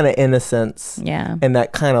kind of innocence. Yeah, and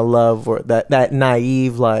that kind of love, or that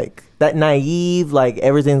naive like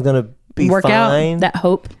everything's gonna be work fine.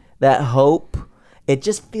 Out That hope.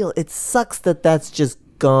 It sucks that's just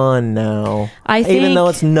gone now. I think, even though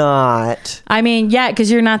it's not. I mean, yeah, because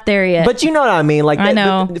you're not there yet. But you know what I mean. Like I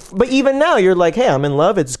know. But even now, you're like, hey, I'm in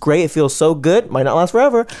love. It's great. It feels so good. Might not last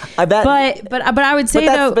forever. But I would say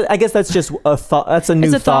though. But I guess that's just a thought. That's a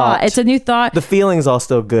new thought. It's a new thought. The feelings all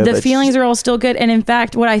still good. The feelings are all still good. And in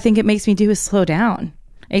fact, what I think it makes me do is slow down.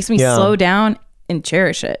 It makes me slow down and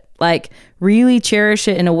cherish it. Like really cherish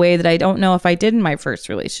it in a way that I don't know if I did in my first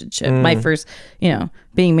relationship, my first,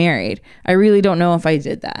 being married. I really don't know if I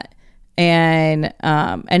did that. And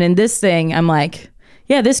in this thing, I'm like,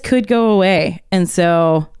 yeah, this could go away. And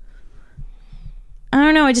so I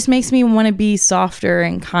don't know. It just makes me want to be softer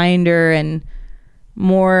and kinder and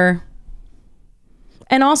more,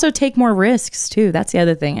 and also take more risks too. That's the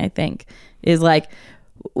other thing I think is like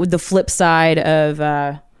the flip side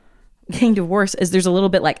of, getting divorced is there's a little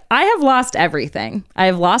bit like I have lost everything. I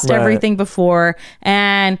have lost everything before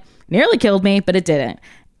and nearly killed me, but it didn't.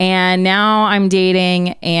 And now I'm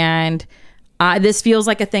dating and this feels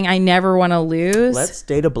like a thing I never want to lose. Let's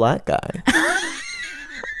date a black guy.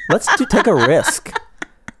 Let's take a risk.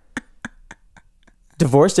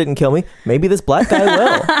 Divorce didn't kill me. Maybe this black guy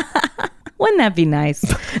will. Wouldn't that be nice?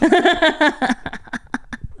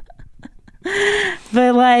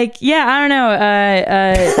 But like, yeah, I don't know.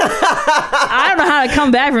 I don't know how to come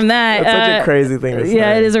back from that. That's such a crazy thing to say.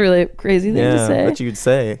 Yeah, it is a really crazy thing to say. That you'd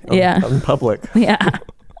say in public. Yeah.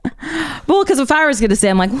 Well, because if I was going to say,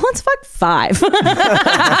 I'm like, well, let's fuck 5.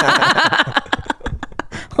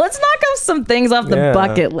 Let's knock off some things off the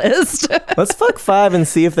bucket list. Let's fuck 5 and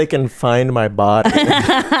see if they can find my body.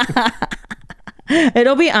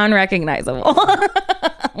 It'll be unrecognizable.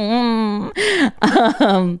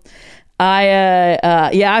 I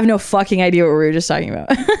have no fucking idea what we were just talking about.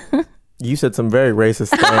 You said some very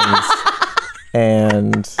racist things.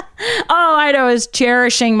 And I know, is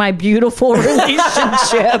cherishing my beautiful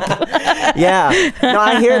relationship. Yeah, no,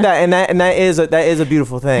 I hear that, and that is a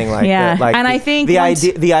beautiful thing. Like, yeah, like and I think the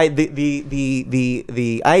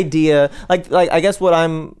idea, like I guess what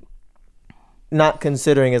I'm not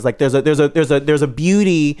considering is like there's a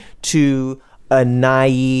beauty to a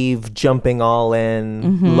naive jumping all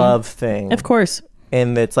in love thing, of course,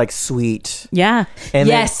 and it's like sweet. Yeah. And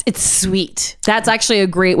yes, it's sweet. That's actually a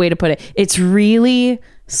great way to put it. It's really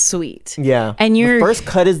sweet. Yeah. And the first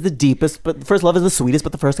cut is the deepest, but the first love is the sweetest,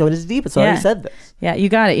 but the first cut is the deepest. So I already said this. Yeah, you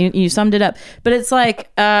got it. You summed it up. But it's like,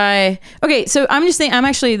 okay, so I'm just thinking,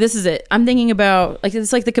 this is it. I'm thinking about, like,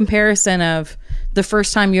 it's like the comparison of the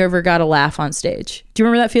first time you ever got a laugh on stage. Do you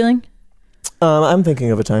remember that feeling? I'm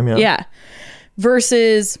thinking of a time, yeah. Yeah.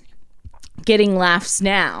 Versus getting laughs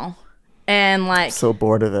now. And like, so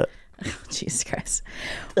bored of it. Jesus Christ.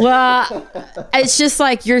 Well, it's just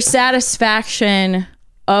like your satisfaction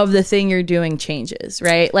of the thing you're doing changes,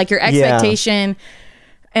 right? Like your expectation.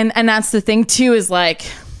 Yeah. And that's the thing too, is like,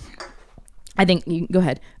 I think you go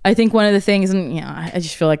ahead. I think one of the things, and I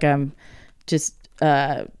just feel like I'm just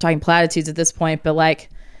talking platitudes at this point, but like,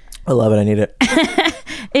 I love it. I need it.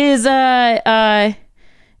 Is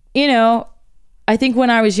I think when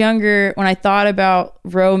I was younger, when I thought about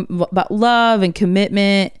love and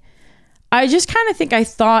commitment, I just kind of think I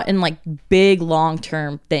thought in like big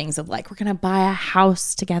long-term things of like, we're going to buy a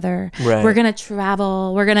house together. Right. We're going to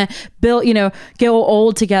travel. We're going to build, get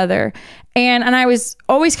old together. And I was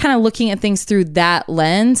always kind of looking at things through that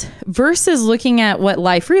lens versus looking at what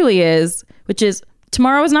life really is, which is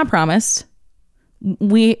tomorrow is not promised.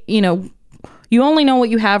 You only know what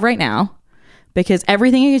you have right now. Because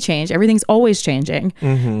everything can change. Everything's always changing.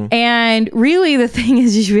 Mm-hmm. And really the thing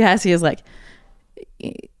is, you should be asking is like,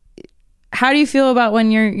 how do you feel about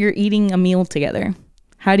when you're eating a meal together?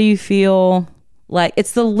 How do you feel? Like,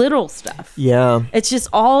 it's the little stuff. Yeah. It's just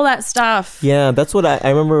all that stuff. Yeah, that's what I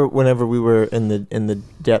remember whenever we were in the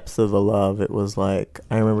depths of the love. It was like,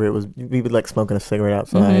 I remember we would like smoking a cigarette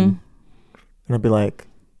outside. Mm-hmm. And I'd be like,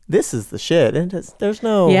 this is the shit. And there's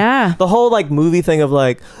no the whole like movie thing of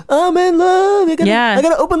like, I'm in love. I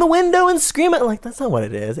gotta open the window and scream it. Like, that's not what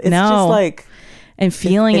it is. It's just like, and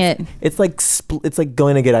feeling it. It's like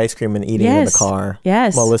going to get ice cream and eating it in the car.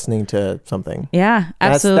 Yes. While listening to something. Yeah,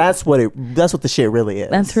 absolutely. That's what the shit really is.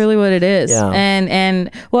 That's really what it is. Yeah. And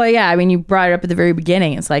well, yeah, I mean, you brought it up at the very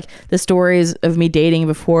beginning. It's like the stories of me dating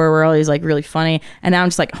before were always like really funny, and now I'm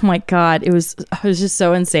just like, oh my God, it was just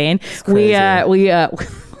so insane. We oh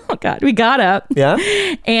God, we got up,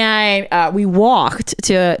 and we walked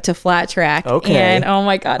to Flat Track, and oh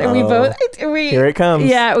my God, and here it comes.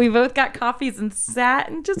 Yeah, we both got coffees and sat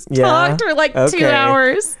and just talked for like 2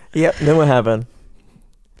 hours. Yep. Then what happened?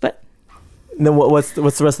 But then what's the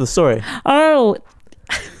rest of the story? Oh,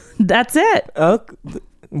 that's it. Oh,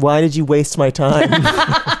 why did you waste my time?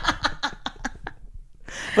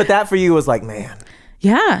 But that for you was like, man.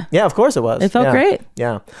 Yeah. Yeah, of course it was. It felt great.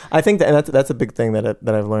 Yeah. I think that's a big thing that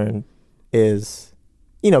I've learned is,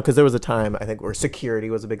 because there was a time, I think, where security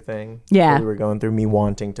was a big thing. Yeah. We were going through, me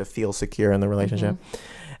wanting to feel secure in the relationship.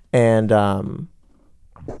 Mm-hmm.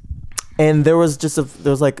 And there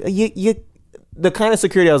was like, the kind of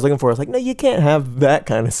security I was looking for, I was like, no, you can't have that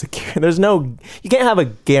kind of security. You can't have a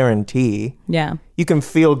guarantee. Yeah. You can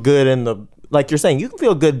feel good like you're saying, you can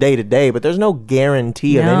feel good day to day, but there's no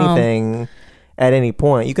guarantee of anything at any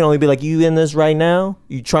point. You can only be like, you in this right now?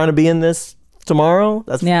 You trying to be in this tomorrow?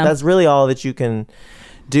 That's really all that you can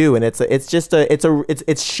do. And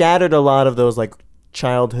it's shattered a lot of those like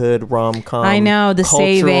childhood rom-com. I know, the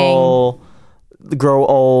cultural, saving, grow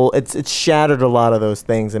old. It's shattered a lot of those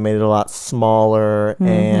things and made it a lot smaller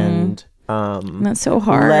and that's so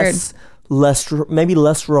hard. Maybe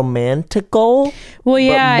less romantical. Well,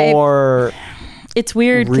 yeah, but more. It's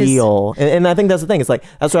weird, real, and I think that's the thing. It's like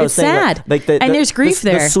that's what I was saying. Sad. Like and there's grief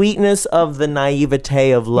there. The sweetness of the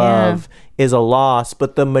naivete of love is a loss,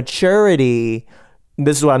 but the maturity.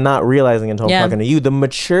 This is what I'm not realizing until I'm talking to you. The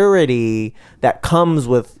maturity that comes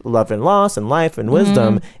with love and loss and life and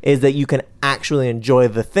wisdom is that you can actually enjoy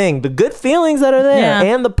the thing, the good feelings that are there,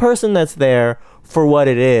 and the person that's there for what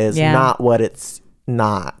it is, not what it's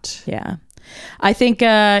not. Yeah, I think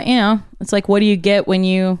it's like, what do you get when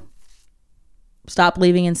you stop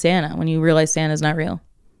believing in Santa, when you realize Santa's not real?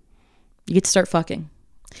 You get to start fucking.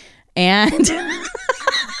 And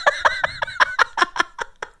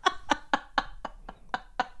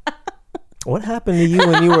what happened to you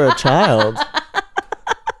when you were a child?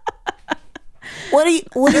 What are you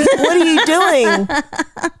doing?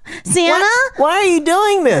 Santa? Why are you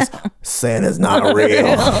doing this? Santa's not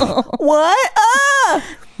real. What?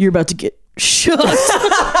 You're about to get shut.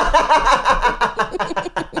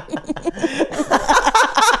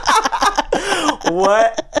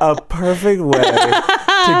 What a perfect way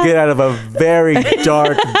to get out of a very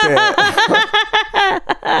dark bit.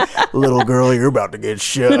 Little girl, you're about to get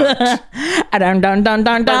shut. Dun, dun, dun,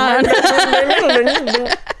 dun, dun.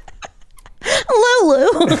 Lulu.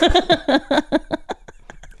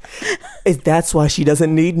 That's why she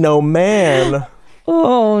doesn't need no man.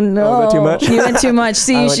 Oh no! Oh, was that too much? You went too much.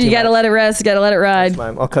 See, you got to let it rest. Got to let it ride.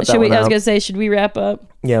 I'll cut that one I out. was gonna say, should we wrap up?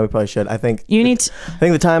 Yeah, we probably should. I think you need. I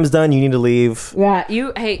think the time's done. You need to leave. Yeah.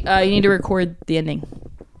 You need to record the ending.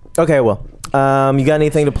 Okay. Well, you got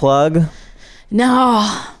anything to plug?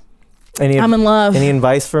 No. I'm in love. Any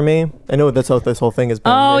advice for me? I know that's what this whole thing has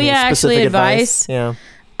been. Oh any yeah, actually advice. Yeah.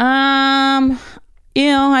 I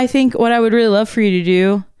think what I would really love for you to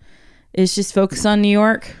do is just focus on New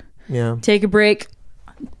York. Yeah. Take a break.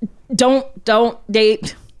 Don't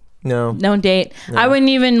date. No. Don't date. No. I wouldn't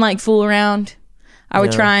even like fool around. I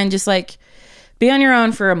would try and just like be on your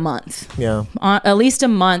own for a month. Yeah. At least a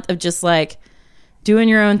month of just like doing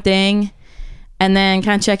your own thing, and then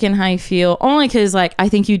kind of check in how you feel. Only because like I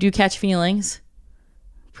think you do catch feelings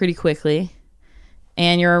pretty quickly,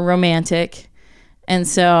 and you're a romantic, and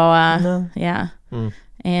so yeah.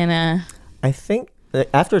 And I think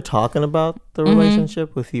after talking about the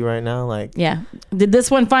relationship with you right now, like did this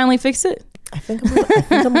one finally fix it? I think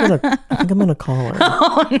I'm gonna call her.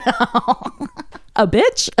 Oh no, a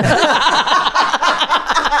bitch.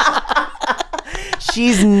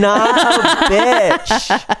 She's not a bitch.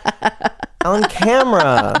 On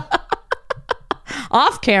camera.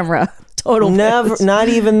 Off camera. Total never bitch. Not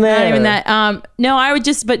even there. Not even that. No, I would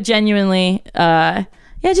just, but genuinely,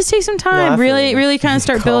 just take some time. No, really kind of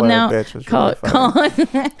start building out. Call it.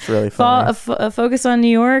 It's really funny. Focus on New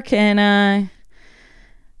York, and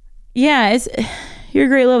your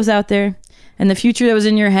great love's out there, and the future that was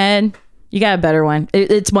in your head, you got a better one.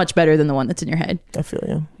 It's much better than the one that's in your head. I feel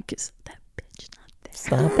you. Because that bitch not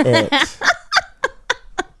Stop there. it.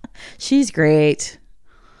 She's great.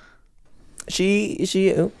 She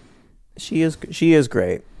is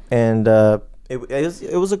great, and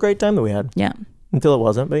it was a great time that we had. Yeah. until it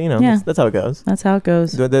wasn't. But that's how it goes. That's how it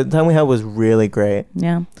goes. The time we had was really great.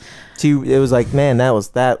 Yeah. It was like, man,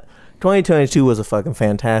 that 2022 was a fucking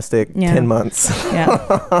fantastic 10 months.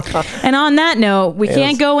 Yeah. And on that note, we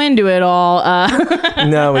can't go into it all.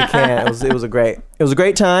 No, we can't. It was a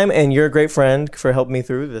great time, and you're a great friend for helping me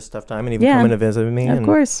through this tough time and even coming to visit me. Of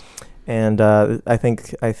course. And I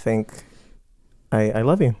think I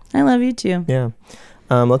love you. I love you too. Yeah.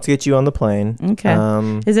 Let's get you on the plane.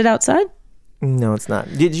 Okay. Is it outside? No, it's not.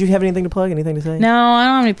 Did you have anything to plug? Anything to say? No, I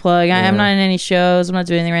don't have any plug. I'm not in any shows. I'm not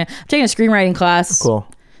doing anything right now. I'm taking a screenwriting class. Cool.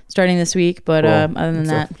 Starting this week, but other than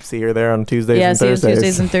that, see you there on Tuesdays and Thursdays. Yeah, see you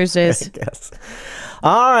Tuesdays and Thursdays. I guess.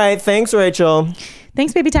 All right. Thanks, Rachel.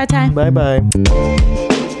 Thanks, baby. Tie. Bye-bye.